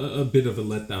is a bit of a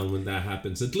letdown when that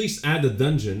happens. At least add a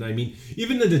dungeon. I mean,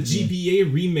 even in the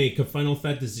GBA remake of Final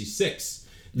Fantasy VI,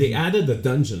 they added a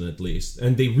dungeon at least,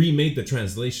 and they remade the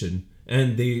translation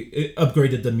and they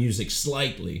upgraded the music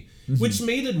slightly, which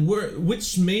made it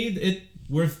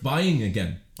worth buying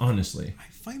again. Honestly,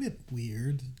 I find it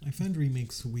weird. I find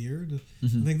remakes weird. I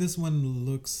think this one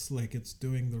looks like it's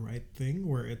doing the right thing,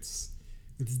 where it's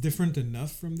different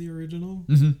enough from the original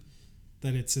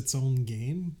that it's its own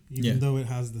game, even though it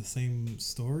has the same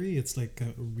story. It's like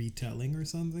a retelling or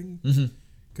something.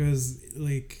 Because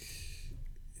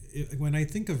when I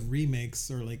think of remakes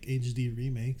or like HD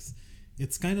remakes,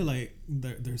 it's kind of like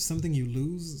there's something you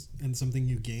lose and something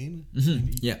you gain. And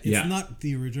it's not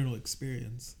the original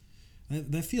experience.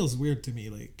 That feels weird to me.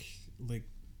 Like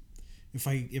if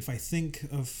I think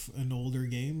of an older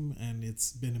game and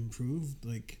it's been improved,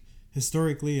 like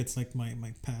historically it's like my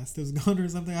past is gone or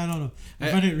something. I don't know. I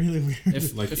find it really weird.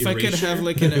 If I could have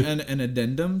like an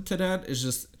addendum to that, it's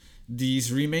just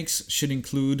these remakes should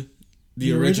include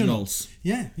the originals.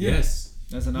 Yeah. yes.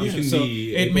 As an You option. can So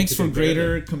be it able makes to for compare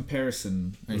greater them.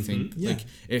 comparison, I think. Yeah. Like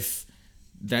if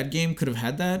that game could have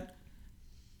had that,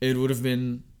 it would have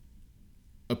been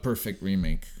a perfect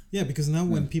remake. Yeah, because now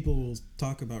when people will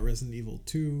talk about Resident Evil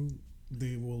 2,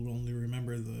 they will only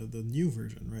remember the new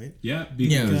version, right? Yeah,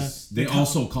 because they the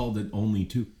also called it only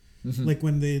 2. Like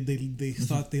when they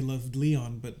thought they loved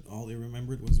Leon, but all they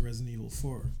remembered was Resident Evil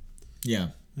 4. Yeah.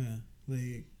 Yeah,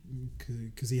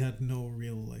 because he had no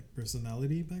real like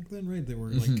personality back then, right? They were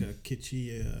like a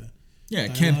kitschy. Yeah,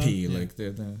 dialogue. campy, Yeah. like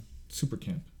the super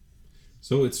camp.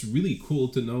 So it's really cool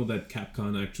to know that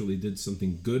Capcom actually did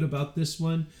something good about this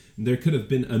one. There could have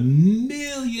been a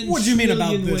million. What do you mean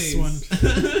about this one?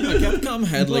 Capcom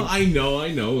had Well, like I know.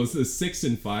 It was the 6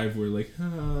 and 5 were like,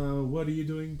 what are you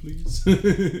doing, please?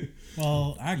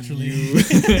 Well, actually,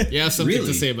 you have something to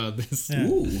Really? say about this. Yeah.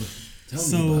 Ooh, tell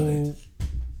me about it.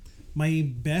 My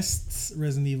best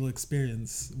Resident Evil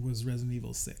experience was Resident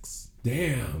Evil 6.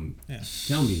 Damn. Yeah.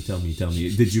 Tell me.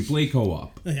 Did you play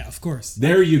co-op? Yeah, of course.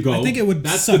 There you go. I think it would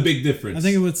That's suck. the big difference. I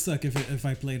think it would suck if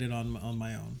I played it on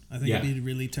my own. I think Yeah. it'd be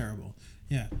really terrible.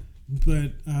 Yeah.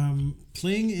 But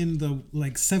playing in the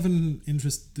 7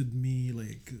 interested me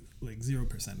like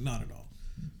 0%, not at all.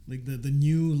 Like the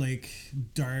new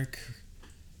dark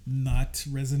not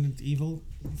Resident Evil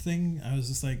thing, I was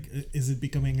just like, is it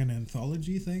becoming an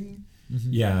anthology thing?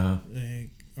 Yeah.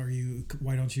 Like,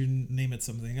 why don't you name it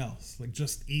something else, like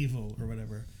just Evil or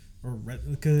whatever, or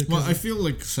Well, I feel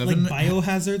like 7 like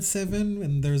Biohazard 7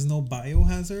 and there's no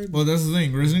Biohazard. Well, that's the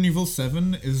thing. Resident Evil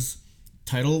 7 is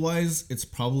title-wise, it's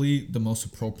probably the most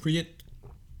appropriate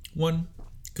one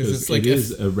because it's like it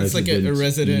is a it's like a Resident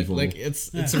resident, Evil. like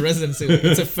it's a resident,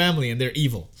 it's a family, and they're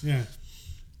evil. Yeah.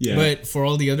 Yeah. But for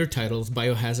all the other titles,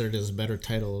 Biohazard is a better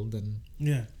title than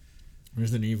Yeah.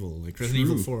 Resident Evil, like Resident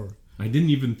Evil 4. I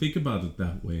didn't even think about it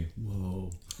that way.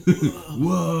 Whoa.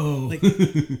 Whoa. Like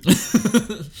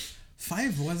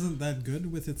 5 wasn't that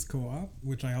good with its co-op,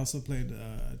 which I also played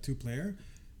 2-player.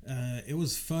 It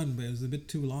was fun, but it was a bit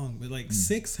too long. But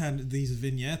 6 had these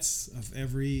vignettes of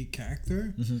every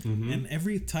character and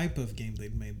every type of game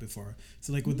they'd made before.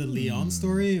 So with the Leon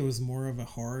story, it was more of a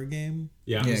horror game.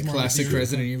 Yeah. Yeah, It's more classic like a-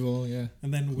 Resident Evil. Yeah,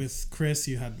 And then with Chris,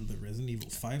 you had the Resident Evil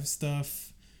 5 stuff.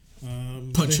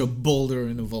 punch then- a boulder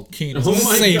in a volcano. Oh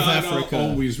my Save God, Africa. I'll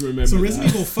always remember So that. Resident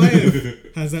Evil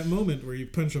 5 has that moment where you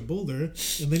punch a boulder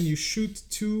and then you shoot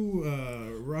 2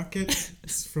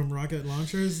 rockets from rocket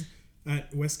launchers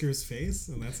at Wesker's face,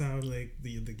 and that's how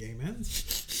the game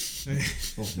ends.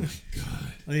 Oh my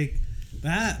God.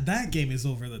 That game is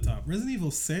over the top. Resident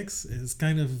Evil 6 is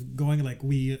kind of going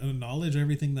we acknowledge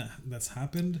everything that's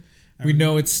happened. We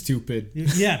know it's stupid.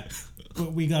 Yeah,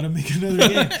 but we gotta make another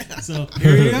game. So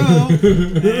here you go.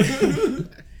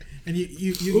 And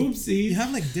you Oopsie. you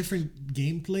have different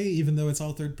gameplay, even though it's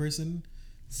all third person.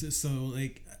 So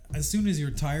as soon as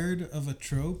you're tired of a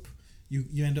trope,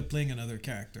 you end up playing another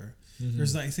character.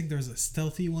 I think there's a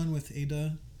stealthy one with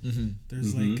Ada.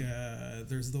 There's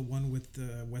there's the one with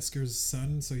Wesker's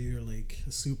son, so you're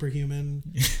a superhuman.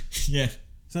 Yeah.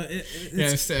 So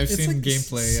I've seen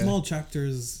gameplay. Small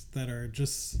chapters that are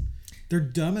just they're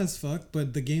dumb as fuck,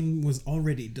 but the game was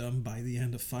already dumb by the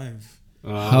end of 5.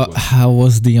 How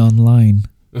was the online?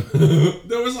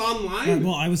 There was online?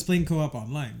 Well, I was playing co-op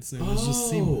online, so it was just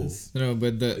seamless. No,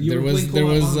 but You there were was playing there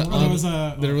co-op was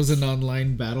online? there was an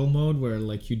online battle mode where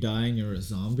you die and you're a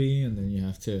zombie, and then you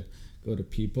have to go to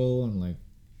people and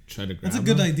try to grab That's a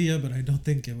good them. idea, but I don't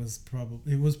think it was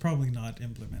probably not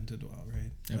implemented well,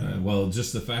 right? Well,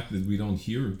 just the fact that we don't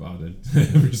hear about it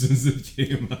ever since it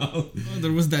came out. Well,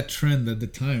 there was that trend at the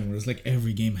time where it's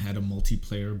every game had a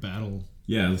multiplayer battle.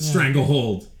 Yeah,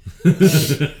 Stranglehold. God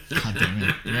damn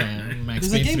it! Yeah, Max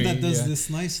There's a Payne game 3, that does yeah. this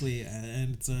nicely,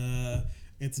 and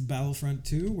it's Battlefront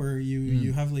 2, where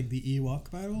you have the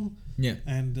Ewok battle, Yeah.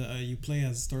 and you play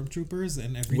as stormtroopers,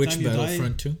 and every Which time you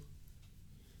Battlefront 2?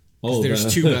 Oh, There's the-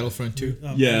 2 Battlefront 2.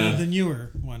 die, Yeah. the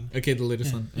newer one. Okay, the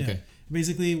latest Yeah, one. yeah. Okay.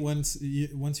 Basically, once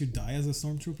you die as a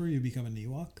stormtrooper, you become an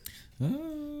Ewok.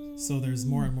 So there's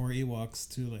more and more Ewoks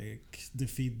to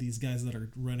defeat these guys that are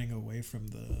running away from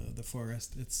the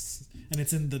forest. It's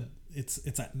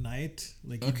at night.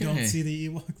 You Okay. don't see the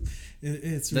Ewoks.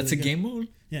 It's really That's a good. game mode?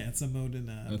 Yeah, it's a mode in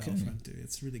Battlefront 2.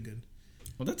 It's really good.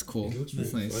 Well, that's cool. It looks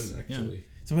That's really nice. fun, actually.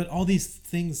 So, but all these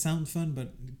things sound fun,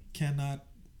 but cannot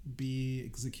be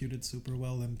executed super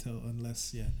well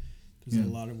unless there's Yeah. a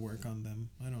lot of work on them.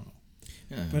 I don't know.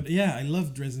 Yeah. But yeah, I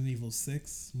loved Resident Evil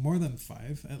 6 more than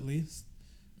 5 at least.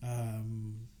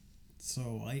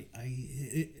 So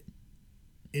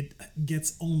it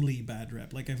gets only bad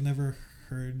rep. I've never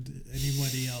heard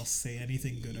anybody else say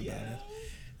anything good about it,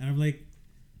 and I'm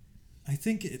I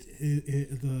think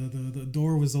the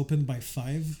door was opened by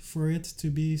 5 for it to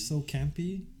be so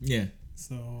campy. yeah.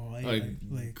 So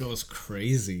It goes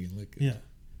crazy. yeah,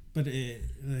 but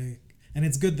and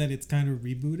it's good that it's kind of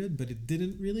rebooted, but it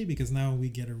didn't really, because now we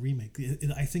get a remake.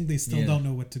 I think they still Yeah. don't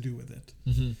know what to do with it.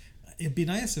 Mm-hmm. It'd be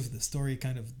nice if the story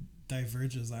kind of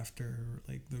diverges after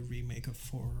the remake of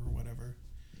 4 or whatever.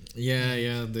 Yeah.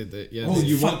 Yeah. Oh,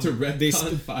 you Fi- want to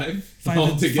retcon 5 5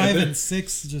 altogether? and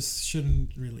 6 just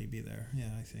shouldn't really be there. Yeah,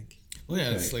 I think. Well, yeah,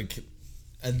 Okay. it's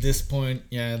at this point,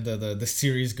 the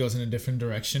series goes in a different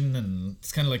direction, and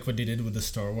it's kind of like what they did with the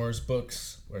Star Wars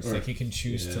books, where it's like you can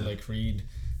choose to like read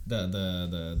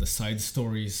the side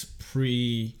stories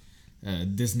pre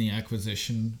Disney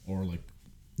acquisition or like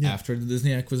after the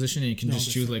Disney acquisition, and you can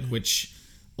just choose like which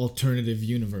alternative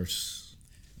universe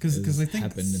because I think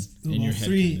happened in your head.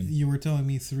 You were telling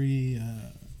me 3.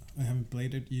 I haven't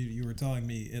played it. You were telling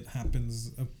me it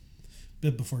happens a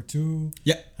bit before 2.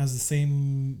 Yeah, has the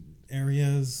same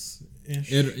areas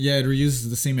ish. It reuses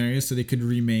the same areas, so they could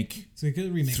remake. So you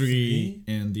could remake 3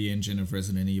 and the engine of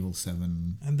Resident Evil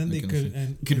 7, and then they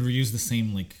could reuse the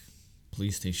same like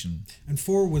police station. And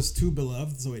 4 was too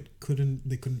beloved, so they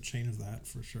couldn't change that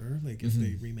for sure. Like if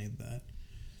they remade that.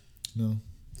 No.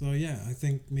 So yeah, I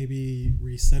think maybe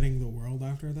resetting the world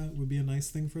after that would be a nice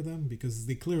thing for them because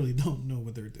they clearly don't know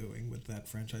what they're doing with that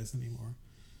franchise anymore.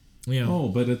 Yeah. Oh,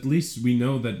 but at least we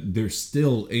know that they're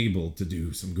still able to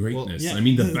do some greatness. Well, yeah, I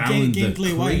mean, the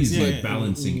gameplay wise,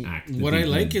 balancing act. What I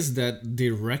like is that they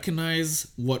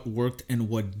recognize what worked and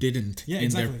what didn't in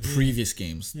their previous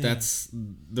games. Yeah. That's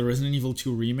the Resident Evil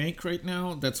 2 remake right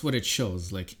now. That's what it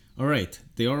shows. Like, all right,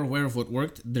 they are aware of what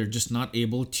worked. They're just not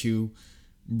able to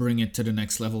bring it to the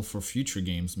next level for future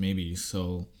games, maybe.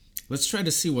 So let's try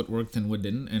to see what worked and what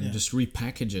didn't, and just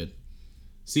repackage it.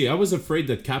 See, I was afraid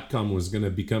that Capcom was gonna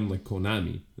become like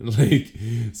Konami, and like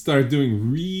start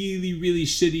doing really, really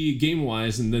shitty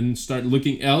game-wise, and then start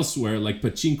looking elsewhere, like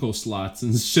pachinko slots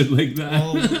and shit like that.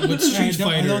 Well, with Street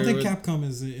Fighter, I don't think Capcom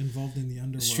is involved in the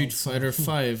underworld. Street Fighter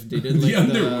 5, they did like the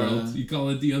underworld. You call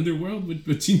it the underworld with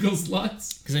pachinko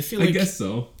slots? Because I feel like I guess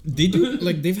so. They do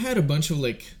like they've had a bunch of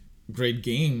like great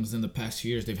games in the past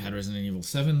few years. They've had Resident Evil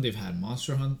 7. They've had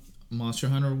Monster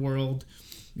Hunter World.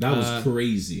 That was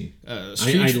crazy.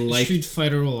 Street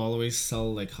Fighter will always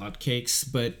sell like hotcakes,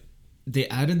 but they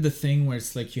added the thing where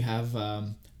it's like you have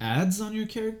ads on your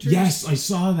characters. Yes, I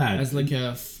saw that. As like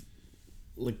a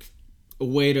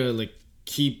way to like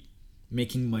keep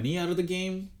making money out of the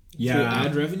game through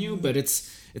ad revenue, but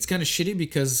it's kind of shitty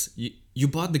because you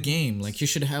bought the game. Like you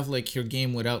should have like your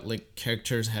game without like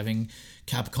characters having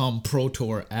Capcom Pro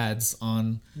Tour ads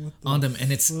on them,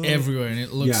 and it's everywhere, and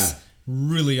it looks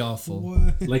really awful.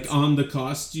 What? Like on the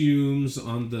costumes,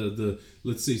 on the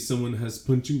let's say someone has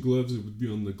punching gloves, it would be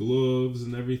on the gloves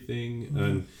and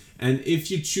everything. And if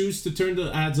you choose to turn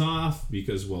the ads off,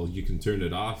 because well, you can turn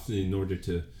it off in order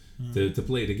to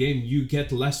play the game, you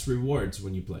get less rewards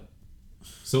when you play.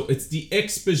 So it's the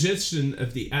exposition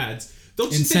of the ads.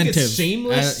 Don't you think it's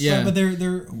shameless? But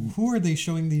they're who are they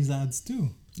showing these ads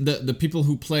to? The people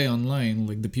who play online,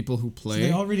 like the people who play. So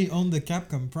they already own the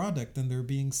Capcom product and they're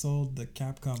being sold the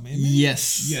Capcom image?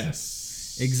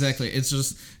 Yes. Exactly. It's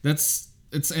just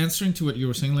it's answering to what you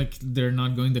were saying, like they're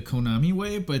not going the Konami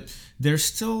way, but they're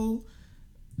still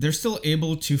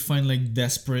able to find like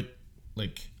desperate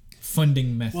like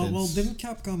funding methods. Well, didn't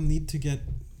Capcom need to get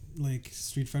like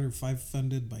Street Fighter 5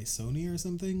 funded by Sony or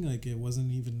something? Like it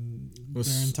wasn't even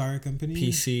their entire company.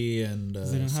 PC and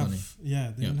Sony.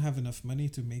 They didn't have enough money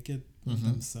to make it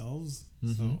themselves.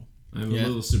 So I'm a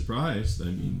little surprised. I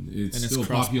mean, it's still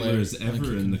popular as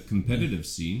ever in the competitive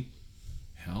scene.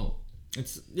 Hell.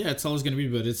 It's always going to be,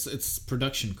 but it's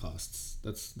production costs.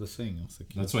 That's the thing. I was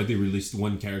like, that's why they released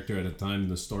one character at a time.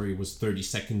 The story was 30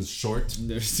 seconds short.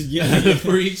 There's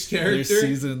for each character. There's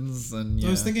seasons and I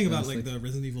was thinking about like the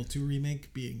Resident Evil 2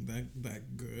 remake being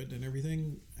that good and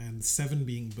everything, and 7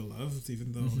 being beloved,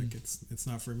 even though like it's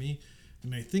not for me.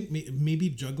 And I think maybe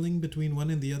juggling between one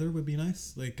and the other would be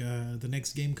nice. Like the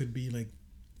next game could be like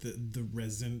the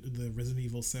Resident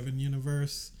Evil 7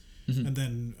 universe. And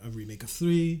then a remake of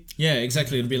 3. Yeah,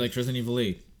 exactly. It'd be like Resident Evil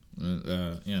 8.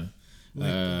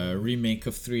 Remake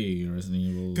of 3, Resident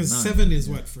Evil 9. Because 7 is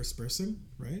what, first person,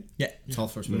 right? Yeah, it's all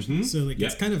first person. So like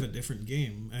it's kind of a different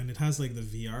game, and it has like the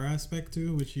VR aspect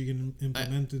too, which you can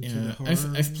implement into the horror.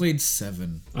 I've played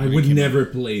 7. I would never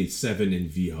play 7 in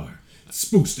VR. It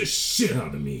spooks the shit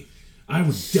out of me. I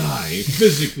would die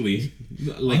physically,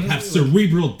 like have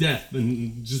cerebral death,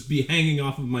 and just be hanging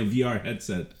off of my VR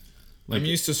headset. Like, I'm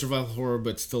used to survival horror,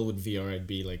 but still with VR,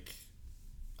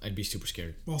 I'd be super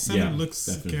scared. Well, 7 looks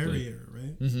scarier,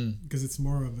 right? Because it's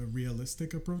more of a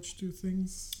realistic approach to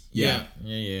things. Yeah.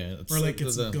 Or like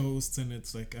it's ghosts and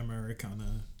it's like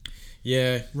Americana.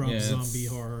 Yeah. Rob Zombie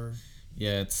horror.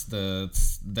 Yeah, it's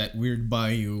that weird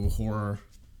bayou horror.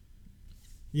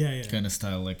 Yeah. Kind of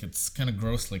style. Like it's kind of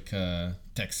gross, like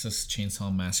Texas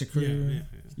Chainsaw Massacre.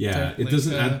 Yeah, it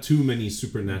doesn't add too many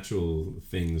supernatural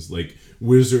things like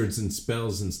wizards and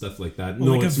spells and stuff like that. Well,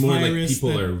 no, like it's more like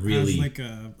people are really has like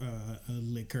a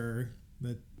liquor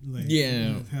that like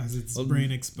has its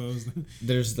brain exposed.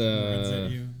 There's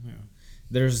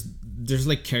there's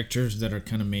like characters that are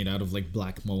kind of made out of like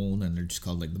black mold, and they're just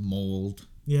called like the mold.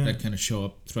 Yeah. That kind of show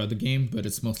up throughout the game, but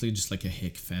it's mostly just like a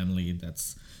hick family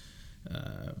that's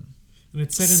And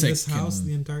it's set in this sick house and-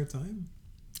 the entire time?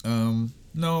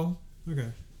 no, Okay.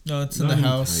 it's in Not the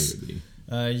house.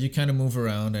 entirely. You kind of move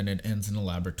around, and it ends in a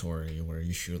laboratory where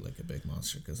you shoot like a big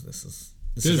monster, because this is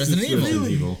This is Resident Evil.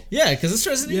 Resident Evil. Yeah, because it's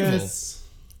Resident Evil. Yes.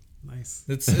 Nice.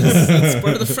 It's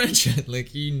part of the franchise.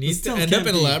 Like, you need to still end up can't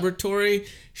in a be. laboratory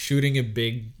shooting a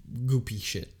big goopy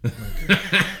shit.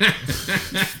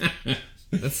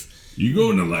 That's You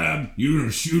go in the lab, you're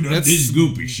gonna shoot up this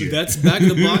goopy shit. That's back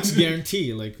the box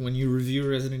guarantee. Like, when you review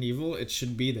Resident Evil, it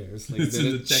should be there. It's like, It's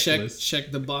in the check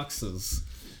checklist. the boxes.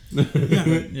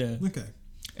 Yeah. Yeah. Okay.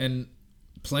 And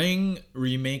playing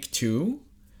Remake 2,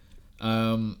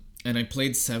 and I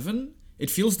played 7, it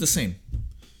feels the same.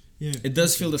 Yeah. It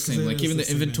does feel the 'Cause same. it Like, is even the the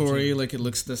same inventory, engine. like, it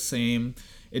looks the same.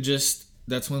 It just,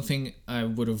 that's one thing I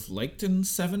would have liked in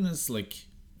 7 is, like,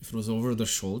 if it was over the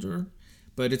shoulder.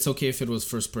 But it's okay if it was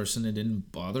first person. It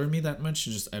didn't bother me that much.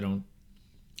 It's just,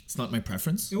 it's not my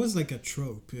preference. It was like a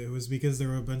trope. It was because there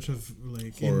were a bunch of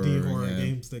like Horror, indie horror yeah.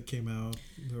 games that came out.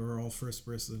 They were all first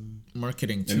person.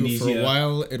 Marketing, too. For a Amnesia.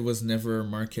 while, it was never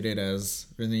marketed as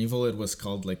Resident Evil. It was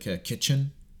called, like, a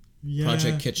Kitchen. Yeah.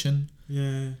 Project Kitchen. Yeah.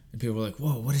 And people were like,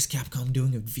 whoa, what is Capcom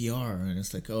doing with VR? And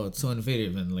it's like, oh, it's so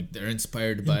innovative. And, like, they're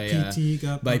inspired And by PT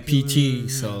got by popular, PT. yeah.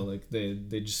 So, like, they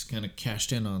just kind of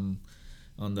cashed in on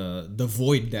the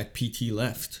void that PT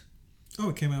left. Oh,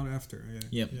 it came out after. Yeah.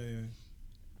 Yep. Yeah. Yeah.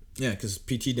 Yeah, because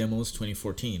PT demo was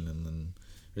 2014, and then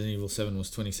Resident Evil 7 was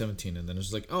 2017, and then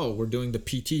it's like, oh, we're doing the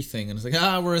PT thing, and it's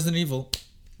like, we're Resident Evil.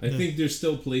 I think there's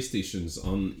still PlayStations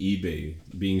on eBay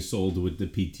being sold with the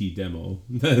PT demo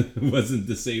that wasn't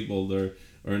disabled or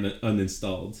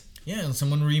uninstalled. Yeah, and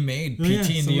someone remade PT Oh, yeah, in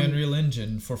the someone- Unreal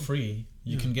Engine for free.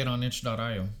 You can get on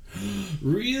itch.io.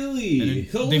 Really? And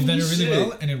Holy they've done it really shit.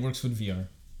 well, and it works with VR.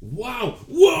 Wow!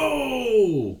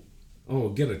 Whoa! Oh,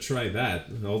 I'm gonna try that.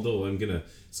 Although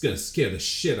it's gonna scare the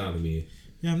shit out of me.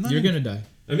 Yeah. I'm not. You're gonna die.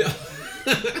 I mean,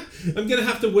 I'm gonna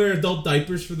have to wear adult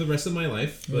diapers for the rest of my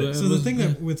life. But So the thing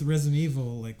that with Resident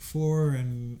Evil, like 4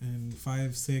 and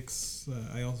 5, 6,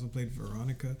 I also played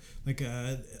Veronica. Like,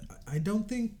 I don't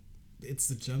think it's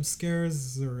the jump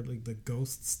scares or like the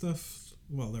ghost stuff.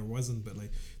 Well, there wasn't, but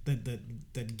like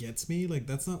that gets me. Like,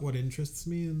 that's not what interests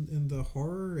me in the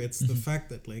horror. It's the fact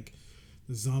that like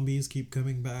the zombies keep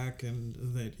coming back, and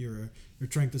that you're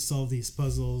trying to solve these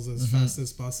puzzles as fast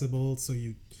as possible. So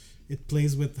it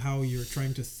plays with how you're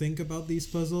trying to think about these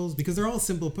puzzles, because they're all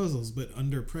simple puzzles, but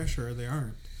under pressure they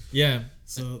aren't. Yeah.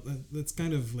 So that's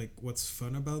kind of like what's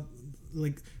fun about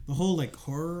like the whole like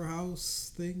horror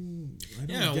house thing. I don't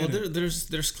Yeah, get well, it.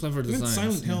 there's clever Even designs.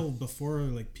 Silent yeah. Hill before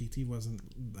like PT wasn't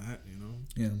that, you know.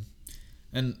 Yeah.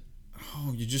 And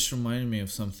you just reminded me of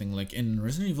something. Like, in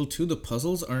Resident Evil 2, the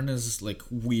puzzles aren't as like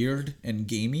weird and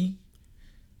gamey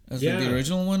as like, the Yeah.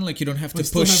 original one. Like, you don't have But to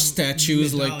still push have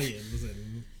statues. Like, medallions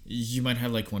and- you might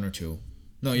have like 1 or 2.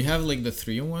 No, you have like the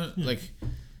 3 like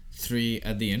 3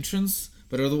 at the entrance,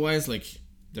 but otherwise, like,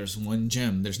 there's 1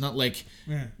 gem. There's not like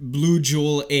yeah. blue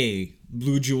jewel A,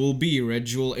 blue jewel B, red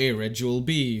jewel A, red jewel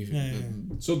B. Yeah.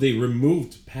 so they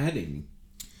removed padding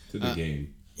to the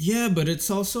game. Yeah, but it's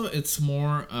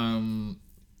more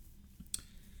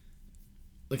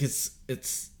like it's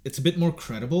a bit more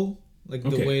credible, like the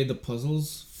Okay. way the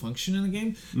puzzles function in the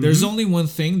game. There's only one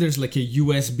thing. There's like a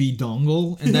USB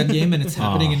dongle in that game, and it's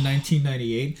happening in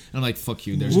 1998. And I'm like, fuck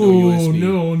you. There's no USB.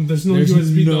 no, there's no There's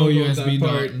USB no dongle at USB that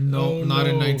part. dongle. No, Oh, not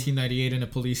in no. 1998 in a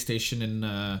police station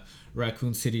in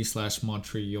Raccoon City /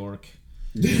 Montreal, York.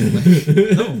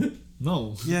 Like,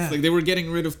 no. Yeah. It's like they were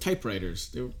getting rid of typewriters.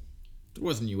 There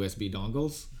wasn't USB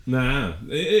dongles. Nah,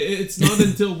 it's not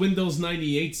until Windows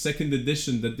 98 Second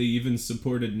Edition that they even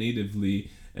supported natively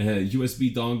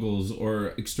USB dongles or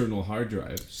external hard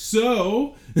drive.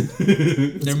 So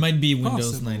There might be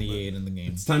Windows possible, 98 in the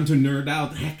game. it's time to nerd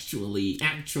out. Actually.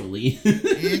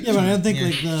 Yeah, but I don't think Yeah.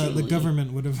 like the Actually.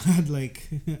 government would have had like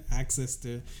access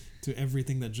to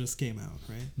everything that just came out,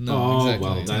 right? No, Oh, exactly.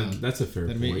 well, that's a fair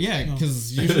That'd point. be- yeah,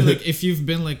 because usually, like, if you've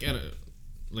been like at a,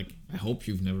 like, I hope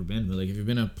you've never been, but like if you've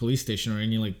been at a police station or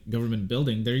any like government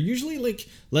building, they're usually like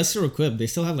lesser equipped. They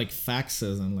still have like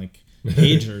faxes and like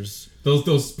pagers.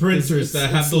 Those printers It's- that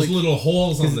have it's those like- little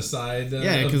holes on the side.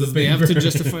 Yeah, of because the they have to paper.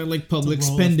 justify like public It's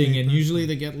a roll of spending, and paper. usually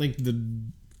they get like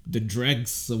the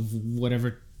dregs of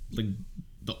whatever, like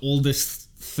the oldest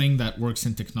thing that works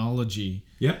in technology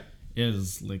Yep.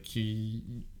 is like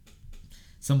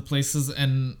some places,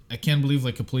 and I can't believe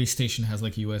like a police station has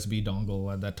like a USB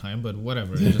dongle at that time, but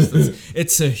whatever.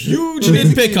 It's a huge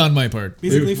nitpick on my part.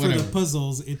 Basically, for Whatever. the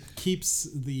puzzles, it keeps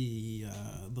the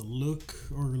look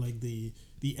or like the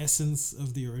essence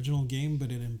of the original game,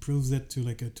 but it improves it to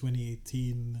like a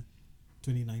 2018,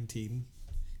 2019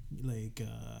 like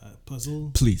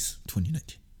puzzle. Please,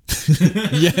 2019.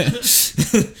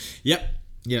 Yeah.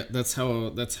 Yeah, that's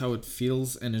how it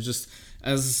feels, and it's just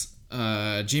as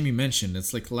Jamie mentioned,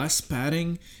 it's like less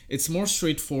padding. It's more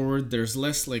straightforward. There's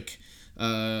less like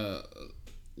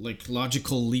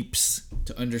logical leaps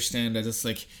to understand that it's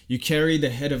like you carry the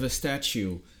head of a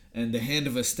statue and the hand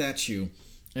of a statue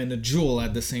and a jewel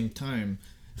at the same time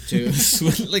to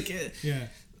Yeah.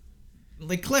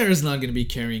 like Claire is not gonna be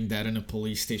carrying that in a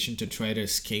police station to try to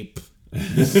escape.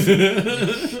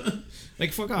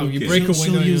 Like fuck off! You break a window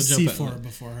She'll and you use jump C4 at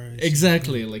before her.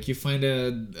 exactly. Like you find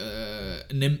an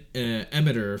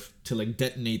emitter to like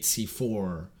detonate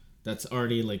C4 that's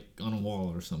already like on a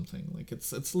wall or something. Like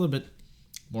it's a little bit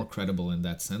more credible in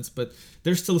that sense, but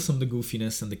there's still some of the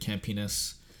goofiness and the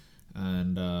campiness,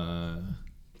 and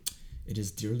it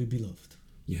is dearly beloved.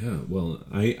 Yeah, well,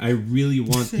 I really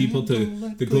want people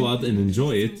to go out and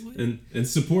enjoy it and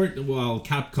support while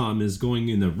Capcom is going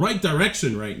in the right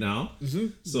direction right now. Mm-hmm.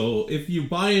 So if you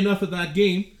buy enough of that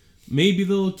game, maybe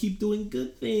they'll keep doing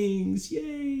good things.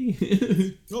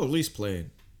 Yay! Oh, at least play it.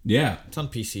 Yeah. It's on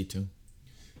PC too.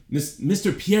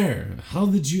 Mr. Pierre, how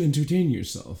did you entertain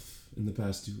yourself in the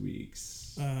past 2 weeks?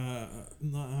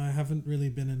 No, I haven't really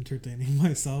been entertaining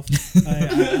myself.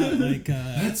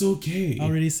 That's okay. I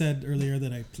already said earlier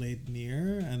that I played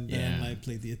Nier, and then Yeah. I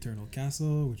played the Eternal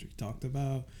Castle, which we talked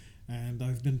about, and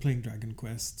I've been playing Dragon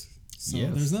Quest. So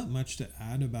Yes. there's not much to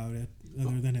add about it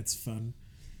other than it's fun.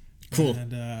 Cool.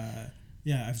 And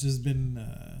yeah, I've just been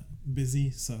busy,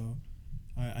 so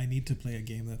I need to play a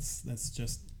game that's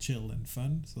just chill and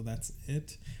fun. So that's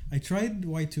it. I tried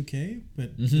Y2K,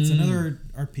 but it's another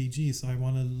RPG, so I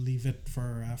want to leave it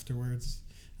for afterwards.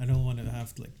 I don't want to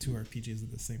have like 2 RPGs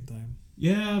at the same time.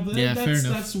 Yeah, but Yeah, fair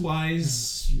enough. that's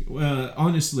wise.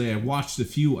 Honestly, I watched a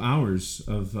few hours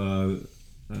of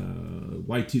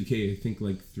Y2K. I think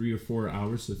like 3 or 4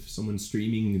 hours of someone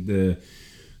streaming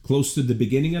close to the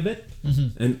beginning of it.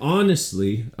 Mm-hmm. And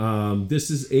honestly, this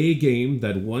is a game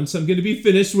that once I'm going to be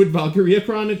finished with Valkyria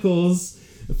Chronicles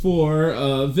for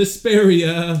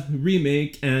Vesperia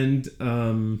remake and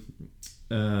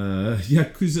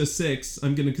Yakuza 6,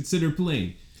 I'm going to consider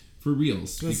playing for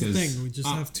reals. That's the thing. We just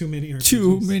have too many RPGs.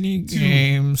 Too many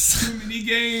games. Too many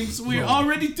games. We're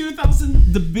already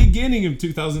the beginning of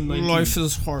 2019. Life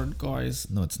is hard, guys.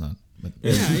 No, it's not. But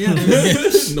Yeah.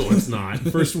 No, it's not.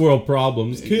 First world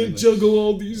problems. Can't juggle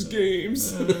all these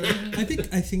games. I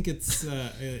think it's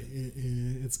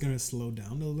gonna slow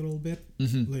down a little bit.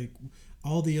 Mm-hmm. Like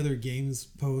all the other games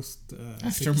post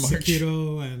After March.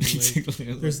 Sekiro and like,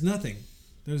 Exactly. there's nothing.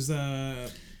 There's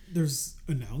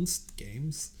announced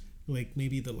games like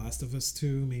maybe The Last of Us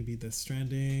 2, maybe Death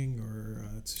Stranding or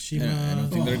Tsushima. I don't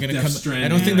think they're gonna Death come. Stranding. I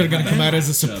don't think they're gonna come out as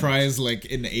a Yeah. surprise like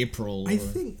in April. I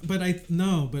think, but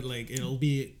like it'll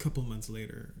be a couple months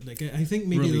later. Like I think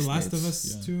maybe Release The Last of dates,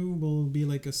 Us yeah. 2 will be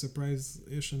like a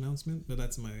surprise-ish announcement, but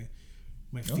that's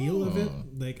my feel of it. Oh.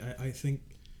 Like I think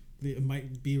it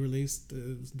might be released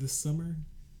this summer.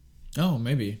 Oh,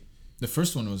 maybe the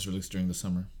first one was released during the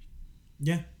summer.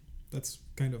 Yeah, that's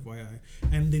kind of why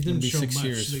and they It'll didn't be show 6 much.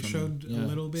 years They from- showed yeah, a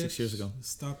little bit. 6 years ago.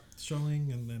 Stopped showing,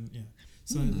 and then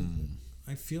So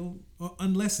I feel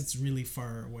unless it's really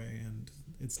far away and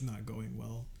it's not going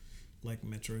well, like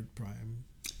Metroid Prime.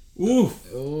 Oof.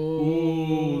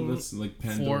 Oh, That's like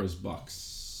Pandora's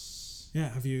box. Yeah,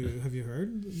 have you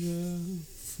heard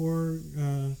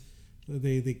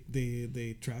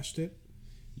they trashed it?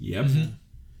 Yep.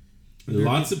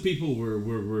 Lots of people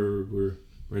were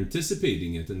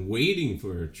anticipating it and waiting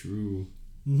for a true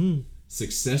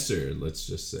successor, let's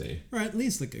just say. Or at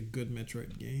least like a good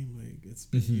Metroid game. Like it's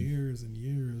been years and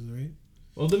years, right?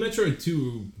 Well, the Metroid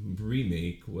 2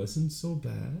 remake wasn't so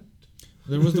bad.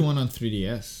 there was the one on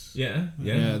 3DS. Yeah.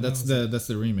 Yeah, that's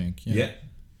the remake. Yeah.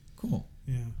 Cool.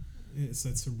 Yeah, it's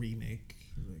a remake.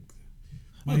 Like,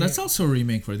 Oh, that's also a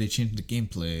remake where they changed the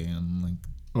gameplay and like.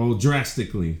 Oh,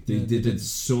 drastically! They Yeah, they did did.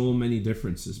 so many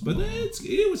differences, but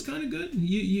it was kind of good.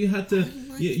 You had to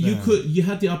you that. you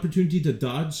had the opportunity to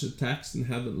dodge attacks and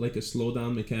have like a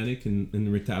slowdown mechanic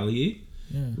and retaliate,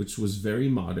 which was very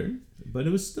modern. But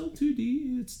it was still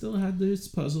 2D. It still had its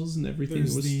puzzles and everything.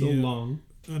 There's it was the, still long.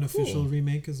 unofficial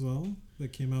remake as well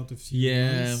that came out a few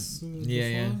months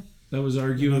Yeah. before. That was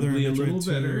Another arguably a Metroid little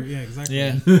 2. better. Yeah, exactly.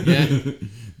 Yeah.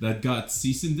 that got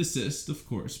cease and desist, of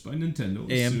course, by Nintendo.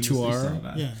 As soon as they AM2R. saw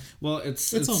that. Yeah. Well,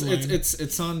 it's online.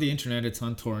 it's on the internet. It's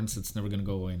on torrents. It's never gonna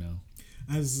go away now.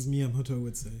 As Miyamoto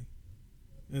would say,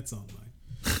 it's online.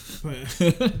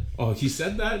 But Oh, he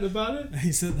said that about it?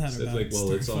 he said that Said, about like,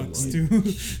 well, it's Star Fox online.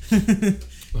 2.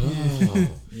 Oh,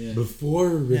 Yeah. before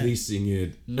releasing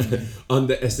it on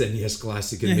the SNES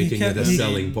Classic and Yeah, he making kept- it a he-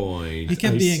 selling point. He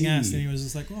kept I being see. asked, and he was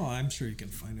just like, "Oh, I'm sure you can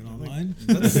find it online."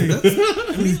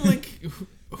 I mean, like,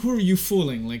 who are you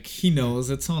fooling? Like, he knows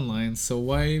it's online, so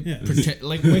why Yeah. pretend?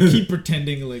 Like, why keep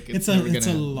pretending like it's never it's a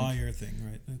gonna happen? lawyer thing,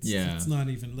 right? Yeah. It's not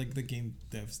even like the game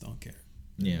devs don't care.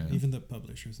 Yeah. Even the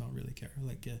publishers don't really care.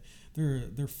 Like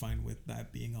they're fine with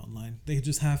that being online. They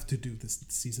just have to do this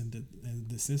cease and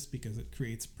desist because it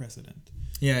creates precedent.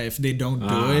 Yeah, if they don't do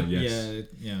Ah, it, yes.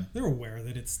 yeah. They're aware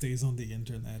that it stays on the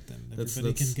internet and That's-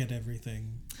 everybody that's- can get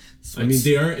everything. So I mean, it's-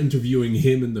 they are interviewing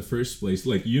him in the first place.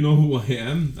 Like, you know who I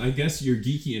am? I guess you're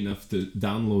geeky enough to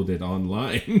download it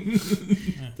online.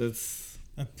 that's.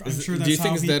 I'm sure that's do you how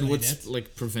think is he that played what's it.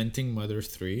 like preventing Mother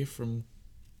 3 from?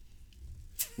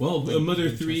 Well, Mother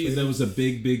 3, that was a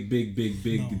big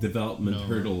No. development No.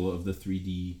 hurdle of the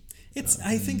 3D.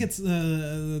 I think it's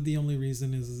the only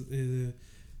reason is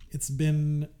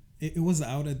it was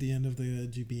out at the end of the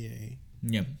GBA.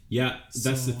 Yeah. Yeah,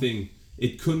 that's the So- thing.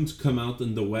 It couldn't come out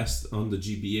in the West on the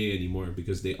GBA anymore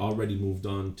because they already moved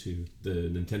on to the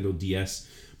Nintendo DS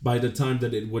by the time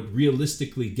that it would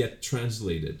realistically get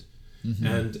translated.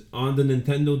 And on the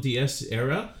Nintendo DS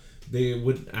era, they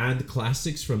would add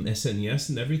classics from SNES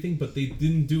and everything, but they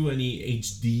didn't do any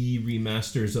HD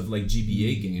remasters of like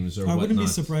GBA games or I wouldn't be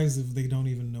whatnot. surprised if they don't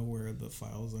even know where the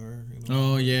files are. You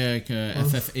know? Oh yeah, like a Or-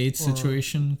 FF8 or-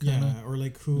 situation kind of. Yeah, or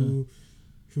like who's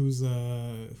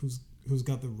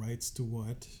got the rights to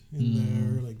what in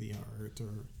there, like the art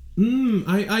or.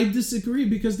 I disagree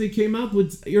because they came out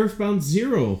with Earthbound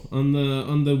Zero on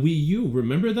the Wii U.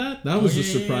 Remember that? That was a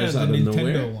surprise out the of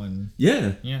Nintendo nowhere. one.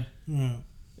 Yeah. Yeah. Yeah.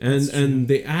 And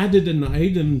they added an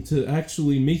item to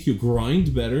actually make you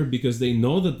grind better because they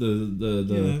know that the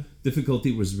Yeah.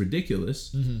 difficulty was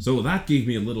ridiculous. So that gave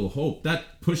me a little hope.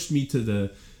 That pushed me to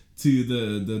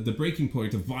the breaking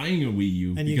point of buying a Wii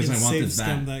U And you because can I wanted save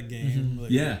scam that. that game.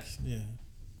 Like, Yeah. Yeah.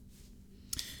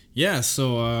 Yeah,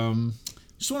 so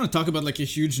just want to talk about like a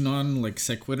huge non like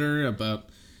sequitur about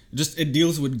just it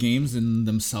deals with games in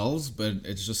themselves, but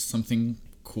it's just something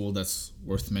cool that's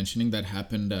worth mentioning that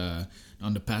happened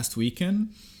on the past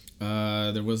weekend.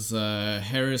 There was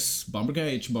Harris Bomber Guy,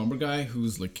 H Bomber Guy,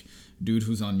 who's like dude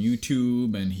who's on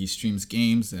YouTube and he streams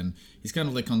games and he's kind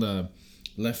of like on the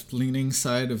left-leaning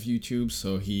side of YouTube,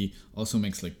 so he also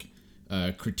makes like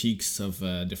critiques of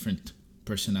different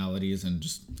personalities and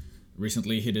just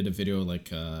recently he did a video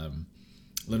like a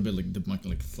little bit like debunking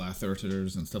like flat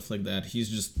earthers and stuff like that. He's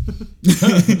just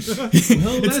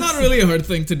it's not really a hard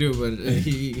thing to do, but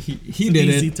he did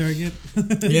Easy it. target.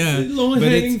 Yeah, Low but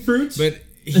hanging it's- fruits. But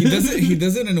he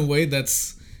does it in a way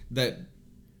that's a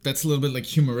little bit like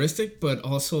humoristic, but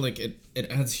also like it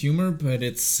adds humor, but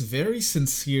it's very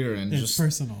sincere and It's just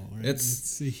personal, right?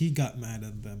 it's- He got mad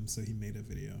at them, so he made a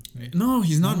video. no,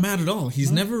 he's not mad at all. He's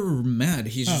never mad.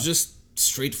 He's Oh. just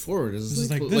straightforward. It's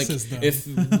It's like, this is dumb. if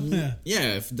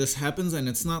Yeah. if this happens and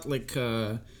it's not like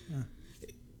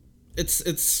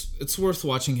it's worth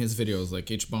watching his videos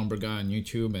like H Bomber Guy on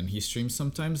YouTube, and he streams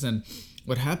sometimes. And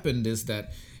what happened is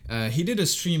that he did a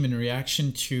stream in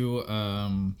reaction to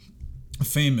a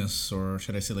famous, or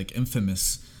should I say like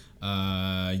infamous,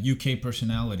 UK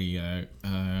personality,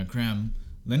 Graham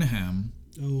Linehan.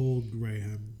 Oh,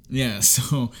 Graham. Yeah,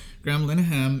 so Graham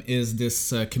Linehan is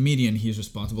this comedian. He's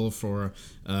responsible for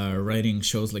writing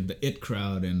shows like the It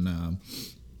Crowd and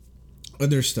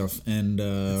other stuff. And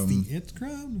The It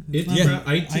Crowd? It Not Crowd?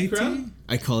 the IT Crowd?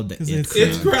 I call it the 'Cause It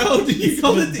it's- Crowd. It crowd? You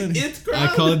call it the But- It crowd?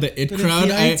 I call it the It But Crowd.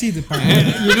 it's the IT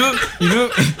department. You know,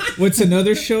 what's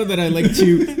another show that I like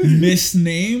to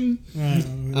misname?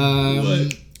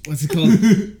 What? What's it called?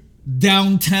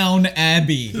 Downtown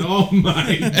Abbey. Oh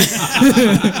my god!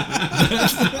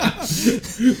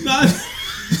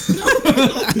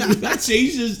 that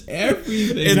changes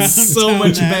everything. It's so Downtown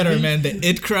much better, Abbey. man. The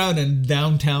It Crowd and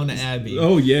Downtown Abbey.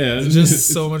 Oh yeah, Just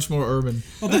so much more urban.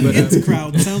 Well, the It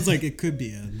Crowd sounds like it could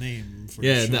be a name for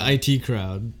Yeah, a show. the IT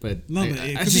crowd, but No, but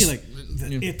it could be like the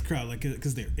yeah. It Crowd, like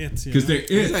because they're it. because they're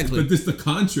it, Exactly. but this the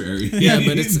contrary. yeah,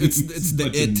 but it's the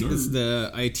Bunch of It's nerds.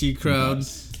 the IT crowd.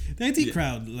 The IT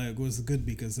Crowd like was good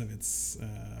because of its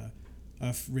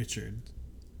of Richard.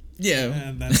 Yeah.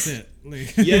 and that's it.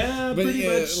 Like, Yeah, But pretty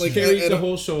yeah, much like, carried I the don't-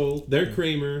 whole show. Their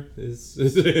Kramer is.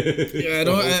 Yeah, I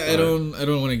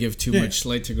don't want to give too much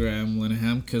light to Graham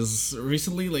Linehan because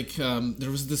recently, like,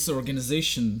 there was this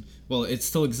organization. Well, it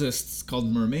still exists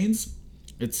called Mermaids.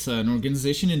 It's an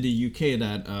organization in the UK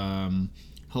that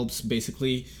helps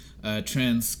basically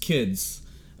trans kids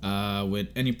with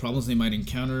any problems they might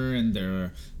encounter in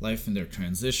their life and their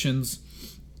transitions.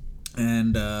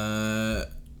 And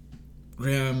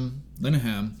Graham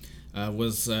Linehan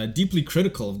was deeply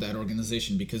critical of that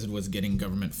organization because it was getting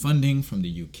government funding from the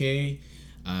UK,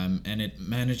 and it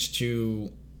managed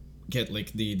to get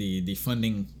like the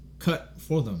funding cut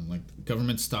for them. Like the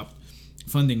government stopped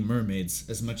funding Mermaids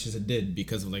as much as it did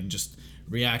because of like just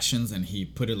reactions, and he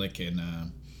put it like in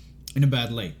a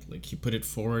bad light. Like he put it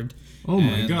forward. Oh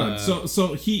my and, god!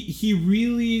 So he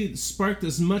really sparked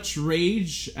as much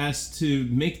rage as to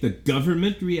make the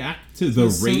government react to the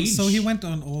rage. So he went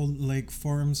on all like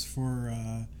forums for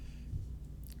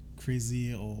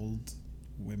crazy old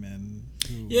women.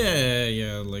 Who,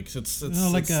 Yeah, like it's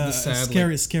like it's the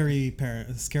sad,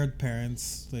 scared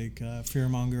parents, like fear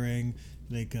mongering,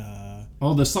 like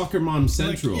Oh, the Soccer Mom like,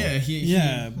 Central.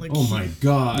 like, Oh my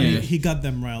god. Yeah. he got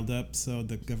them riled up, so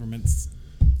the government's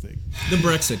like the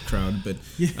Brexit crowd, but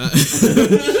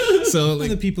so the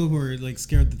like people who are like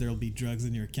scared that there'll be drugs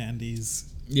in your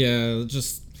candies. yeah,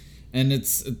 just and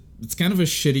it's kind of a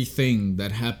shitty thing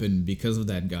that happened because of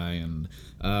that guy. And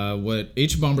what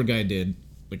H Bomber guy did,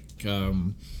 like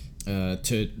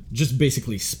to just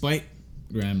basically spite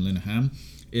Graham Linehan,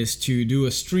 is to do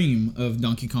a stream of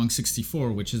Donkey Kong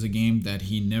 64, which is a game that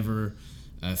he never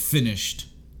finished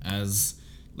as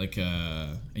like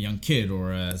a young kid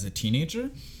or as a teenager.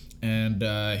 And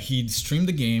he'd stream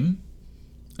the game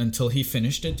until he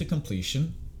finished it to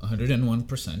completion,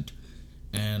 101%.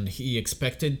 And he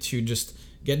expected to just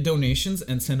get donations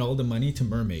and send all the money to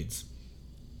Mermaids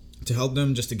to help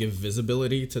them, just to give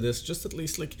visibility to this, just at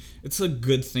least like it's a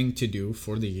good thing to do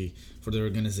for the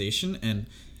organization. And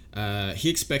he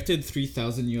expected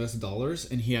 $3,000 US,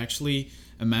 and he actually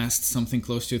amassed something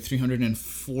close to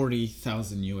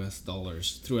 $340,000 US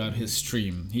throughout his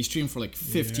stream. He streamed for like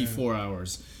 54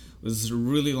 hours. It was a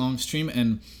really long stream,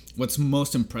 and what's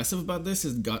most impressive about this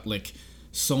is it got like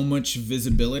so much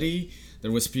visibility.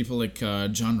 There was people like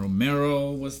John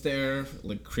Romero was there,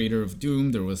 like creator of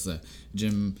Doom. There was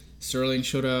Jim Sterling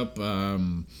showed up,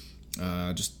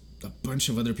 just a bunch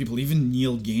of other people. Even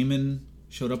Neil Gaiman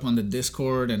showed up on the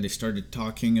Discord, and they started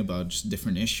talking about just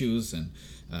different issues and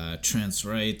trans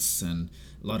rights, and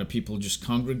a lot of people just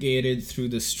congregated through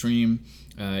the stream.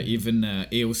 Even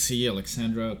AOC,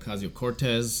 Alexandra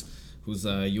Ocasio-Cortez, who's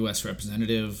a U.S.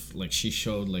 representative, like she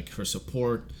showed like her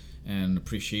support and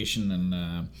appreciation,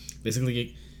 and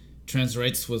basically trans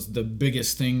rights was the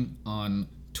biggest thing on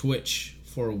Twitch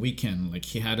for a weekend. Like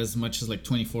he had as much as like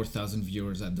 24,000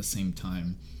 viewers at the same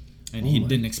time, and he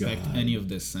didn't expect any of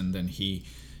this, and then he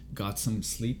got some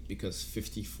sleep because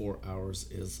 54 hours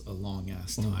is a long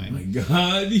ass time. Oh my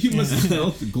god, you must have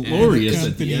felt glorious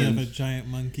at the Company end. of a giant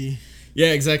monkey.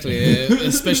 Yeah, exactly.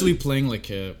 Especially playing like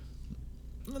a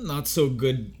not so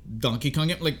good Donkey Kong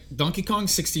game. Like Donkey Kong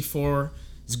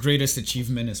 64's greatest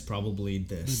achievement is probably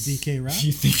this. The DK rap? If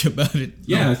you think about it.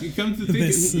 Yeah, if you come to think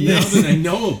This- now that I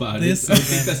know about it, I this-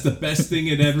 think that's the best thing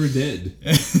it ever did.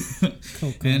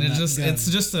 Coco And Nut Gun. it's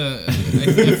just I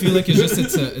feel like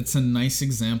it's a nice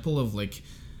example of like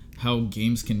how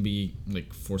games can be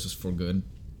like forces for good.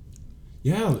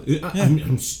 Yeah,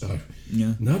 I'm sorry.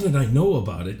 Yeah. Now that I know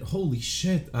about it, holy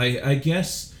shit! I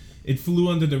guess it flew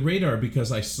under the radar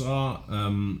because I saw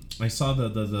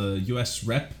the U.S.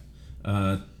 rep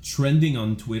trending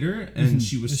on Twitter, and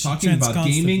she was She talking trends about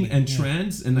gaming constantly, and yeah.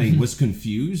 trans, and I was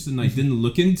confused, and I didn't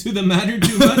look into the matter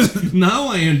too much. Now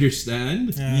I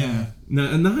understand. Yeah. Now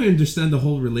I understand the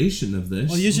whole relation of this.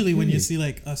 Well, usually when you Okay. see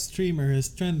like a streamer is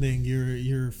trending,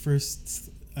 your first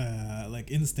like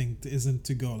instinct isn't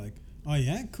to go like, oh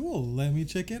yeah, cool, let me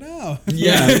check it out.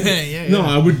 Yeah. Yeah. No,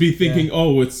 I would be thinking,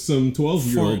 oh, it's some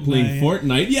 12-year-old playing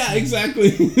Fortnite. Yeah, exactly.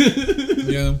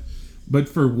 Yeah. But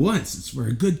for once, it's for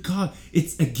a good cause.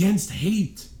 It's against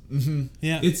hate.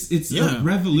 Yeah. It's Yeah. a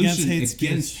revolution Against hate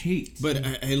against speech. hate. But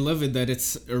I love it that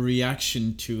it's a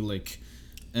reaction to like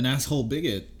an asshole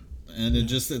bigot, and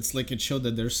it's like it showed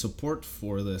that there's support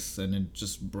for this, and it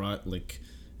just brought like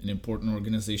an important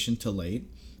organization to light,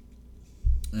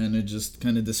 and it just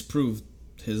kind of disproved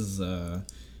his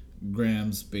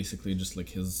Graham's basically just like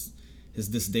his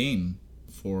disdain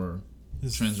for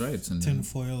His trans rights and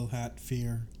tinfoil hat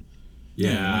fear.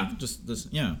 yeah. like, just this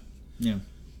yeah.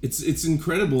 it's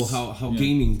incredible how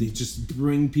gaming, they just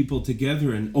bring people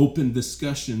together and open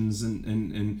discussions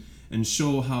and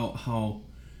show how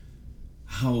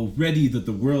ready that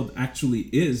the world actually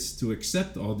is to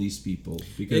accept all these people,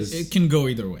 because it can go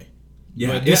either way.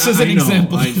 Yeah, but this is an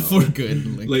example for good.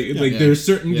 There's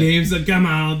certain games that come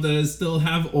out that still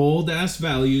have old ass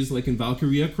values, like in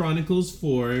Valkyria Chronicles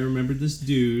 4. I remember this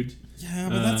dude. Yeah,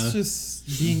 but that's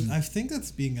just being. I think that's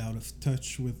being out of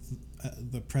touch with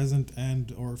the present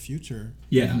and or future.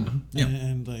 Yeah,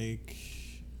 and like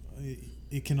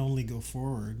it can only go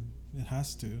forward. It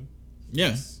has to.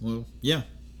 Yeah. Well, yeah.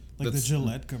 Like the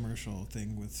Gillette commercial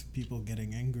thing with people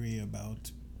getting angry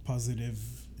about positive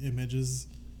images.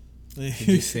 Did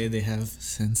you say they have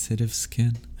sensitive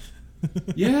skin?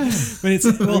 Yeah, but it's.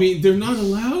 I mean, they're not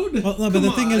allowed. Well, no, but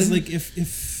the thing is, like,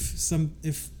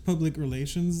 if public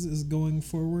relations is going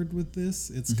forward with this,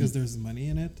 it's because there's money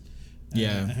in it.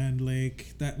 And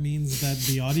like that means that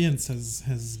the audience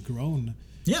has grown.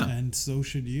 Yeah, and so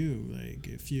should you. Like,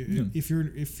 if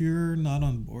you're not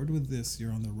on board with this,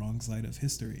 you're on the wrong side of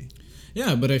history.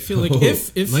 Yeah, but I feel like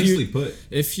if nicely put,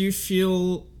 if you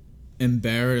feel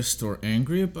embarrassed or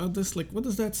angry about this, like, what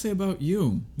does that say about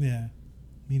you? Yeah,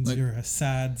 means like, you're a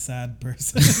sad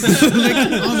person.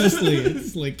 Like, honestly,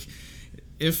 it's like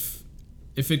if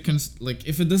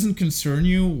it doesn't concern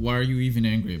you, why are you even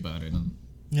angry about it? And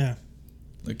yeah,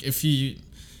 like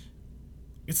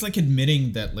it's like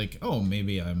admitting that, like, oh,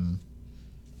 maybe I'm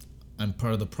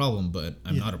part of the problem, but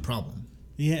I'm not a problem.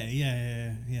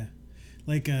 Yeah.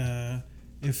 Like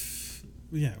if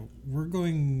we're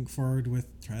going forward with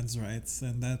trans rights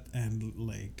and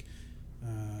like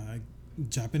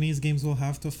Japanese games will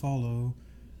have to follow,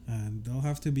 and they'll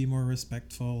have to be more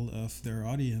respectful of their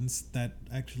audience that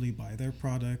actually buy their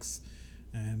products,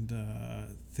 and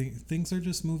things are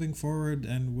just moving forward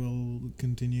and will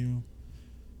continue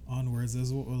onwards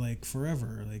as well, like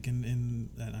forever, like in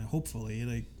and hopefully,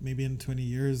 like maybe in 20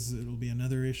 years it'll be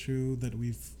another issue that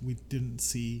we didn't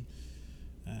see,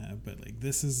 but like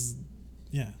this is,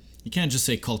 you can't just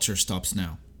say culture stops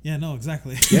now. Yeah, no,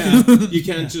 exactly. Yeah, you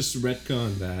can't just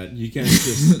retcon that. You can't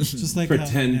just like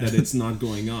pretend that it's not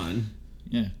going on.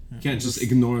 Yeah, you can't just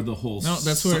ignore the whole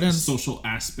that's where it ends. Social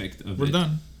aspect of it. We're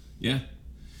done. Yeah,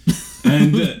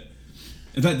 and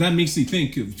that makes me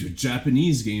think of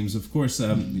Japanese games, of course.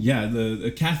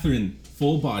 The Catherine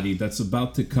Full Body that's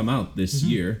about to come out this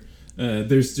year.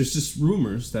 There's just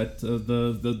rumors that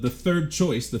the third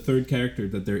choice, the third character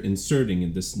that they're inserting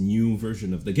in this new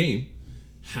version of the game,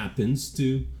 happens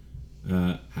to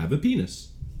have a penis,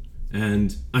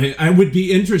 and I would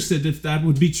be interested if that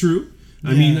would be true.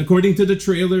 I mean, according to the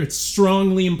trailer, it's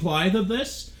strongly implied of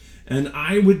this, and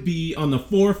I would be on the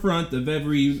forefront of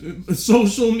every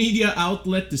social media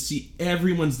outlet to see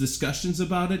everyone's discussions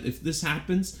about it if this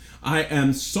happens. I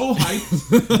am so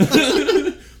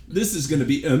hyped. This is going to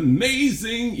be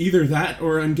amazing. Either that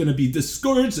or I'm going to be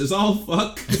discouraged as all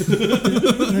fuck.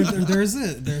 There's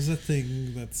a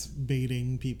thing that's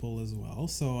baiting people as well.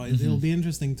 So it'll be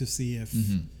interesting to see if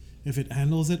it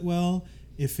handles it well.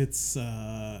 Because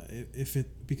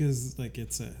like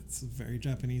it's a very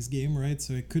Japanese game, right?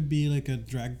 So it could be like a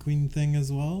drag queen thing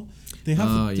as well. They have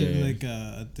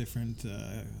a different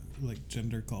like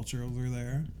gender culture over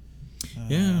there.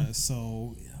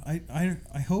 So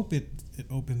I hope it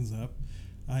opens up.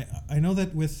 I know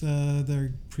that with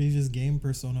their previous game,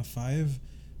 Persona 5,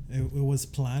 it was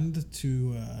planned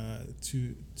to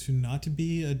not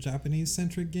be a Japanese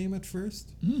centric game at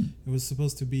first. It was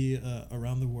supposed to be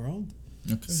around the world.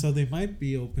 Okay. So they might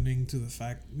be opening to the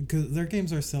fact, because their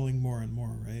games are selling more and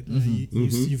more, right?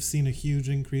 You've seen a huge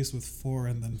increase with 4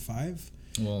 and then 5.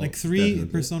 Well, like 3,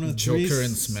 Persona 3. Joker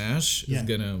and Smash is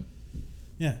gonna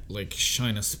like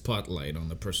shine a spotlight on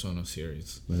the Persona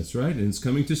series. That's right, and it's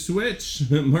coming to Switch.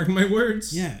 Mark my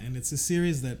words. Yeah, and it's a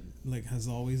series that like has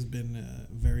always been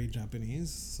very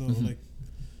Japanese. So like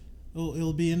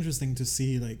it'll be interesting to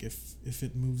see like if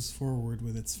it moves forward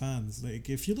with its fans. Like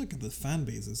if you look at the fan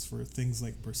bases for things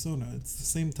like Persona, it's the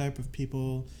same type of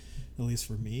people, at least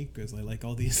for me, because I like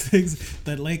all these things,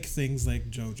 that like things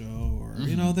like JoJo or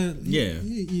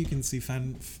you can see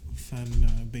fan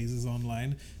bases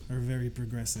online are very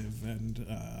progressive, and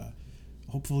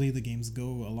hopefully the games go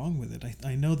along with it.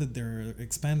 I know that they're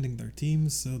expanding their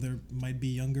teams, so there might be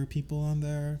younger people on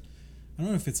there. I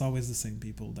don't know if it's always the same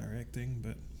people directing,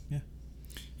 but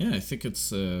yeah, I think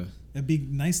it's it'd be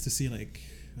nice to see like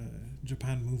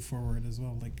Japan move forward as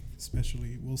well. Like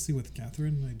especially, we'll see with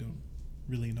Catherine. I don't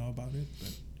really know about it,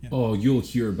 but Oh, you'll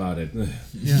hear about it.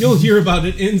 You'll hear about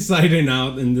it inside and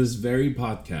out in this very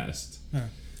podcast.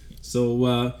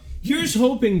 So here's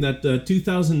hoping that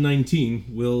 2019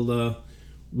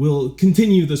 will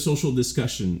continue the social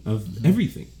discussion of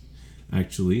everything.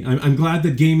 Actually, I'm glad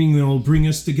that gaming will bring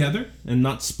us together and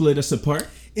not split us apart.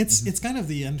 It's kind of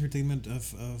the entertainment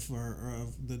of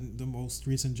the most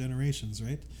recent generations,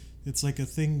 right? It's like a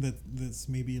thing that's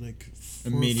maybe like A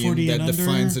medium 40 that and under.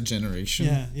 defines a generation.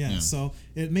 Yeah. So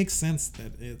it makes sense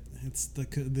that it's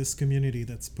this community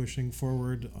that's pushing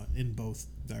forward in both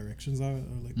directions, or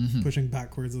like pushing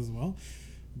backwards as well.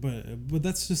 But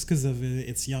that's just because of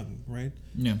it's young, right?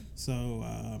 Yeah. So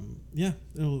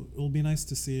it'll be nice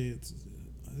to see it.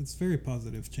 It's very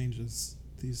positive changes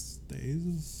these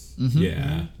days.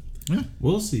 Yeah. Yeah.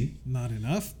 We'll see. Not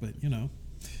enough, but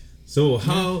So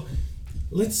how?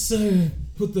 Let's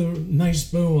put the nice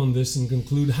bow on this and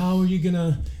conclude. How are you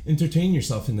gonna entertain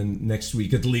yourself in the next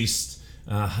week, at least?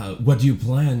 What do you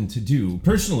plan to do?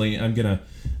 Personally, I'm gonna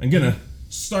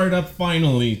start up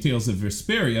finally Tales of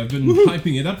Vesperia. I've been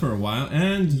hyping it up for a while,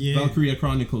 and Valkyria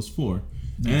Chronicles 4,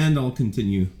 and I'll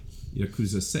continue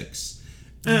Yakuza 6.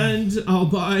 And I'll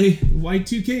buy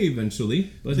Y2K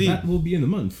eventually, but that will be in a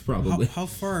month probably. how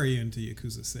far are you into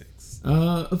Yakuza 6?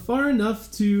 Far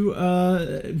enough to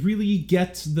really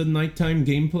get the nighttime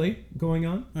gameplay going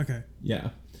on. Okay. Yeah.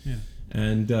 Yeah.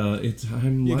 And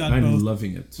I'm both-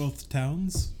 loving it. Both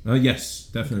towns? Yes,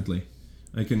 definitely.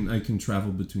 I can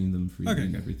travel between them freely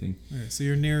and everything. Okay, so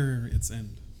you're near its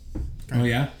end. Oh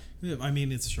yeah. I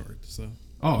mean, it's short, so.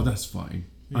 Oh, that's fine.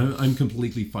 I'm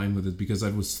completely fine with it because I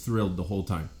was thrilled the whole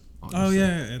time. Honestly. Oh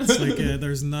yeah, it's like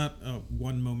there's not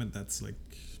one moment that's like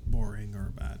boring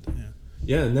or bad. Yeah.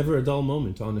 Yeah, never a dull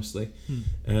moment, honestly.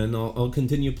 And I'll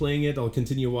continue playing it. I'll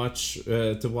continue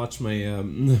to watch my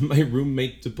my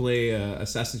roommate to play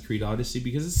Assassin's Creed Odyssey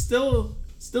because it's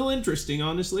still interesting,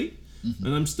 honestly,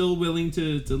 and I'm still willing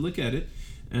to look at it.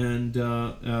 And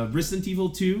Resident Evil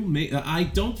 2, I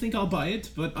don't think I'll buy it,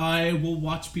 but I will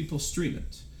watch people stream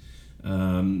it.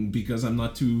 Because I'm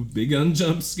not too big on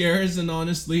jump scares, and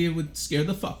honestly, it would scare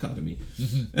the fuck out of me.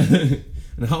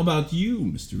 And how about you,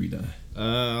 Mr. Rita?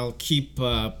 I'll keep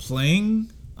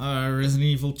playing Resident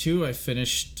Evil 2. I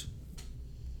finished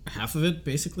half of it,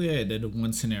 basically. I did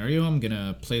one scenario. I'm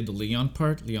gonna play the Leon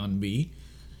part, Leon B.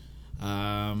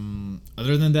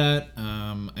 Other than that,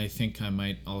 I think I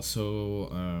might also...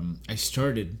 I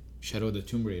started Shadow of the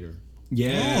Tomb Raider.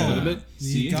 Yeah. A little bit.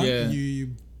 See? You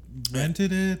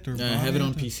rented it or I bought have it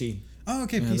on PC. Oh,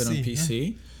 okay, I have PC. it on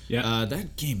PC. Yeah.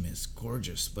 That game is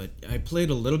gorgeous, but I played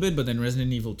a little bit, but then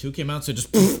Resident Evil 2 came out, so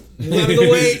just out of the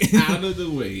way. Out of the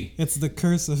way. It's the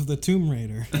curse of the Tomb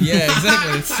Raider. Yeah,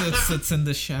 exactly. It's in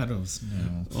the shadows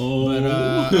now. Oh. But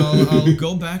I'll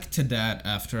go back to that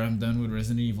after I'm done with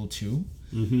Resident Evil 2.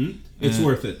 It's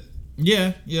worth it.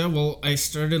 Yeah. Well, I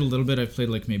started a little bit. I played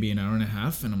like maybe an hour and a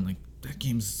half, and I'm like, that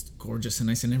game's gorgeous and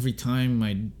nice. And every time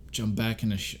I jump back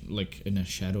in a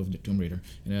Shadow of the Tomb Raider,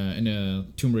 in a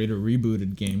Tomb Raider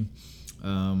rebooted game,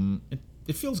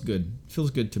 it feels good. It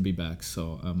feels good to be back.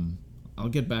 So I'll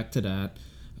get back to that.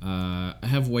 I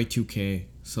have Y2K,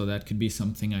 so that could be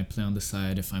something I play on the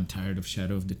side if I'm tired of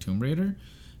Shadow of the Tomb Raider.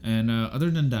 And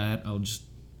other than that, I'll just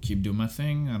keep doing my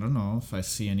thing. I don't know if I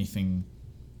see anything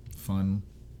fun,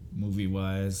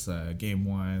 movie-wise,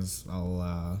 game-wise.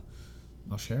 I'll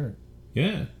share it.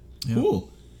 Yeah.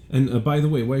 Cool. And by the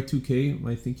way, Y2K,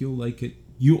 I think you'll like it.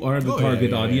 You are the Oh,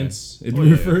 target yeah. audience. It Oh,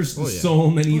 yeah. refers to Oh, yeah. so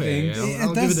many Oh, yeah, things. yeah.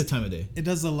 I'll give it the time of day. It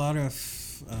does a lot of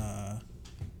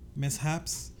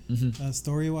mishaps,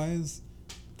 story-wise,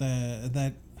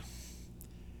 that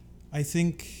I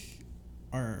think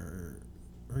are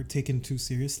taken too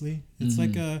seriously. It's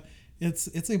like it's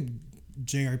a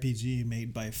JRPG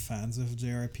made by fans of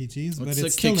JRPGs, but it's a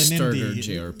still an Kickstarter indie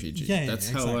JRPG. Yeah, that's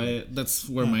exactly. how that's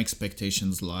where my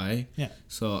expectations lie. Yeah.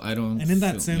 So I don't. And in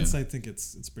that feel- sense, yeah. I think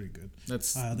it's pretty good.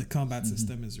 That's The combat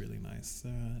system is really nice.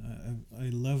 I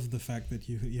love the fact that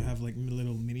you have like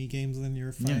little mini games in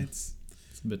your fights.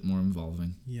 it's a bit more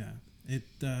involving. Yeah. It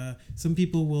some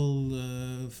people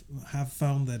will have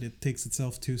found that it takes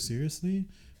itself too seriously,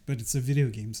 but it's a video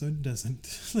game, so it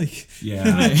doesn't. Like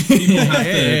Yeah. People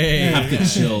have to Yeah.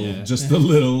 chill just a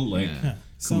little. Like, Yeah.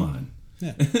 so, come on.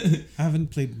 Yeah, I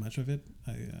haven't played much of it.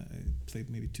 I played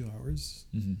maybe 2 hours.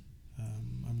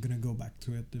 I'm gonna go back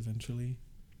to it eventually.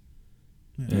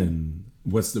 Yeah. And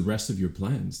what's the rest of your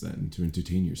plans then to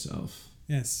entertain yourself?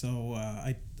 Yeah, so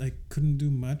I couldn't do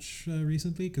much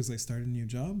recently because I started a new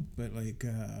job, but like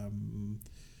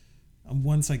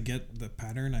once I get the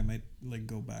pattern, I might like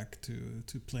go back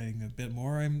to playing a bit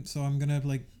more. I'm gonna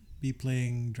like be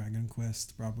playing Dragon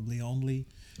Quest probably only.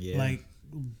 Yeah. Like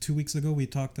 2 weeks ago, we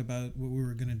talked about what we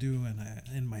were gonna do, and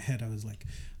in my head I was like,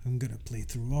 I'm gonna play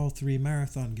through all 3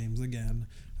 marathon games again.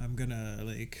 I'm gonna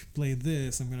like play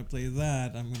this. I'm gonna play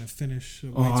that. I'm gonna finish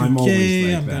Y2K. I'm always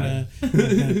like I'm that.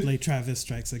 gonna play Travis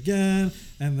Strikes Again,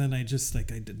 and then I just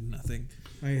like I did nothing.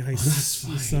 That's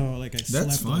fine. So like I slept.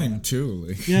 That's a fine lot. too.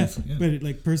 Like, Yeah, but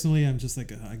like personally, I'm just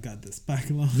like I got this back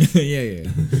along. yeah.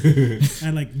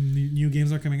 And like new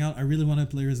games are coming out. I really want to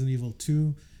play Resident Evil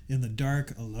 2 in the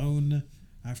dark alone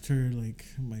after like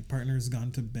my partner's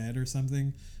gone to bed or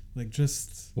something. Like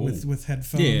just with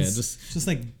headphones. Yeah, just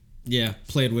like. Yeah,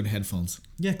 play it with headphones.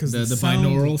 Yeah, because The sound,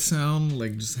 binaural sound,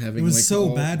 like just having it was like so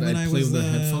all bad when that I play was with the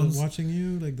headphones. watching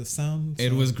you, like the sound.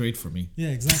 It so- was great for me. Yeah,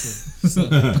 exactly.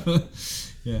 So,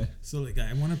 Yeah. so like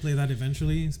I want to play that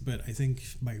eventually, but I think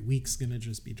my week's gonna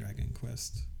just be Dragon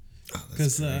Quest. Oh,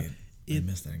 Because I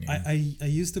missed that game. I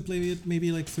used to play it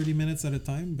maybe like 30 minutes at a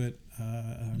time, but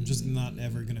I'm just not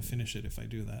ever gonna finish it if I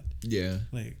do that. Yeah.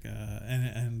 Like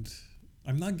and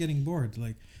I'm not getting bored.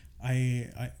 Like I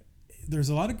there's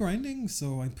a lot of grinding,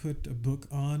 so I put a book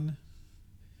on,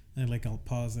 and like I'll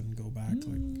pause and go back.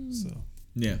 Like so.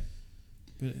 Yeah.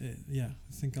 But yeah,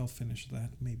 I think I'll finish that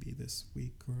maybe this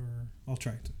week, or I'll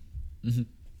try to. Mm-hmm.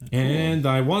 And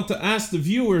I want to ask the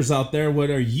viewers out there, what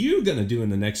are you going to do in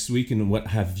the next week and what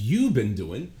have you been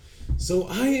doing? So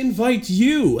I invite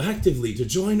you actively to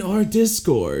join our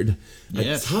Discord at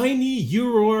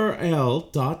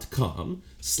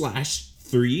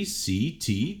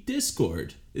tinyurl.com/3CT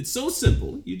Discord. It's so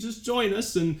simple. You just join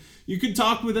us and you can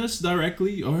talk with us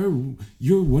directly, or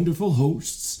your wonderful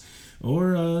hosts,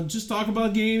 or just talk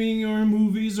about gaming or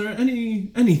movies or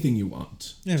anything you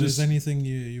want. Yeah, if Just- there's anything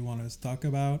you want us to talk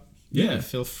about. Yeah,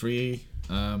 feel free.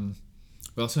 We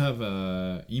also have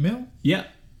email. Yeah,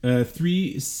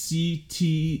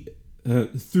 3C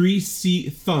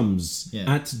thumbs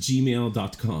Yeah. at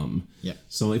gmail.com. Yeah.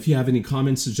 So if you have any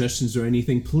comments, suggestions, or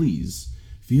anything, please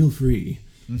feel free.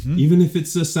 Mm-hmm. Even if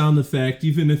it's a sound effect,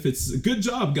 even if it's a good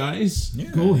job, guys.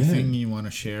 Yeah. Go Anything ahead. you want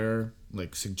to share,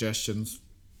 like suggestions.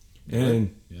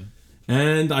 And Yeah.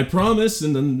 And I promise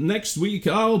in the next week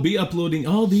I'll be uploading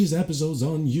all these episodes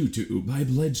on YouTube. I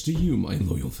pledge to you, my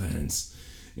loyal fans,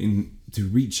 and to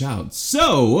reach out.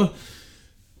 So,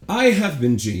 I have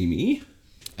been Jamie.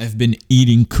 I've been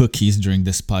eating cookies during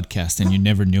this podcast, and you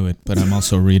never knew it. But I'm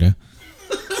also Rita.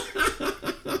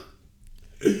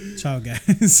 Ciao,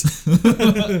 guys.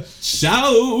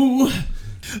 Ciao!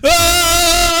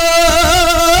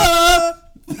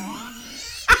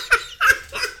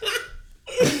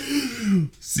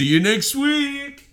 See you next week!